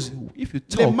Because if you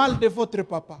le talk mal de votre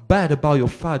papa, bad about your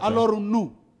father, alors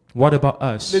nous, what about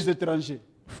us, les étrangers,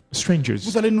 strangers?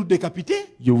 vous allez nous décapiter?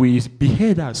 You will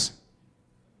behead us.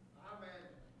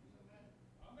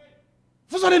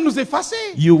 Vous allez nous effacer.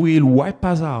 You will wipe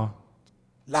us out.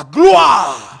 La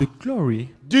gloire The glory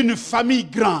d'une famille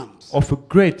grande of a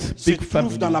great se big trouve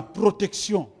family dans la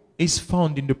protection is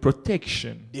found in the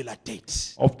protection de la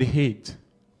tête. of the head.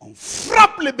 On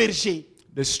frappe le berger,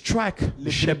 They strike the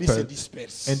les brebis se shepherd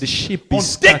dispersent. and the sheep On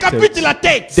is décapite scattered. la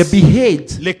tête. They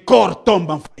behead. Le corps tombe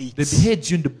en faillite. They behead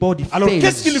you and the body Alors,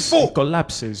 qu'est-ce qu'il fails faut? and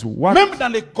collapses. What Même dans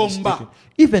les is combats, taken?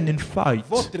 Even in fight,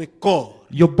 votre corps,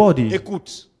 your body,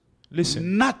 écoute, listen,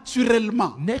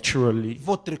 naturellement, naturally,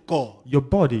 votre corps your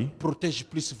body protège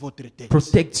plus votre tête.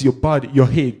 protects your body, your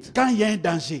head. Quand il y a un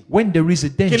danger, When there is a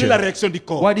quelle est la danger, réaction du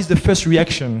corps? what is the first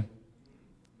reaction?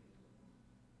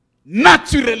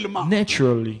 Naturellement,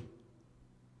 Naturally,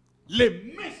 les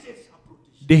mains cherchent à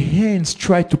protéger. the hands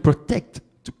try to protect,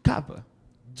 to cover.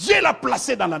 Dieu l'a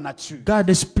placé dans la nature. God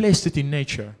has placed it in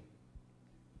nature.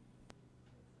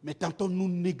 Mais tantôt nous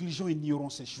négligeons et ignorons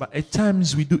ces choses. But at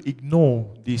times we do ignore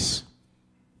this.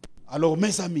 Alors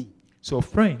mes amis, So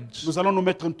friends, nous allons nous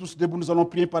mettre tous debout, nous allons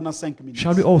prier pendant 5 minutes.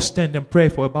 shall we all stand and pray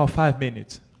for about 5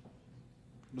 minutes?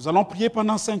 Nous allons prier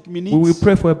pendant 5 minutes We will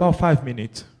pray for about 5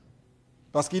 minutes.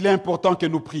 parce qu'il est important que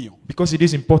nous prions. Because it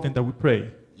is important that we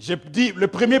pray. Je dis, le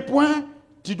premier point,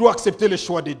 tu dois accepter le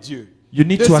choix de Dieu. You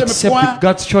need to Deuxième accept point,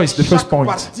 God's choice, the first chaque point.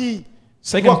 partie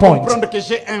Second doit point, comprendre que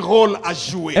j'ai un rôle à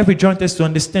jouer. every joint has to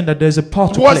understand that there's a part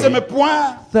to Troisième play.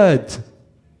 point, Third,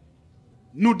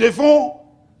 nous devons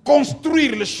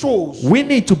construire les choses we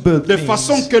need to build de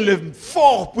façon things que le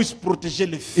fort puisse protéger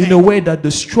le in a faible. way that the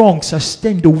strong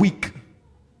sustain the weak.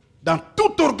 Dans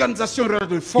toute organisation, il y aura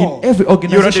des forts. In every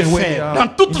Il y aura des organization, where faibles. there Dans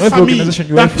are, toute in every famille, organization,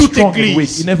 you dans have toute strong and weak.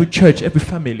 église. In every church, every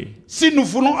family. Si nous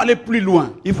voulons aller plus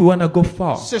loin, If we want to go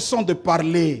far, cessons de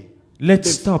parler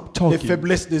let's stop des talking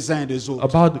faiblesses des uns et des autres.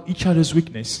 about each other's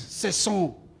weakness.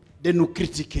 Cessons de nous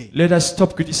critiquer. Let us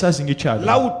stop criticizing each Là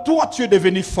other. où toi tu es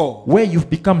devenu fort, Where you've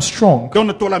become strong,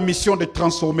 donne-toi la mission de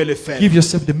transformer les faibles. give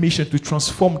yourself the mission to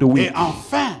transform the weak. Et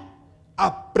enfin,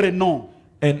 apprenons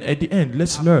And at the end,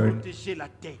 let's à learn protéger la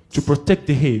tête. to protect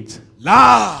the head.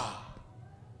 Là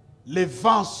Les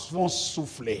vents vont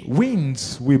souffler.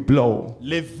 Winds will blow.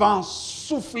 Les vents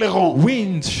souffleront.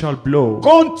 Winds shall blow.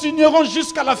 Continueront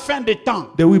jusqu'à la fin des temps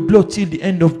They will blow till the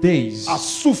end of days. à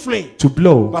souffler. To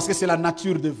blow. Parce que c'est la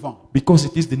nature des vents. Because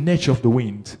it is the nature of the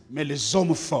wind. Mais les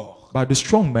hommes forts, But the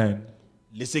strong men,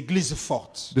 les églises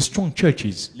fortes, the strong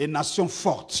churches, les nations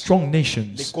fortes, strong les nations,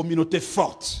 communautés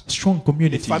fortes, strong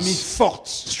les familles communities, fortes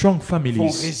strong vont families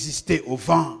résister au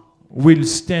vent will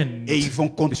stand et ils vont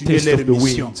the continuer taste leur of the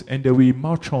mission. wind and they will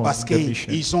march on Parce their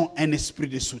mission. qu'ils ont un esprit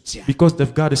de soutien. Because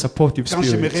they've got a supportive Quand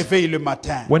je me spirit. réveille le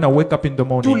matin, When I wake up in the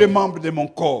tous les morning, membres de mon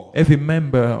corps every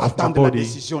member of my attendent la body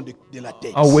décision de la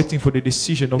tête. are waiting for the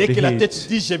decision of Dès the que la head. tête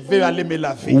dit je vais aller me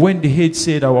laver, When the head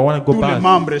said, I want to go tous les back,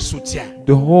 membres soutiennent.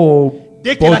 the whole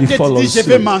Dès que la body tête follows dit je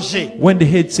vais suit. manger, When the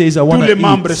head says, I tous want les to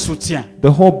membres eat, soutiennent. the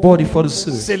whole body follows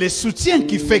suit. C'est le soutien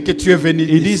qui fait que tu es venu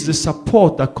It is ici. the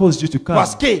support that caused you to come.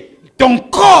 Parce que ton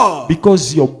corps,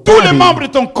 Because your tous les membres body,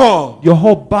 de ton corps your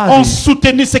whole ont body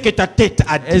soutenu ce que ta tête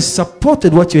a dit. has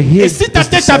supported what your head Et si ta has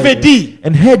tête avait decided. dit,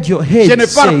 And had your head je ne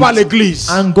pars pas à said, l'église,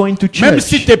 I'm going to même church,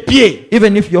 si tes pieds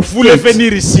even if your voulaient feet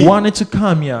venir ici, wanted to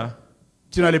come here,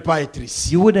 tu n'allais pas être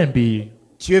ici. you wouldn't be.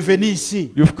 Tu es venu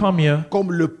ici You've come here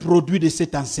comme le produit de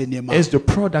cet enseignement. as the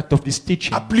product of this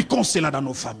teaching. Appliquons cela dans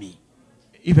nos familles.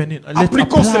 Even in, let's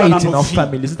Appliquons cela apply dans it in nos our vies.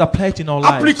 families. Let's apply it in our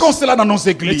lives. Appliquons cela dans nos Let's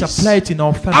églises. apply it in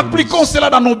our families. Appliquons cela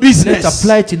dans nos Let's business.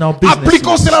 apply it in our Appliquons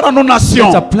businesses. cela dans nos nations.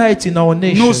 Let's apply it in our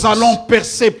nations. Nous allons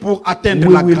percer pour atteindre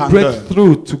We la will grandeur. break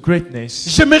through to greatness.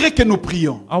 J'aimerais que nous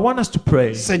prions. I want us to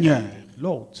pray. Seigneur,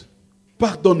 Lord,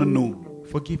 pardonne-nous.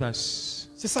 forgive us.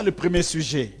 C'est ça le premier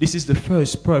sujet. This is the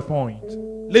first prayer point.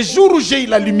 Les jours où j'ai eu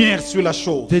la lumière sur la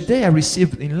chose, The day I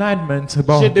received enlightenment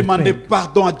about j'ai the demandé thing,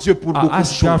 pardon à Dieu pour I beaucoup de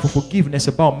asked God for choses. forgiveness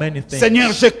about many things.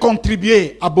 Seigneur, j'ai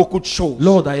contribué à beaucoup de choses.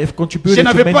 Lord, I have Je contributed to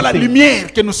n'avais pas la many things.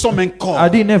 lumière que nous sommes un corps. I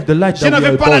didn't have the light Je that we are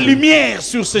n'avais a pas la body. lumière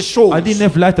sur ces choses. I didn't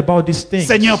have light about these things.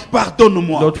 Seigneur,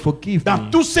 pardonne-moi. Lord, forgive Dans me.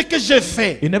 tout ce que j'ai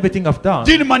fait, In everything I've done,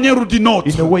 d'une manière ou d'une autre,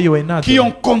 in a way or another, qui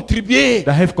ont contribué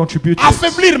that have contributed à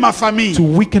affaiblir ma famille, to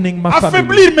weakening my family,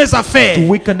 affaiblir mes affaires, to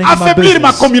weakening affaiblir my ma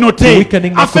business, communauté, to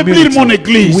weakening my affaiblir community, mon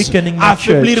église, to weakening my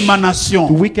affaiblir church, ma to nation.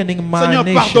 weakening my Seigneur,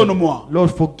 nation. pardonne-moi. Lord,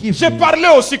 forgive J'ai me. parlé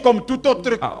aussi comme tout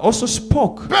autre I also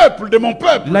spoke peuple de mon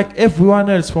peuple. like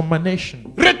everyone else from my nation,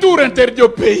 Retour interdit au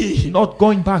pays. not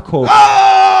going back home.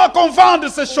 Ah, qu'on vende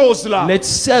ces choses-là. Let's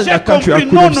sell J'ai that country. I compris.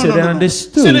 could Non, have non, said non, and non.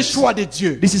 understood. C'est le choix de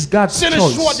Dieu. This is God's C'est le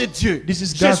choix de choice. Dieu. This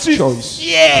is Je God's suis choice.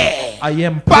 fier. I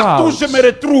am Partout proud. où je me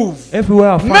retrouve.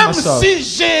 Everywhere I find Même myself, si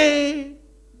j'ai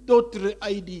d'autres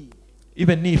ID.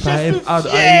 even if Je I suis have other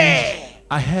fier.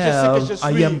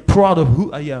 I suis. am proud of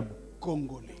who I am.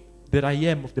 Congolais. That I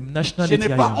am of the Je nationality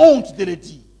n'ai I pas am. honte de le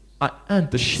dire. I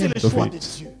ain't ashamed C'est le of choix de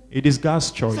it. Dieu. It is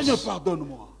God's Seigneur, choice.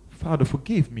 pardonne-moi. Father,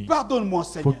 forgive me. Pardonne-moi,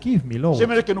 Seigneur. Forgive me, Lord.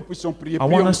 J'aimerais que nous puissions prier. I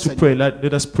Prions want le us to Seigneur. pray.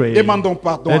 Let us pray. Demandons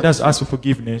pardon. Let us ask for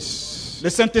forgiveness. Le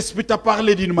Saint-Esprit t'a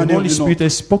parlé d'une The manière ou Holy d'une Spirit autre. has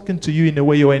spoken to you in a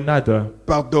way or another.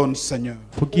 Pardonne, Seigneur.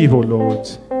 Forgive, O Lord.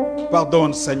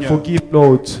 Pardonne, Seigneur. Forgive,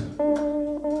 Lord.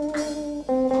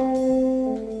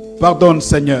 Pardonne,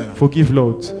 Seigneur. Forgive,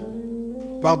 Lord.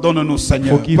 Pardonne-nous,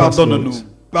 Seigneur. Forgive us, Pardonne-nous. Lord.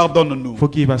 Pardonne-nous.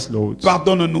 Forgive us, Lord.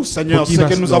 Pardonne-nous, Seigneur, ce Forgive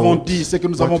que us, nous avons Lord, dit, ce que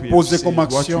nous what avons we have posé said, comme what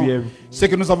action, we have ce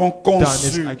que nous avons Done as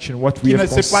conçu, action, what we qui ne have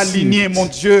s'est pas aligné, conceived, mon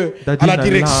Dieu, that à la didn't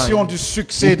direction align du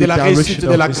succès, with de the la réussite, direction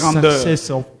de of la the grandeur. success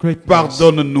of greatness.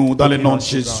 Pardonne-nous dans le Forgive nom de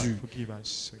us, O God. Jésus. Forgive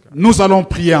us, O God. Nous allons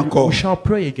prier encore. We shall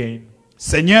pray again.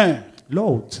 Seigneur,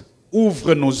 Lord,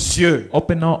 ouvre nos yeux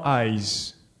open our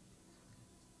eyes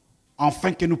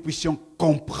afin que nous puissions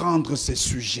comprendre ces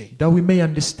sujets that we may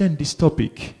understand this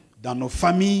topic dans nos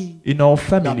familles, in our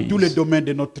dans tous les families, domaines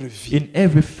de notre vie. in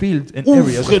every field and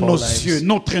areas Ouvre of our nos lives. yeux,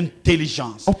 notre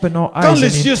intelligence. Open our Quand eyes and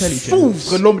les yeux intelligence.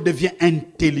 s'ouvrent, l'homme devient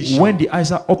intelligent. When the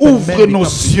eyes are open, Ouvre man nos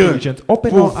becomes yeux intelligent. Open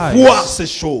pour our eyes voir ces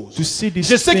choses. to see these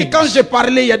Je sais que things. quand j'ai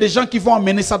parlé, il y a des gens qui vont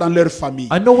amener ça dans leur famille.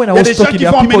 I know when I Il y a was des gens talking, qui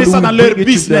there vont are people amener who ça dans will leur bring it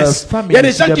to business. their Il y a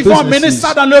des families, gens to qui their vont amener businesses.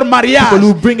 ça dans leur mariage. People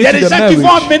who bring Il y a it to des their gens qui vont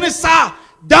marriage. amener ça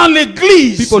dans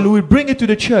l'église. People who will bring it to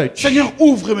the church. Seigneur,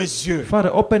 ouvre mes yeux. Father,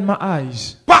 open my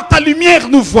eyes. Par ta lumière,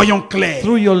 nous voyons clair.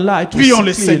 Through your light, we Prions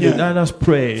le see clearly. Seigneur. Let us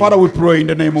pray. Father, we pray in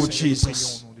the name of Seigneur, Jesus.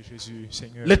 prions au nom de Jésus,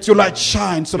 Seigneur. Let your light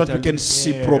shine so Que that ta we can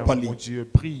see lumière, properly. mon Dieu,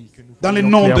 brille, que nous Dans le voyons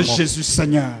nom de clairement. Jésus,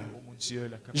 Seigneur. Oh, mon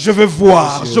Je veux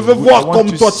voir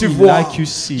comme toi tu vois.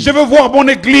 Je veux voir mon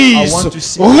église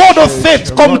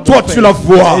refaite comme toi tu la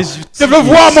vois. Je veux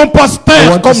voir mon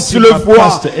pasteur comme tu le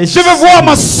vois. Je veux voir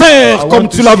ma sœur comme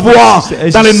tu la vois.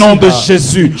 Dans le nom de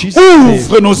Jésus.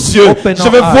 Ouvre nos yeux. Je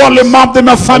veux voir les membres de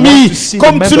ma famille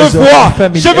comme tu le vois.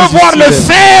 Je veux voir les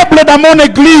faibles dans mon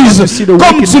église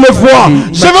comme tu le vois.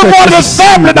 Je veux voir les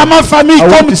faibles dans ma famille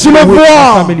comme tu le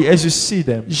vois.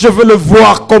 Je veux le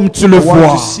voir comme tu le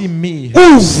vois.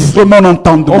 Ouvre mon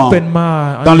entendement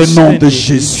dans le nom de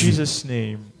Jésus.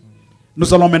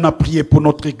 Nous allons maintenant prier pour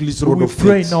notre église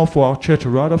Rodophet.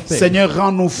 Seigneur,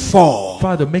 rends-nous forts.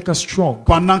 Father, make us strong.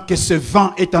 Pendant que ce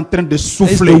vent est en train de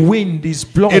souffler. As the wind is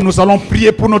blowing. Et nous allons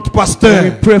prier pour notre pasteur.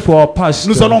 We pray for our pastor.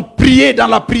 Nous allons prier dans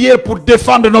la prière pour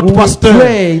défendre notre pasteur.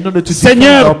 Seigneur,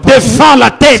 Seigneur, défends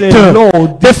la tête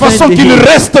de façon qu'il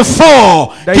reste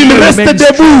fort, qu'il reste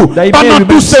debout pendant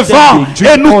tout ce vent.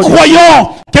 Et nous croyons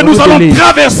que nous allons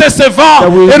traverser ce vent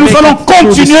et nous allons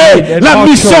continuer. La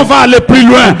mission va aller plus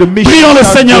loin. Prions le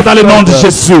Seigneur dans le nom de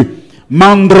Jésus.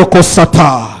 Mandroko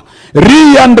Sata.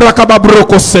 Riandra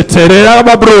Kababroko Setere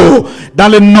Ababro. Dans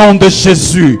le nom de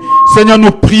Jésus. Seigneur,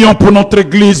 nous prions pour notre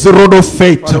église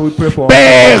Rodophet.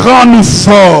 Père, rends-nous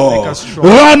forts.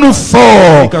 Rends-nous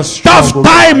forts. Tough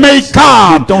time may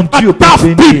come.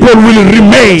 Tough people will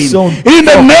remain. In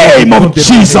the name of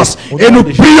Jesus. Et nous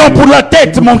prions pour la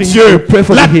tête, mon Dieu.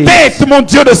 La tête, mon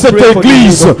Dieu, de cette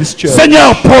église.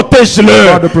 Seigneur,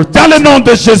 protège-le. Dans le nom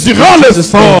de Jésus, rends-le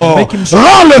fort.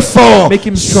 Rends-le fort.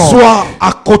 Sois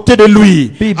à côté de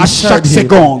lui à chaque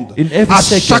seconde, à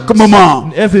chaque moment,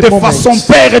 de façon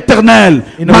Père éternel.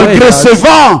 Malgré ce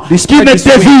vent qui ne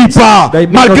dévie pas,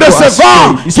 malgré ce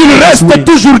vent qu'il reste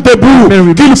toujours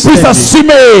debout, qu'il puisse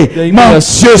assumer, mon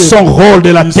Dieu, son rôle de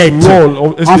la tête,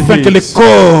 afin que le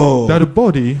corps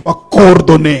soit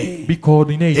coordonné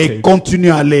et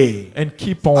continue à aller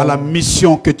à la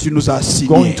mission que tu nous as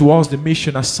assignée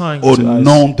au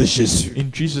nom de Jésus.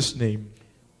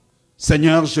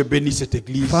 Seigneur, je bénis cette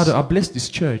église. Father, I bless this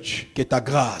church. Que ta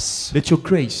grâce, Let your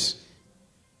grace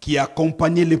qui a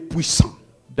accompagné les puissants,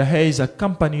 that has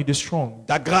accompanied the strong,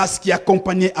 ta grâce qui a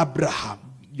accompagné Abraham,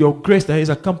 your grace that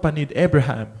has accompanied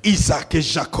Abraham, Isaac et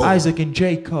Jacob, Isaac and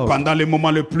Jacob, pendant les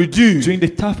moments les plus durs, during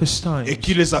the toughest times, et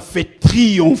qui les a fait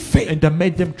triompher, and that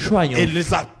made them triumph, et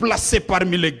les a placés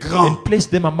parmi les grands and placed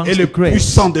them amongst et les the great,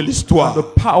 puissants de l'histoire.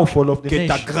 the powerful of the Que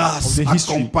ta nation, grâce of the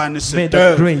history. accompagne May cette that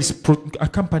œuvre grace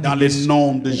accompany dans le this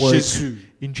nom de work. Jésus.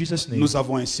 In Jesus' name, Nous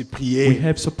avons ainsi we prié.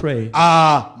 have so prayed.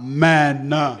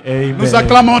 Amen. Amen. Nous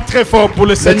acclamons très fort pour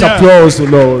le Let's Seigneur. applause the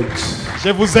Lord. Je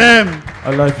vous aime,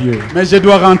 I love you, mais je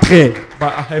dois rentrer. but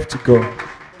I have to go.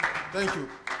 Thank you.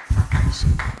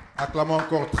 Acclamons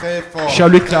encore très fort.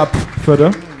 Shall we clap further?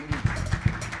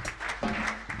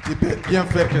 Tu peux bien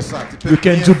faire que ça. Tu peux You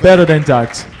can bien do faire. better than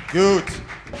that. Good.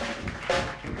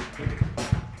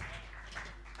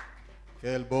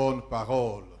 Quelle bonne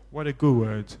parole. What a good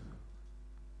word.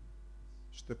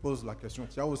 Je te pose la question.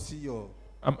 Tu as aussi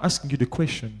I'm asking you the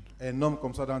question. un homme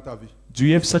comme ça dans ta vie? Do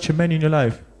you have such a man in your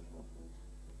life?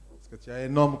 Est-ce que tu as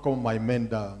un homme comme my man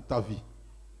dans ta vie?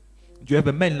 Do you have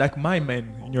a man like my man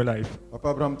in your life? Papa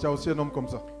Abraham, tu as aussi un homme comme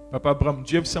ça? Papa Abraham,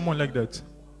 do you have someone like that?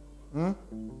 Hein?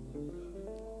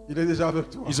 Il est déjà avec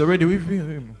toi. He's already with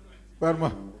him. Par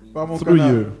mon Through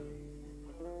canal. you.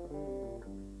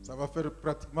 Ça va faire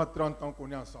pratiquement 30 ans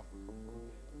qu'on est ensemble.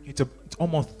 It's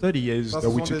almost 30 years Ça, ce that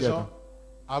sont we're des together. gens,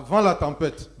 avant la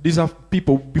tempête, These are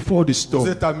people before the vous storm.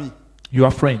 êtes amis. You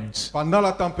are friends. Pendant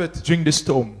la tempête, During the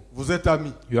storm, vous êtes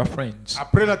amis. you are friends.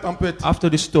 Après la tempête, After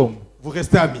the storm, vous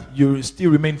restez amis. you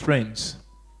still remain friends.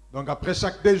 Donc après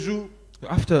chaque 2 jours,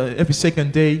 After every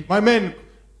second day, my man,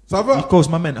 ça he va? calls,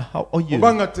 my man, how are you?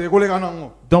 Obanga te kolega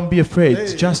nango. Don't be afraid. Hey.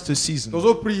 It's just a season.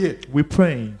 Tozo prier. We're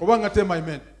praying. Obanga te my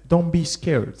man. Don't be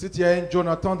scared. Si tu as un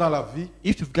Jonathan dans la vie,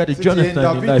 If you've got a si tu as un Jonathan in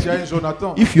David, tu as un life,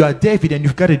 Jonathan. if you are David and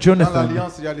you've got a Dans Jonathan,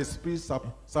 l'alliance, il y a l'esprit,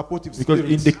 supportive because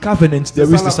spirit. in the covenant there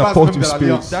C'est is ça the la base supportive même de spirit.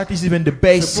 l'alliance. That is even the C'est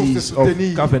pour se basis of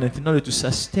soutenir. covenant in order to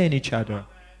sustain each other.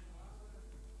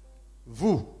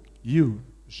 Vous, You,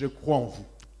 je crois en vous.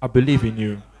 I believe in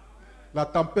you. La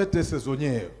tempête est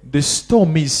saisonnière. The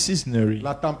storm is seasonary,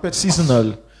 La tempête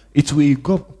seasonal. It will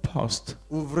go past.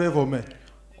 Ouvrez vos mains.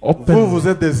 Open. Vous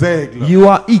êtes des aigles. You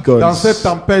are Dans cette eagles.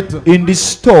 tempête, In this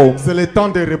storm, c'est le temps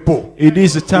de repos. it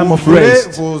is a time of Ouvrez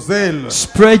rest. vos ailes.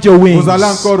 Spread your wings. Vous allez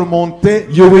encore monter.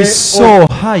 You will très soar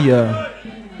haut. higher.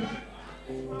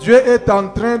 Dieu est en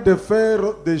train de faire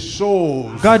des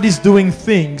choses. God is doing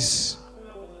things.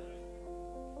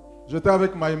 J'étais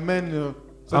avec my man.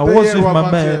 I was with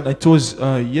my man. It was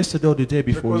yesterday or the day Je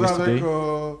before causais avec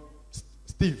yesterday.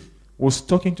 Steve. was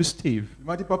talking to Steve. Il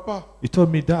m'a dit, papa, He told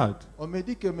me, Dad, on me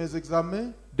dit que mes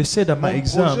examens, they said that my mon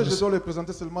projet, je exams, dois les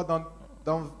présenter seulement dans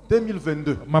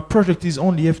 2022. my project is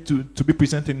only have to be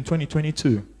presented in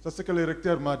 2022. C'est ce que le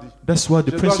recteur m'a dit. That's what the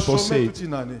Je dois principal chômer said. toute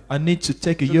une année. I need to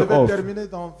take a Je year devais off. terminer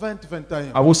dans 2021.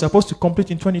 I was supposed to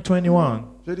complete in 2021.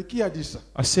 J'ai dit, qui a dit ça?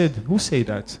 I said, who said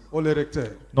that? Oh, le recteur.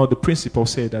 No, the principal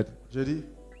said that. J'ai dit,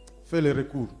 fais le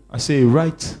recours. I say,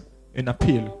 write an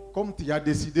appeal. Comme tu as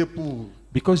décidé pour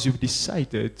Because you've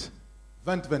decided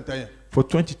 2021, for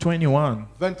 2021,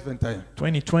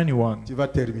 2021, tu vas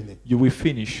terminer. you will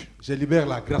finish. Je libère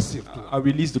la grâce sur toi. I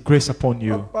release the grace upon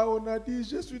you. Papa, on a dit,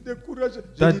 je suis découragé.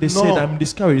 J'ai That dit, they said, non, I'm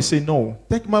discouraged. You say, no.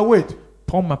 take my weight.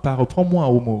 Prends ma parole, prends-moi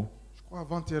au mot. Je crois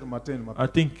avant-hier matin, il m'a I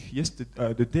think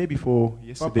the day before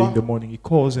yesterday Papa. in the morning, he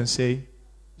calls and say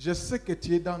je sais que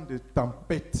tu es dans des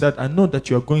tempêtes, that I know that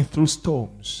you are going through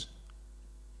storms,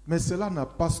 mais cela n'a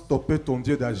pas stoppé ton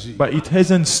Dieu d'agir. but it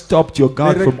hasn't stopped your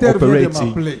God Le from recteur vient de operating.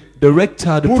 m'appeler The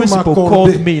rector, the pour principal m'accorder,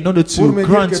 called me in order pour to me dire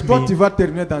grant que toi tu me, vas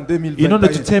terminer dans 2021. in order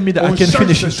to tell me that I On can change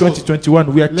finish in ces choses. 2021.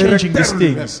 We are Le changing recteur these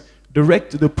lui-même. things.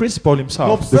 The principal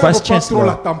himself, the N'observe vice pas trop la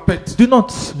chancellor, tempête. do not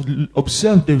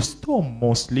observe the storm Il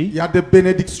mostly. y a des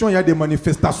bénédictions, il y a des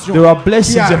manifestations. There are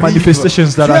blessings and arrivent.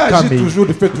 manifestations that Dieu are agit coming. toujours,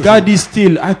 il fait toujours. God is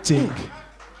still acting.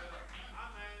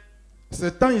 Ce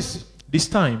temps ici, This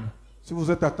time, si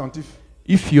vous êtes attentif,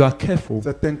 if you are careful,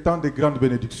 c'est un temps de grande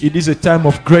bénédiction. it is a time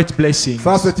of great blessings.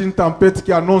 Ça, c'est une tempête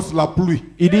qui annonce la pluie.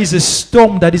 It is a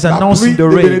storm that is La announcing pluie the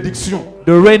de rain. bénédiction. The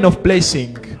rain of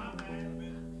blessing.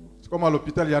 C'est comme à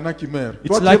l'hôpital, il y en a qui meurent. It's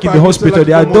Toi, tu es like in the parmi hospital, ceux-là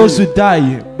there are qui vont those who mourir.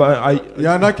 die, but Il y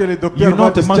en a que les docteurs you're vont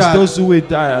not amongst discharge. those who will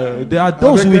die. There are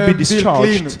those who will be Avec un bill clean.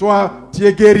 discharged Toi, tu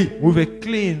es guéri. with a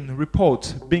clean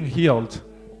report, being healed.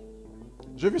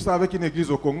 J'ai vu ça avec une église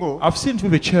au Congo. I've seen it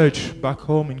with a church back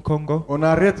home in Congo. On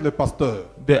arrête le pasteur.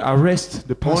 They arrest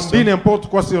the On dit pastor. n'importe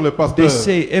quoi sur le They pasteur.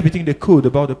 say everything they could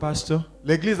about the pastor.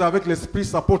 L'église avec l'esprit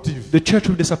supportif. The church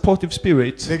with the supportive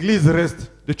spirit, L'église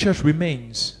reste. the church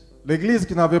remains. L'église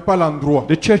qui n'avait pas l'endroit.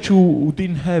 The church who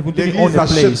didn't L'église own a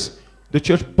achète. place, the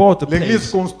church bought a L'église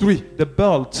place. construit. The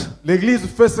belt, L'église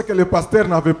fait ce que le pasteur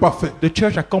n'avait pas fait. the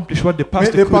church accomplished what the Mais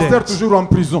pastor le pasteur couldn't. toujours en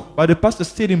prison. But the pastor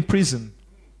stayed in prison.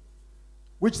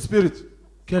 Which spirit?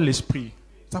 Quel esprit?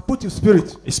 Supportive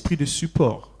spirit. Esprit de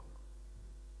support.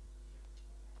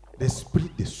 L'esprit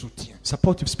de soutien.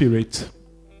 Supportive spirit.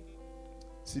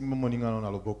 Si moninga on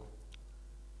a le boko.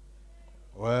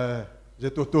 Ouais, je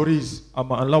t'autorise.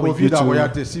 I'm allowing Covid you a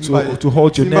royauté, Simba. to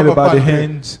hold your Simba neighbor by papa the après.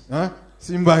 hand. Hein?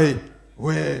 Simbae.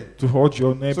 Ouais. To hold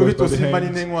your neighbor Soki by the tosimbani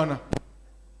hand. nengwana.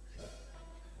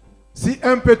 Si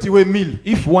un peut tuer 1000,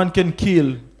 If one can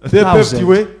kill a deux peuvent thousand,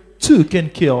 tuer two can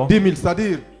kill 10 000,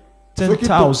 c'est-à-dire 10,000. ceux qui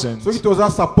sont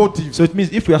supportifs, So it means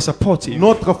if we are supportive,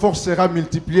 notre force sera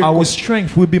multipliée. our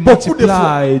strength will be Beaucoup de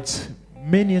fois. multiplied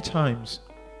many a times.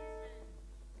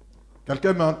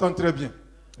 Quelqu'un m'entend très bien.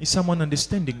 Is someone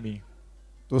understanding me?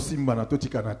 Tosimbana,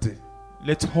 totikanate.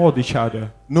 Let's hold each other.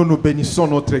 Nous bénissons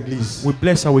notre église. We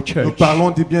bless our Nous church. parlons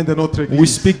du bien de notre We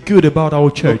église. speak good about our Nous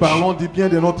church. parlons du bien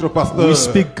de notre pasteur. We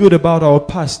speak good about our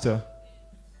pastor.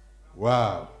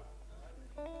 Wow.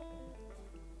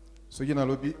 Soki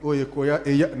nalobi oye koya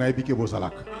eya na ebike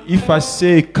bozalaka. If I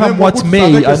say, Même come what Mobutu may,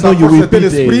 savait que I sa know you force will était be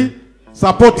there. l'esprit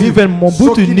supportive. Even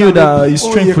Mobutu Soki knew that nalobi his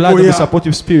strength oye lied in the koya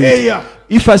supportive spirit. eya.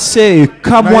 If I say,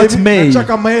 come Na what ebi- may,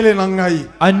 nachaka maele na ngai.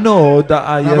 I know that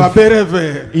I Na have babere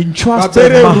vert.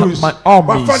 entrusted Babere my, rouge. my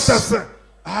armies. Bafantassin.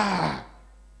 Ah.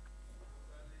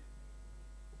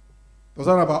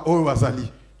 Tozana ba oyo bazali.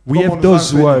 We Comme on have nous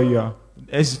those who enseigne. are,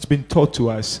 as it's been taught to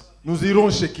us. Nous irons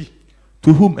chez qui?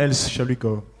 To whom else shall we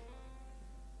go?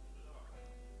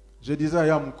 Je disais à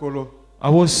Yamukolo, I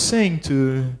was saying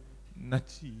to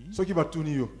Nati, ceux qui va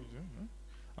tourner yo.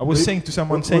 I was saying to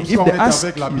someone, On saying, sent if they être ask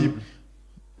avec la you, Bible.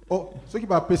 Oh, ceux qui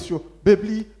va pécho,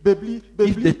 Bibli, Bibli, if they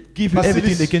Bibli. give you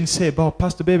everything they Basilis. can say about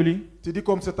Pastor Beverly, Tu dis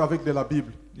comme c'est avec de la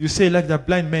Bible. you say like that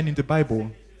blind man in the Bible.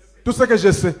 Tout ce que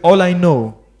je sais, All I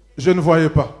know, je ne voyais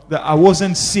pas. that I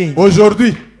wasn't seeing,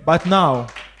 Aujourd'hui, but now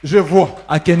je vois.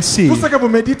 I can see. Tout ce que vous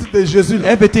me dites de Jésus, là.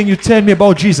 Everything you tell me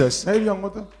about Jesus, Na hivi yango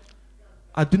ta.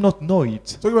 I do not know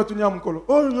it. Ceux qui va tourner Yamukolo,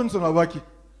 oh, je ne sais pas qui.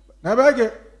 Na bage,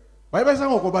 bye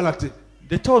sango kobala te.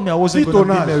 They told me I wasn't See going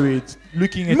to be ton âge. married,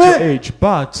 looking at Mais- your age,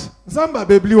 but Nzamba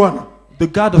Bibli wana. the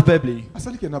God of Beverly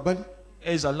Asali ke na bali.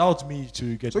 has allowed me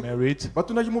to get So- married.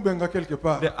 Batuna ki mubenga quelque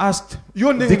part. They asked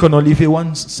Yo ndenge. Deacon Olivier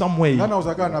once, some way, Ngana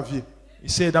uzaka na vie. he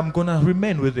said, I'm going to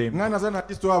remain with him. Ngana zana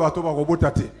histoire bato ba kobota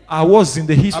te. I was in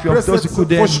the history Après of those cette who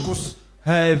couldn't fausse course,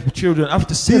 have children.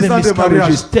 After 10 7 ans de miscarriages,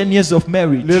 mariage. 10 years of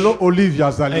marriage. Lelo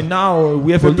Olivia Zali. And now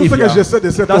we have C'est tout ce que je Olivia. sais de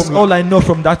cet That's homme-là. all I know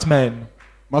from that man.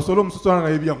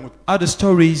 Other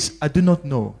stories I do not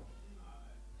know.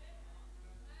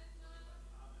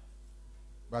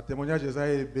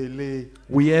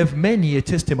 We have many a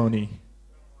testimony.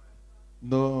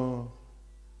 No.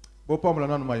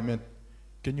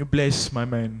 Can you bless my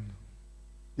man?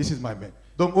 This is my man.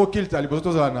 Donc, au kilt,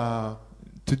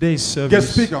 Today's guest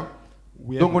service, speaker.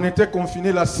 Donc, on était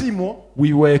confinés là 6 mois.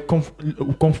 we were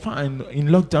confined in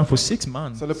lockdown for 6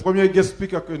 months. C'est le premier guest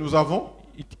speaker que nous avons.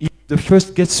 It's the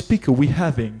first guest speaker we're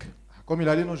having. Comme il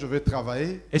a dit, non, je vais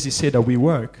travailler. As he said that we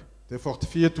work Te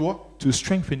fortifier toi. to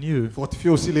strengthen you Fortifier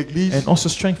aussi l'église. and also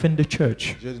strengthen the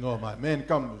church. J'ai dit, non, my man,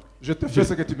 come. Je te fais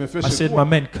ce que tu me fais I chez said, toi. my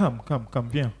man, come,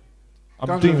 viens. I'm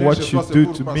Quand je doing viens what chez you toi, c'est do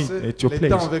pour to me passer at your les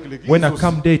temps place. avec l'église When I aussi.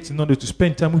 come there, it's in order to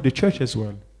spend time with the church as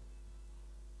well.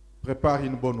 Prépare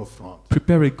une bonne offrande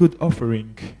Prepare a good offering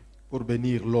pour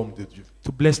bénir l'homme de Dieu.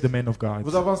 to bless the man of God.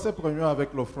 Vous avancez premièrement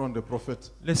avec l'offrande des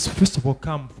prophètes. Let's first of all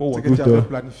come Ce forward que with tu avais the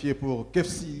planifié pour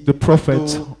KFC, prophet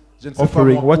McDo, je ne sais pas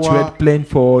offering, moi what you quoi. had planned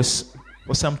for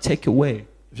some takeaway.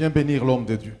 Viens bénir l'homme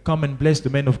de Dieu. Come and bless the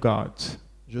man of God.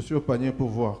 Je suis au panier pour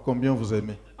voir combien vous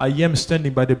aimez. I am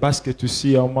standing by the basket to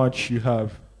see how much you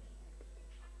have.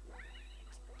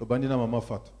 Tobandina Mama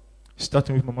Fat.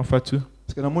 Starting with Mama Fatu.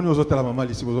 Parce que namoni ozo tala mama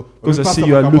lisi bozo. Because I see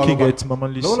you are looking at Mama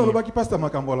Lisi. Lolo loba ki pasta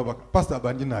makambo loba. Pasta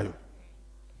bandina yo.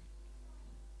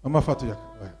 Mama Fatu yak.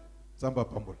 Ouais. Zamba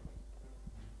pambol.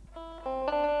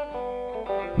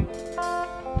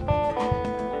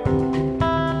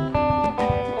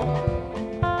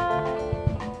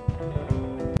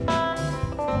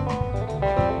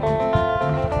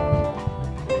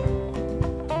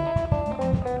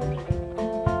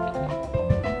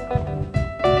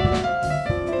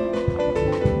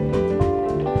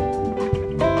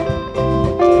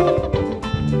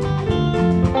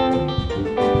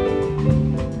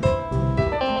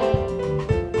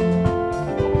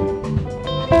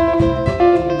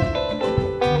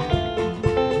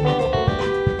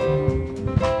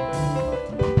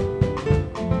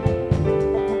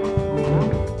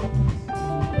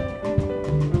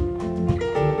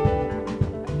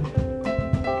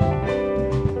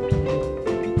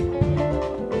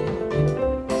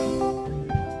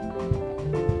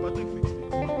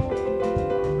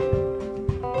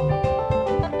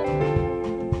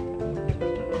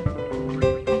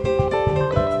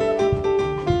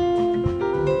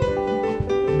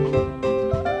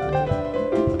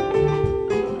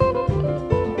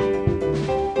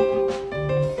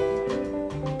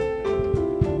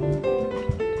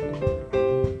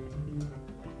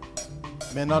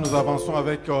 Maintenant, nous avançons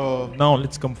avec Now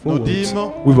let's come nos forward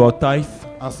dîmes, with our tithe,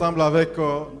 ensemble avec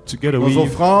together nos with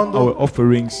offrandes, our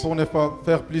offerings, pour ne pas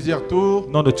faire plusieurs tours.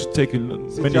 in order to take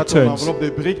Si many tu as ton turns. enveloppe de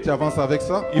briques, tu avances avec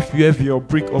ça. If you have your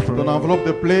brick Ton offering, enveloppe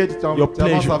de plaid, tu your avances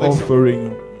pleasure avec ça.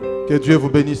 offering, Que Dieu vous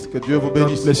bénisse, que Dieu vous God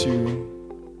bénisse, bless you.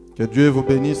 que Dieu vous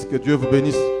bénisse, que Dieu vous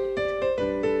bénisse.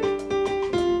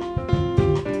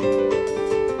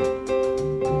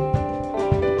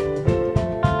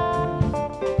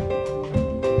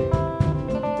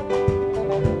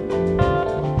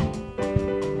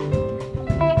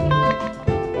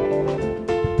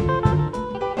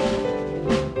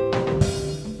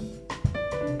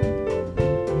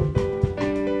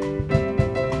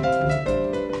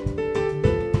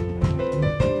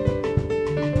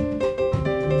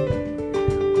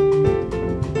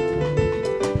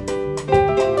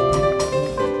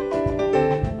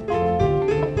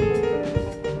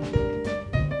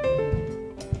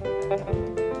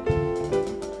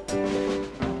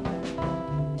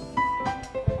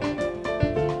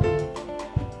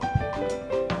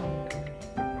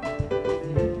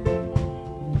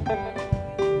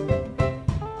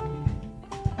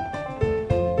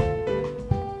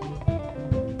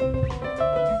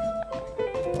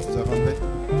 Pasteur André.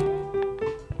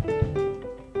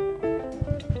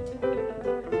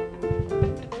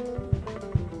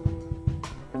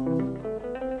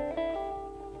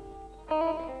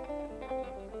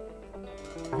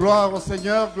 Gloire au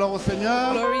Seigneur, gloire au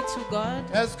Seigneur. Glory to God.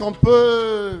 Est-ce qu'on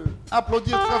peut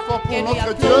applaudir très fort pour Can we notre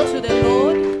applaud Dieu? to the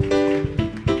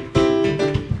Lord?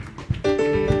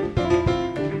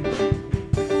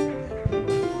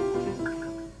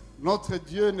 Notre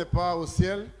Dieu n'est pas au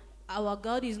ciel, Our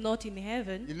God is not in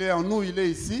heaven. il est en nous, il est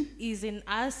ici, He's in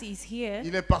us. He's here.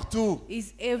 il est partout.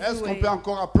 He's Est-ce qu'on peut everywhere.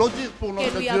 encore applaudir pour notre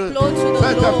Can we Dieu? applaud to the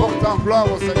C'est Lord? important, gloire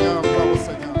au Seigneur, gloire au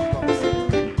Seigneur, gloire au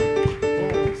Seigneur.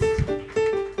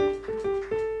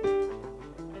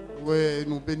 Oui,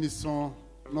 nous bénissons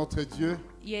notre Dieu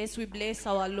Yes, we bless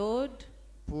our Lord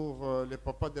pour les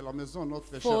papas de la maison,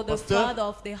 notre cher for the pasteur, father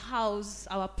of the house,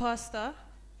 our pastor,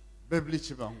 Bebli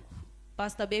Chibangu.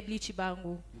 Pastor Bebli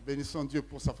Chibangu. Bénissons Dieu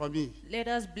pour sa famille. Let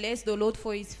us bless the Lord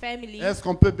for his family. Est-ce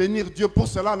qu'on peut bénir Dieu pour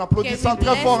cela en Can we applaudissant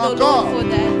très bless fort the encore? Lord for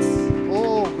that?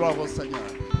 Oh, gloire au Seigneur.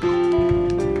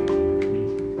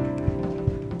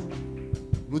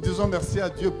 Nous disons merci à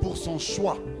Dieu pour son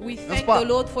choix. We N'est-ce thank pas? the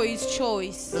Lord for his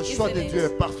choice. Le choix de isn't Dieu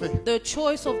it? est parfait. The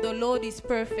choice of the Lord is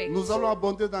perfect. Nous allons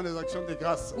abonder dans les actions de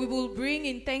grâce. We will bring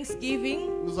in thanksgiving.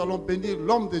 Nous allons bénir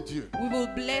l'homme de Dieu, We will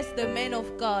bless the man of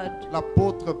God,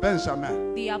 l'apôtre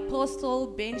Benjamin, the apostle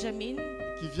Benjamin,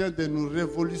 qui vient de nous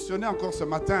révolutionner encore ce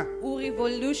matin who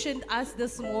revolutioned us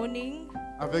this morning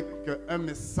avec un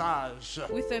message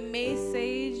with a qui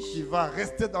message va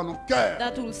rester dans nos cœurs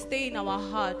that will stay in our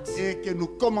hearts. et que nous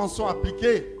commençons à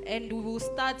appliquer, And we will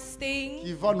start staying,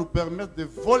 qui va nous permettre de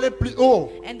voler plus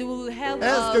haut. and we will help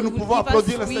Est-ce que nous will pouvons give us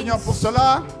applaudir le Seigneur wings. pour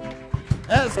cela?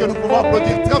 Est-ce que nous pouvons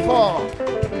applaudir très fort?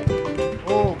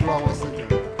 Oh, gloire au Seigneur.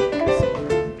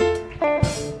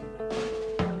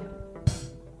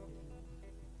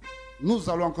 Nous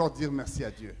allons encore dire merci à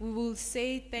Dieu. We will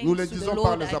say thanks Nous le to the disons par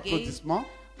Lord les again applaudissements.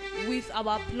 with our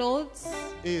applause.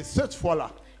 Et cette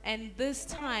fois-là, And this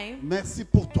time, merci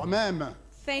pour toi-même.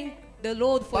 thank the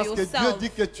Lord for Parce que Dieu yourself. dit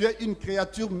que tu es une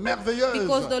créature merveilleuse.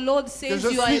 Because the Lord Que says je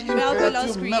you are suis a une marvelous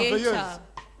créature merveilleuse. creator.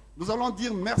 Nous allons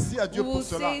dire merci à Dieu We pour will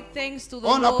cela. say thanks to the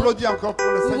On Lord. applaudit encore pour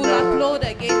le We will Seigneur. applaud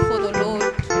again for the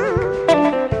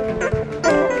Lord.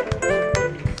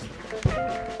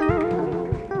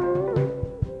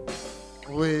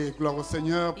 Oui, gloire au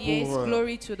Seigneur Yes, pour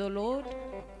glory to the Lord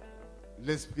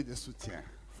l'esprit de soutien.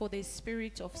 for the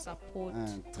spirit of support.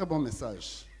 Un très bon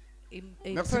message. A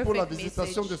Merci pour la perfect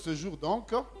visitation de message. ce jour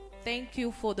donc. Thank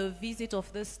you for the visit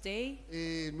of this day.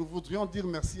 Et nous voudrions dire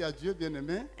merci à Dieu,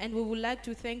 bien-aimé, And we would like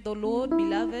to thank the Lord,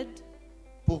 beloved,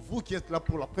 pour vous qui êtes là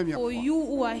pour la première for fois. you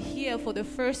who are here for the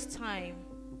first time.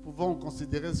 Nous pouvons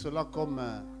considérer cela comme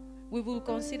We will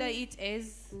consider it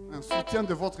as un soutien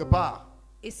de votre part.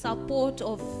 a support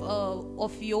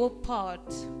of your part.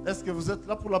 Est-ce que vous êtes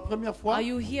là pour la première fois? Are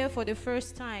you here for the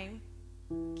first time?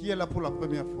 Qui est là pour la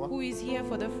première fois? Who is here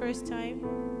for the first time?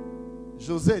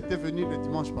 José était venu le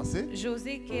dimanche passé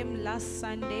Jose came last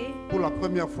Sunday pour la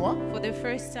première fois for the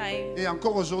first time. et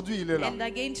encore aujourd'hui il est là. And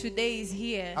again today is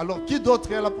here. Alors qui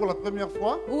d'autre est là pour la première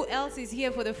fois? Who else is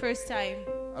here for the first time?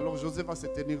 Alors José va se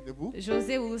tenir debout.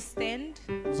 Jose will stand.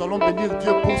 Nous allons bénir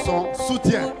Dieu pour son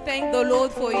soutien. We'll thank the Lord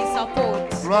for his support.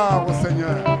 Gloire au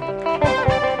Seigneur.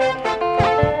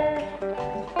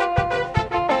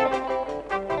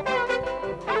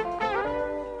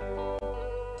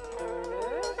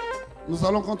 Nous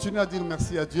allons continuer à dire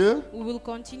merci à Dieu. We will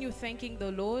continue thanking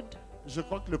the Lord. Je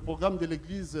crois que le programme de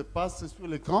l'église passe sur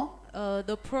l'écran.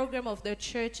 The program of the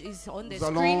church is on the Nous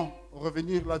allons screen.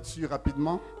 revenir là-dessus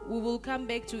rapidement. We will come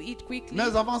back to it quickly.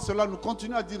 Mais avant cela, nous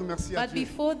continuons à dire merci à But Dieu.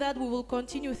 before that, we will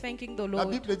continue thanking the La Lord.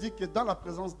 Bible dit que dans la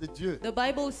présence de Dieu, The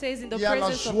Bible says in the Il y a la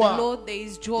presence of joie. the Lord there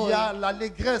is il joy. y a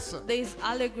l'allégresse. There is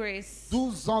allegrace.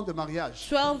 12 ans de mariage.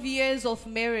 12 years of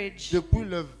marriage. Depuis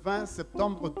le 20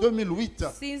 septembre 2008.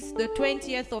 Since the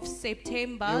 20th of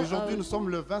September Et aujourd'hui, nous sommes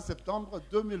le 20 septembre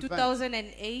 2020.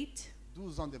 2008,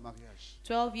 12 ans de mariage.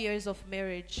 12 years of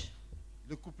marriage.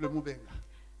 Le couple Moubenga.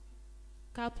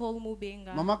 Couple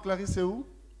Mubenga. Maman Clarisse est où?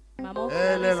 Maman,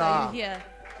 Elle est Clarisse, là. are you here?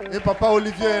 Et papa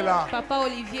Olivier est là. Papa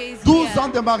Olivier is 12 here. ans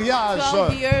de mariage.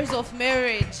 12 years of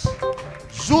marriage.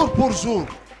 Jour pour jour.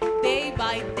 Day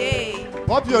by day.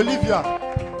 Oh, puis Olivia.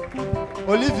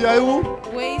 Olivia est où?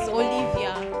 Where is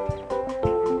Olivia?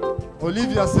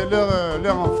 Olivia, c'est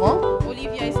leur enfant.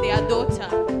 Olivia is their daughter.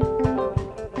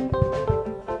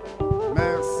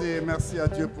 Merci à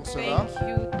Dieu pour cela. Thank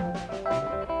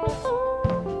you.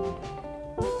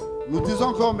 Nous disons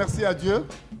encore merci à Dieu,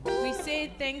 We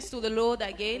say thanks to the Lord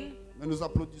again, mais nous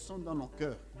applaudissons dans nos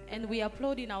cœurs. and we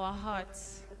applaud in our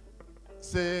hearts.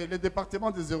 C'est le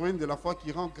département des héroïnes de la foi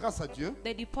qui rend grâce à Dieu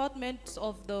The department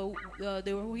of the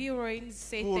heroines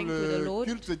say pour thank to the le Lord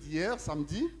culte d'hier,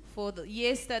 samedi. for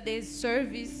yesterday's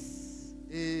service.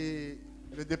 Et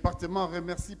le département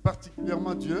remercie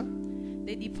particulièrement Dieu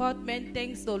The department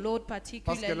thanks the Lord parce que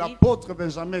particularly l'apôtre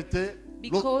Benjamin était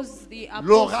because the apostle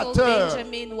l'orateur.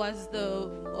 Benjamin was the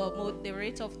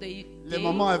moderator of the Les day.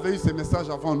 mamans avaient eu ces messages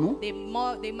avant nous. The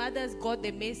mothers got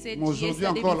the message Mais aujourd'hui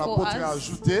yesterday encore, before l'apôtre a us.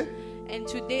 ajouté And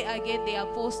today again the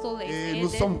apostle has et nous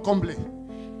added, sommes comblés.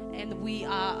 and we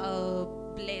are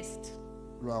blessed.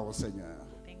 Gloire au Seigneur.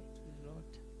 Thank you, Lord.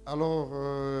 Alors,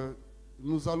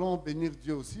 nous allons bénir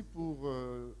Dieu aussi pour...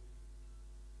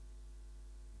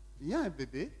 il y a un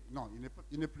bébé. Non,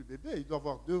 il n'est plus bébé. Il doit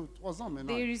avoir 2 ou 3 ans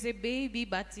maintenant. There is a baby,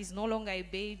 but he's no longer a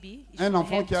baby. He Un should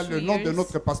enfant have qui a 2 le nom de years.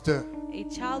 notre pasteur. A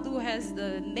child who has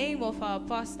the name of our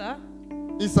pastor.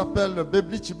 Il s'appelle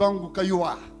Bebli Chibangu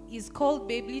Kayua. is called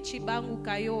Baby Chibangu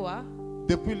Kayoa.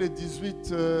 Depuis le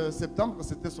 18 septembre,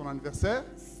 c'était son anniversaire.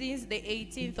 Since the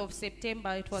 18th of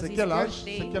September, it was C'est his quel âge?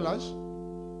 birthday. C'est quel âge?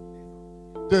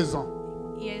 2 ans.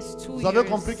 Yes, 2 Vous avez years.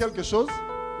 compris quelque chose?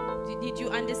 Did you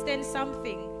understand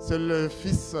something? C'est le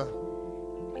fils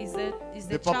Is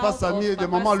de the Papa child Samy et of de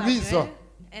Papa Maman Louise. Samuel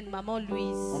and Maman On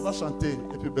Louise. va chanter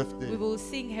Happy Birthday We will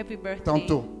sing happy birthday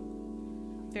tantôt.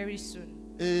 very soon.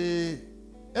 Et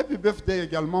Happy Birthday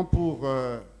également pour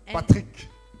Patrick.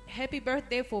 Happy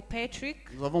birthday for Patrick.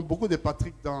 Nous avons beaucoup de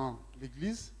Patrick dans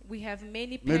l'église. We have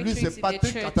many Mais lui, Patricks c'est in the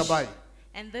Patrick church. Katabaye.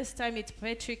 And this time it's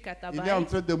Patrick Il est en Katabaye.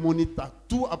 train de monitorer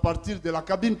tout à partir de la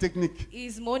cabine technique.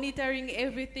 He's monitoring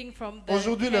everything from the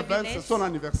Aujourd'hui, le 20, cabinet. c'est son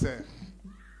anniversaire.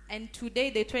 And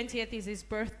today, the 20th, is his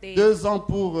birthday. 2 ans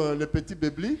pour le petit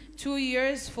Bébli. 2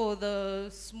 years for the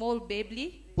small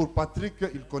baby. Pour Patrick,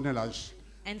 il connaît l'âge.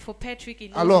 And for Patrick, he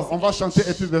knows Alors, his on va age. chanter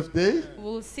Happy Birthday.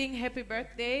 We'll sing happy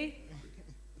birthday.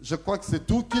 Je crois que c'est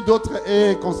tout. Qui d'autre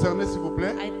est concerné, s'il vous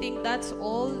plaît? I think that's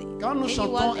all. Quand nous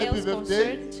chantons Anyone Happy else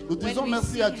Birthday, concerned? nous disons When we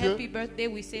merci sing à Dieu. happy birthday,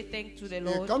 we say thank to the Et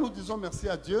Lord. quand nous disons merci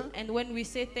à Dieu, And when we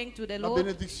say thank to the la Lord,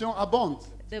 bénédiction abonde.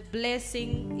 the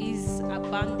blessing is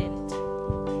abundant.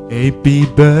 Happy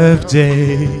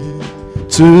birthday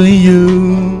to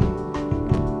you.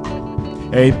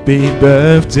 Happy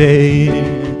birthday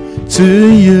to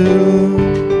you.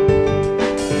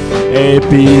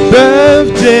 Happy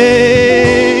birthday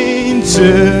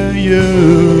to you.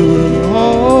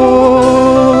 Oh.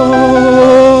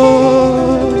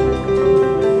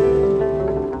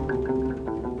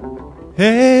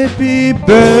 Happy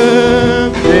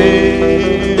birthday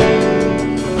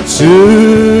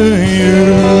to you.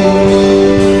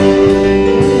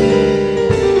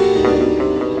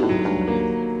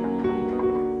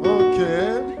 Ok.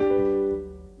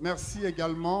 Merci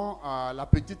également à la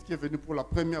petite qui est venue pour la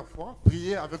première fois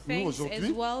prier avec nous Thanks as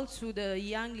aujourd'hui. well to the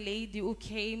young lady who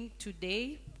came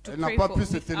today to Elle n'a pray pas for pu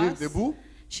se with tenir us. debout.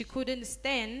 She couldn't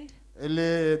stand. Elle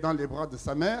est dans les bras de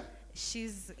sa mère.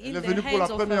 She's Elle in est the venue pour la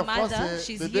hands of her première fois, mother. c'est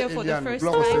She's bébé here for the Eliane. first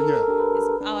Gloire au time. Seigneur.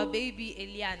 It's our baby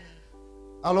Eliane.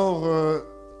 Alors,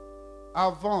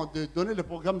 avant de donner le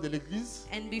programme de l'église,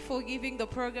 And before giving the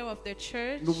program of the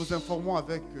church, nous vous informons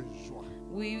avec joie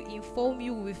we inform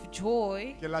you with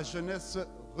joy que la jeunesse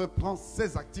reprend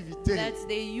ses activités. that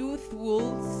the youth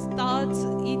will start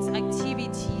its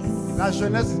activities. La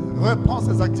jeunesse reprend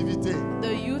ses activités.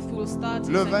 The youth will start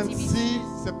Le its 26 activities.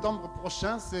 septembre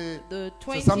prochain, c'est The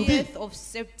samedi. 20th of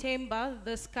September,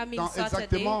 this coming dans Saturday,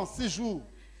 exactement 6 jours,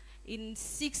 in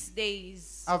 6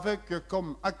 days, avec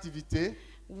comme activité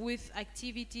with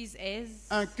activities as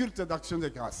un culte d'action de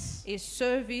grâce. a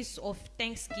service of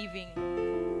thanksgiving.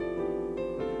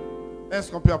 Est-ce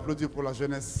qu'on peut applaudir pour la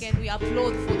jeunesse? Can we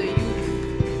applaud for the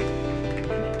youth?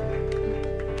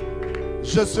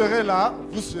 Je serai là,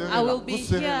 vous serez I là, will vous be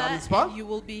serez là, here n'est-ce pas? and you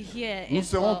will be here Nous as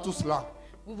serons well. tous là.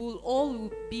 We will all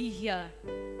be here.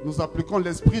 Nous appliquons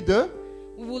l'esprit de...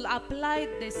 We will apply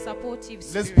the supportive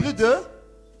spirit. L'esprit de...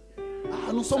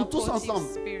 Ah, nous sommes tous Supportive ensemble.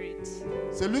 spirit.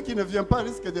 Celui qui ne vient pas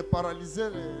risque de paralyser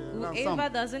Whoever l'ensemble.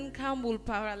 doesn't come will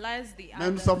paralyze the Mais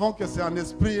nous other. savons que c'est en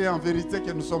esprit et en vérité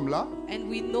que nous sommes là. And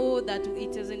we know that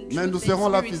it is in Mais nous truth serons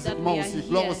and là spirit that physiquement we are aussi.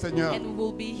 Gloire au here. Seigneur. And we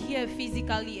will be here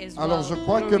physically as Alors well. je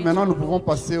crois que Glory maintenant to nous the pouvons Lord.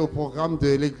 passer au programme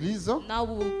de l'église. Now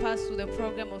we will pass to the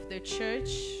program of the church.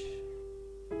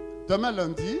 Demain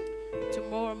lundi,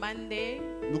 Tomorrow Monday,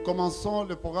 nous commençons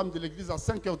le programme de l'église à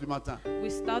 5 heures du matin. we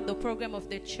start the program of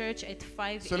the church at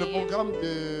 5 C'est le a.m. programme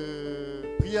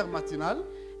de prière matinale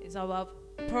It's our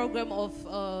program of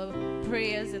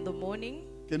prayers in the morning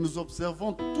que nous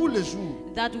observons tous les jours,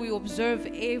 that we observe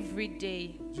every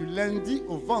day du lundi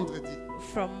au vendredi.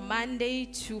 from Monday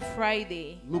to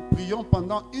Friday. Nous prions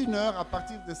pendant 1 heure à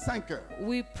partir de 5 heures.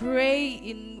 We pray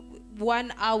in 1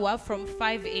 hour from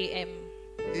 5 a.m.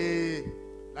 Et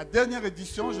la dernière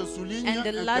édition, je souligne, And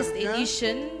the last intervient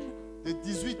edition de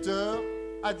 18 heures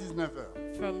à 19 heures.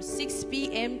 from 6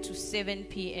 p.m. to 7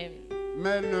 p.m.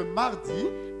 Mais le mardi,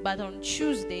 But on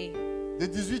Tuesday, de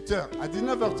 18 heures à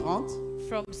 19h30,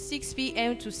 from 6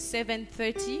 p.m. to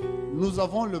 7:30, nous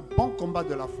avons le bon combat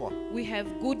de la foi. we have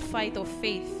good fight of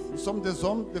faith. Nous sommes des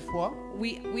hommes de foi,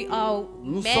 We are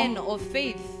Nous men sommes- of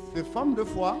faith, des femmes de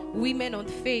foi. women of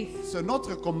faith. C'est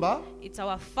notre combat It's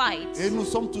our fight. et nous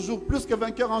sommes toujours plus que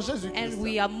vainqueurs en And Jésus-Christ.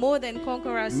 we are more than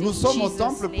conquerors Nous in sommes au Jesus'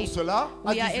 temple pour name. cela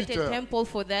à We are at 18 a heures. temple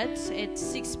for that at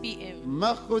 6 p.m.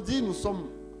 Mercredi, nous sommes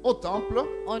au temple.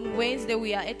 On Wednesday,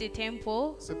 we are at a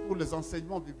temple. C'est pour les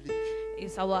enseignements bibliques.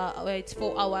 It's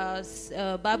for our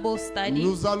Bible study.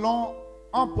 Nous allons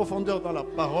en profondeur dans la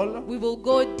parole We will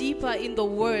go deeper in the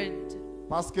Word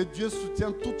Parce que Dieu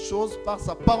soutient toutes choses par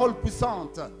sa parole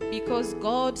puissante. Because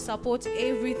God supports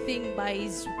everything by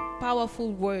His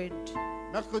powerful word.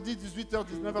 Mercredi 18h,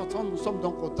 19h30, nous sommes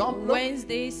donc au temple.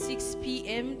 Wednesday 6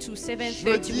 p.m. to 7:30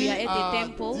 Jeudi we are at the à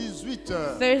temple.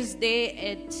 18h,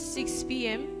 Thursday at 6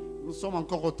 p.m. nous sommes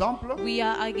encore au temple. we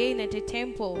are again at the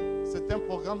temple. C'est un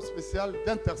programme spécial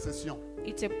d'intercession.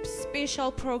 It's a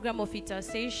special program of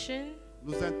intercession.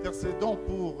 Nous intercédons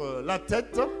pour la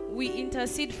tête, We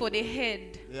intercede for the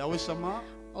head Yahweh Shammah,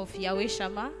 of Yahweh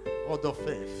Shammah, Rod of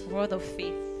Faith. Word of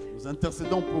Faith. Nous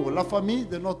intercédons pour la famille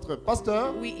de notre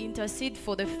pasteur. We intercede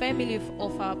for the family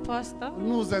of our pastor.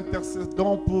 Nous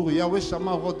intercédons pour Yahweh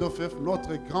Shammah, Rod of Faith,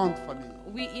 notre grande famille.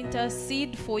 We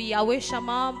intercede for Yahweh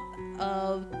Shammah,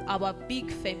 our big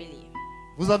family.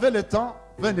 Vous avez le temps,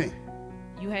 venez.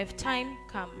 You have time,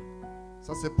 come.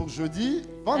 Ça c'est pour jeudi.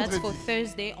 That's for Vendredi,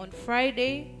 Thursday. On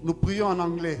Friday, nous prions en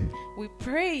anglais. we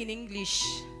pray in English.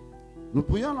 Nous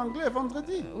prions en anglais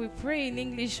vendredi. We pray in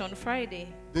English on Friday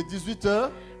De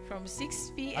 18h from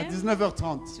 6 à p.m.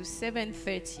 19h30 to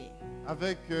 7:30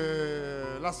 avec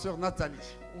la sœur Nathalie.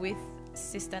 with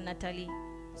Sister Natalie.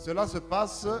 Cela se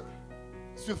passe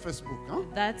sur Facebook. Hein?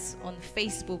 That's on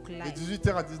Facebook De Live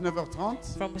 18h à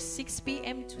 19h30. from 6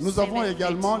 p.m. to Nous avons 7:30.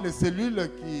 également les cellules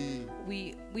qui...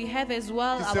 We have as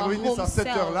well qui se our réunissent home à cette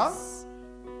heure-là. cells.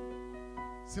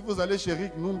 Si vous allez chez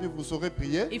Rick Numbi, vous saurez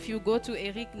prier. If you go to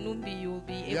Eric Numbi, you'll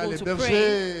be Il y a able les to pray.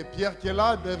 bergers, Pierre qui est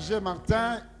là, berger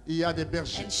Martin, il y a des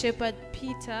bergers. And Shepherd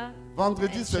Peter.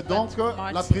 Vendredi, and c'est Shepherd donc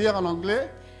Martin. la prière en anglais.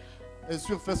 Et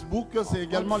sur Facebook, c'est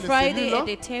également On les Friday cellules.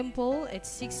 at the temple at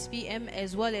 6 p.m.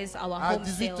 as well as our À home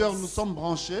 18h, cells. nous sommes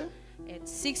branchés. At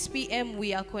 6 p.m.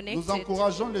 we are Nous connected.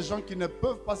 encourageons les gens qui ne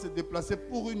peuvent pas se déplacer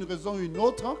pour une raison ou une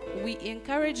autre We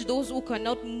encourage those who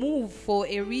cannot move for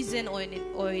a reason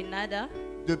or another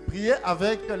de prier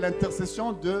avec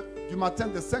l'intercession du matin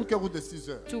de 5h ou de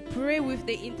 6h. to pray with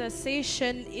the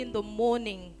intercession in the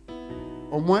morning.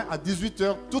 Au moins à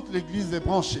 18h, toute l'église est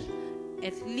branchée.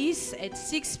 At least at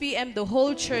 6 p.m. the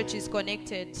whole church is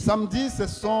connected. Samedi, ce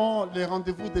sont les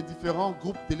rendez-vous des différents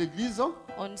groupes de l'église.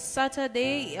 On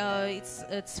Saturday,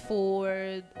 it's for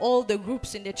all the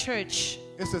groups in the church.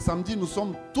 Et ce samedi, nous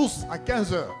sommes tous à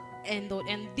 15h. And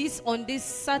on this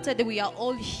Saturday, we are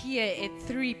all here at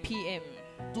 3 p.m.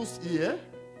 Tous hier.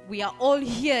 We are all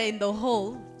here in the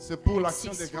hall. C'est pour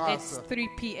l'action de At grâce 3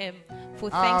 p.m. for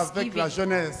avec Thanksgiving la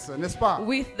jeunesse, n'est-ce pas?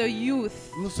 with the youth.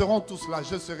 Nous serons tous là,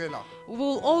 je serai là.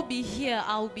 We'll all be here.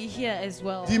 I'll be here as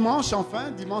well. Dimanche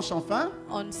enfin,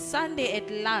 On Sunday at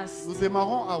last, nous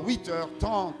démarrons à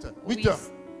 8h30. 8h.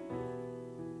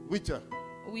 8h.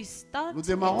 we start Nous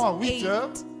démarrons à at 8 heures.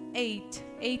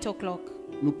 8 o'clock.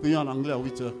 Nous prions en anglais à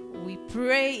 8h. We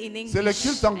pray in English. C'est le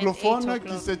culte at anglophone 8 qui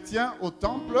o'clock. se tient au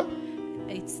temple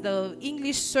It's the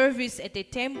English service at the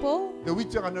temple de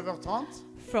 8h à 9h30.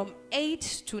 from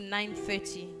 8 to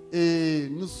 9:30. Et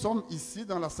nous sommes ici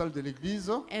dans la salle de l'église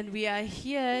And we are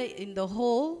here in the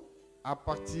hall à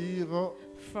partir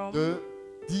from de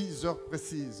 10 heures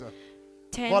précises.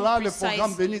 10 Voilà le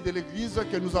programme precisely. béni de l'église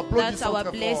que nous That's applaudissons our très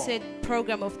fort. blessed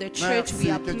program of the church. Merci,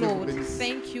 We que Dieu vous applaud. bénisse.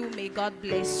 Thank you. May God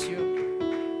bless you.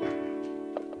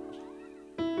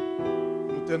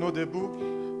 Nous tenons debout.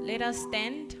 Let us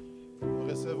stand. Nous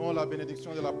recevons la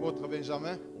bénédiction de l'apôtre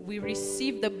Benjamin. We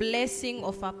receive the blessing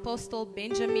of Apostle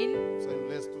Benjamin Ça nous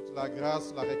laisse toute la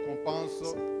grâce, la récompense.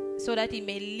 so that he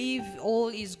may live all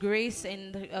his grace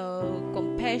and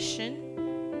compassion.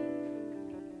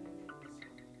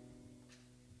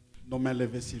 Nos mains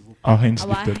levées, s'il vous plaît. Our hands Our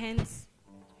lifted. hands.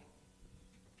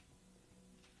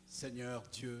 Seigneur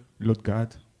Dieu, Lord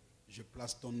God, je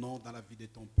place ton nom dans la vie de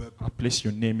ton peuple. I place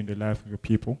your name in the life of your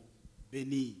people.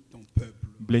 Bénis ton peuple.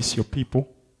 Bless your people.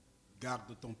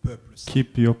 Garde ton peuple.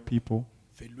 Keep your people.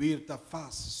 Fais luire ta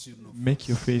face sur nos Make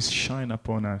your faces. face shine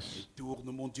upon us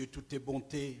Tourne, mon Dieu, toutes tes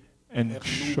bontés and vers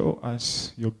nous. show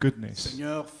us your goodness.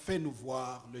 Seigneur, fais-nous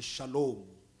voir le shalom,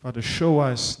 Father, show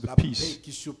us the la paix peace.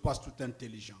 qui surpasse toute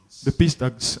intelligence. The peace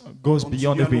that goes Continue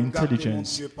beyond à every nous garder, mon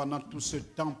intelligence. Dieu, pendant toute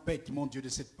cette tempête, mon Dieu, de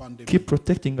cette pandémie. Keep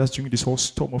protecting us during this whole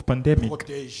storm of pandemic.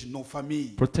 Protège nos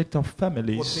familles, Protect our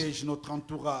families. protège notre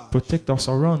entourage, Protect our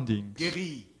surroundings.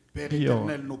 guéris, Père Heal.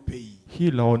 éternel, nos pays,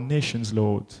 Heal our nations,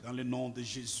 Lord. dans le nom de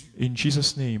Jésus. In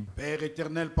Jesus' name. Père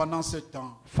éternel, pendant ce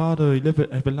temps, Father,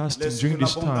 everlasting, laisse during que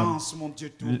this time, l'abondance, mon Dieu,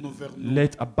 tourne vers nous.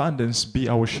 let abundance be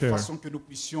our De share, façon que nous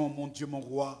puissions, mon Dieu, mon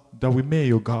roi, that we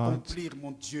may, O God, accomplir,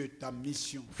 mon Dieu, ta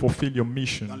mission. fulfill your Dans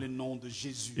mission. le nom de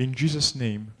Jésus, In Jesus'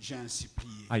 name, j'ai ainsi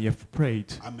prié. I have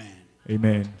prayed. Amen.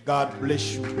 Amen. God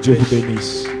bless you. Dieu vous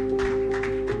bénisse.